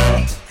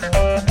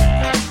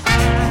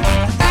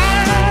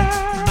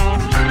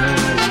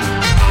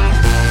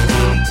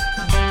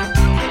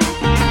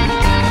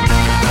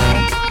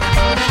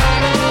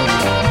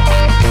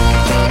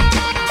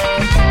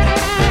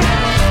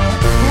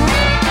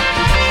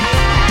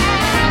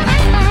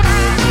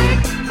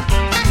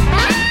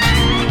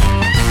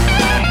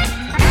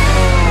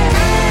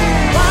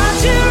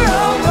 Once you're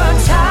over,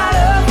 tired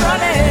of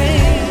running,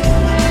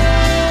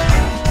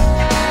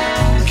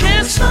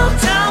 can't slow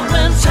down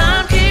when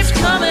time keeps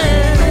coming.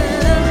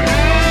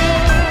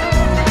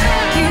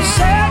 You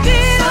set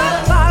it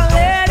up, I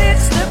let it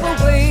slip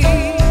away.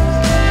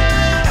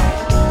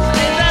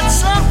 Ain't that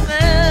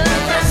something?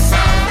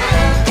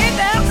 Ain't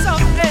that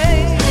something?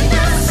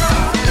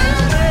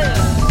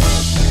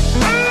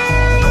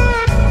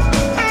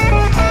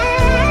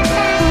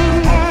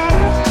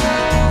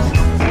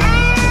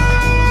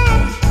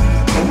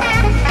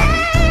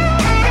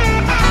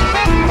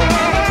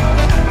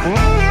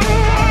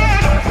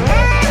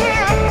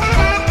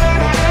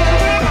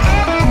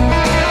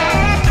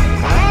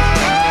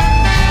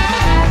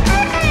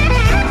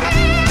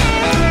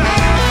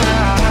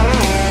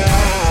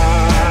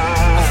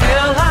 I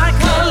feel like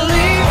a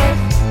leaf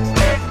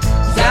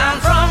down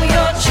from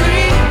your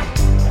tree.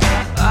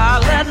 I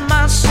let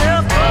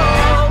myself go.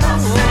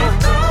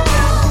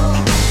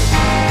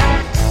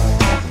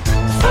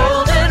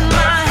 Folded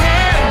my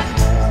hand,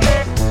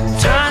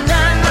 turned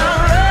down the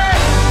red.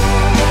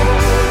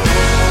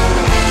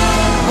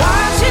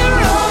 Watch it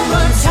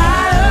over,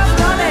 tired of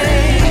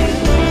running.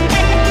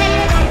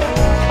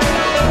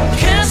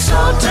 Can't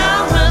slow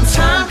down when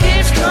time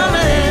keeps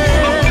coming.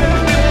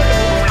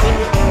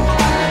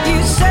 You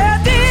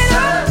set it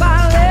up, I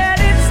let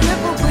it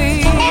slip away.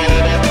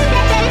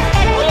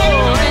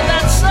 Oh, ain't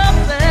that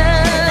something?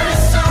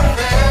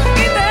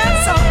 Ain't that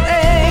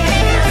something?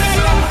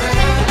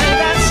 Ain't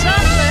that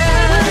something? Ain't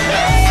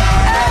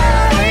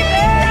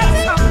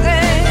that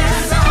something?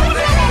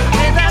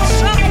 Ain't that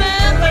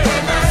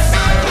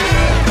something?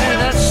 Ain't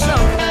that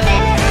something?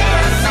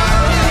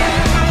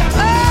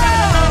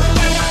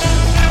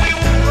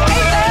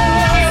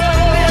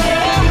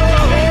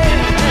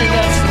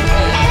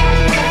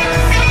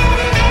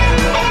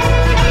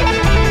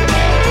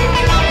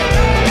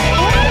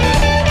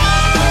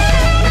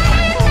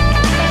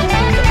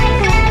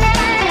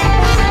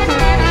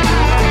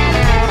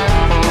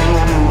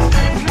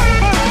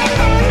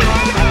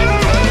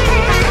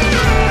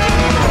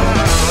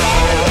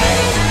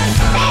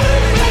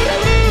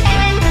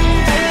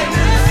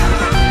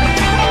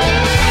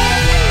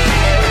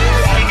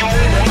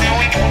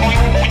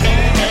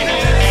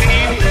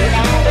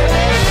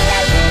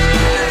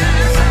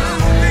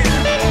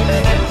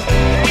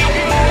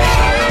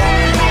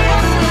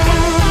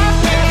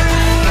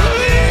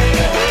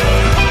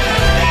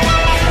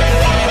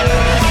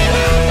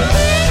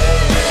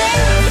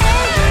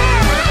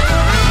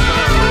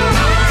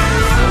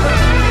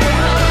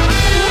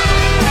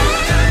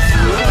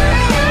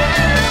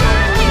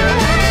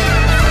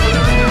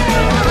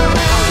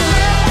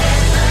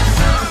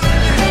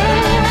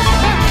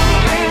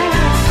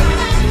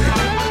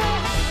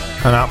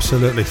 An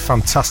absolutely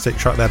fantastic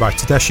track there by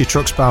Tedeschi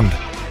Trucks Band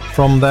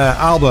from their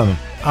album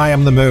I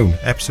Am the Moon,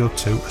 Episode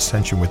 2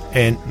 Ascension with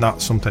Ain't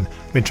That Something.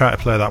 Been trying to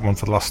play that one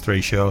for the last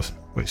 3 shows,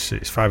 which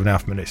is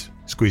 5.5 minutes.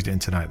 Squeezed it in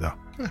tonight though.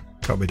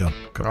 Got to be done.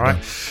 All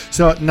right.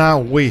 So now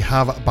we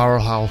have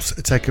Barrel House,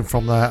 taken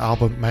from their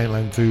album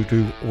Mainland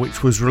Voodoo,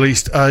 which was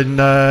released in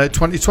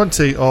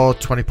 2020 or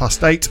 20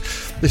 past 8.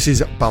 This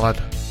is Ballad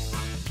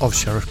of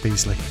Sheriff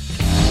Beasley.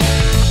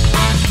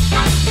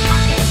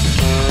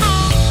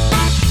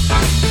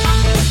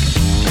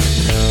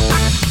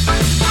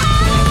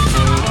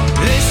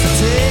 This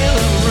tale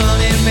of a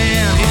running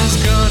man, his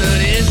gun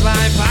and his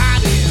life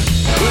hiding,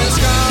 with a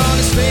scar on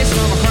his face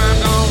from a crime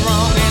gone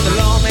wrong, and the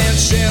lawman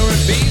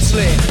Sheriff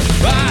Beasley,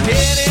 right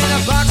head in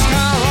a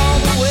boxcar all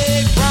the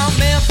way from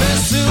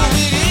Memphis to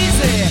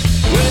Easy,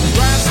 with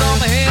grass on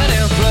my head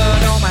and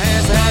blood on my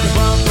hands. I had to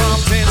run from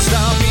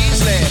 10-star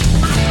Beasley.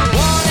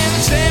 One in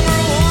the chamber,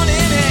 one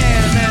in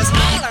hand, that's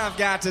all I've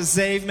got to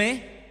save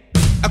me.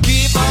 I'll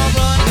keep on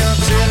running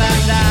until I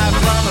die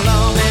from a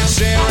lawman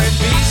Sheriff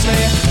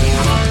Beasley.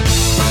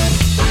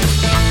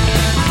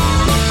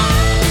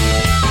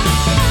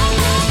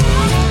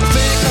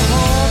 Think of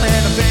home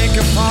and I think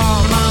of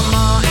mom,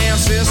 mama and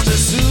sister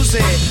Susie.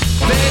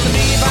 They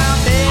believe I'm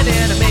dead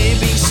and it may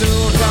be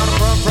soon. Gonna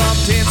run from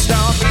 10-star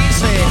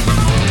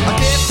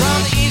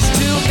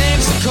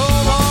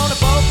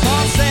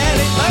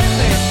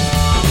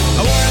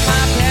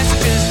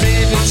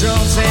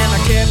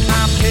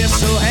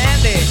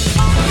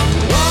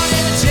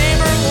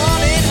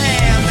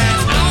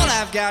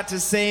got to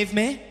save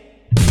me.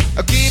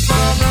 I'll keep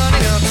on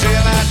running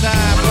until I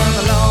die from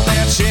the long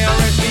man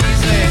Sheriff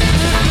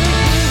Beasley.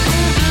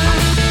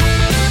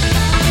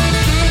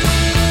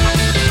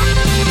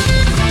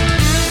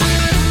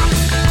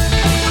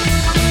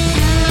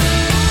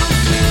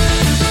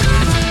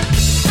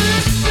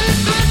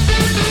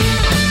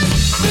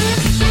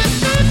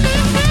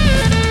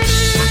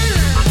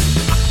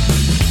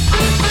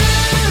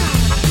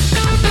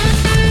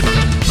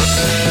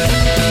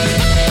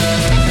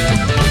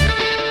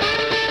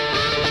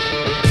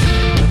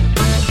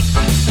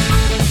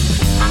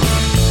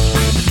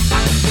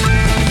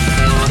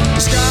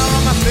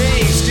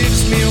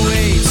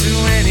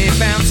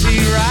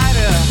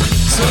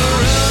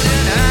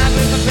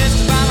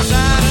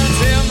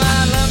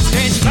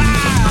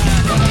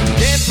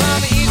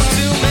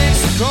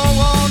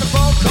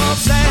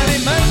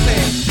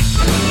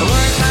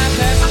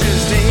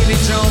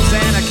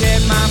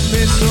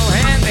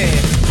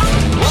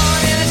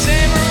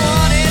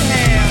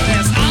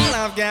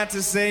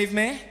 To save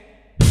me,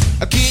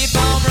 I keep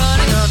on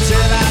running until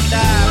I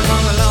die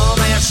from the long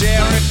man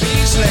Sheriff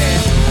Beasley.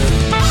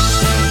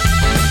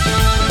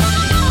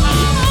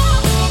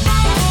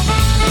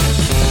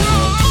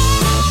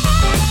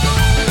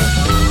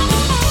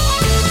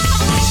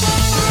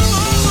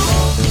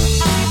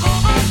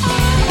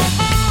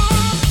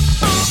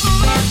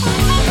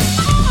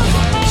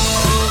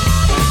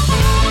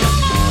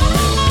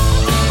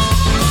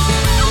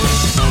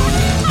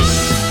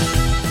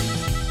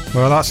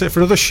 Well, that's it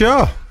for another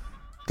show.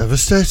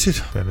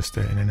 Devastated,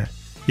 isn't it?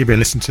 You've been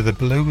listening to the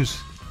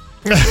blues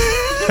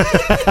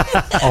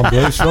on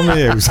Blues from the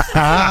News.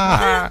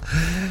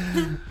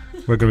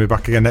 We're going to be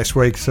back again next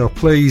week, so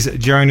please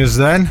join us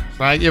then.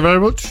 Thank you very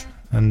much.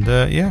 And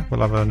yeah, we'll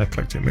have an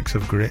eclectic mix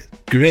of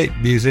great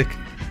music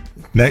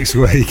next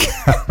week.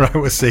 Right,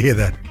 we'll see you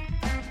then.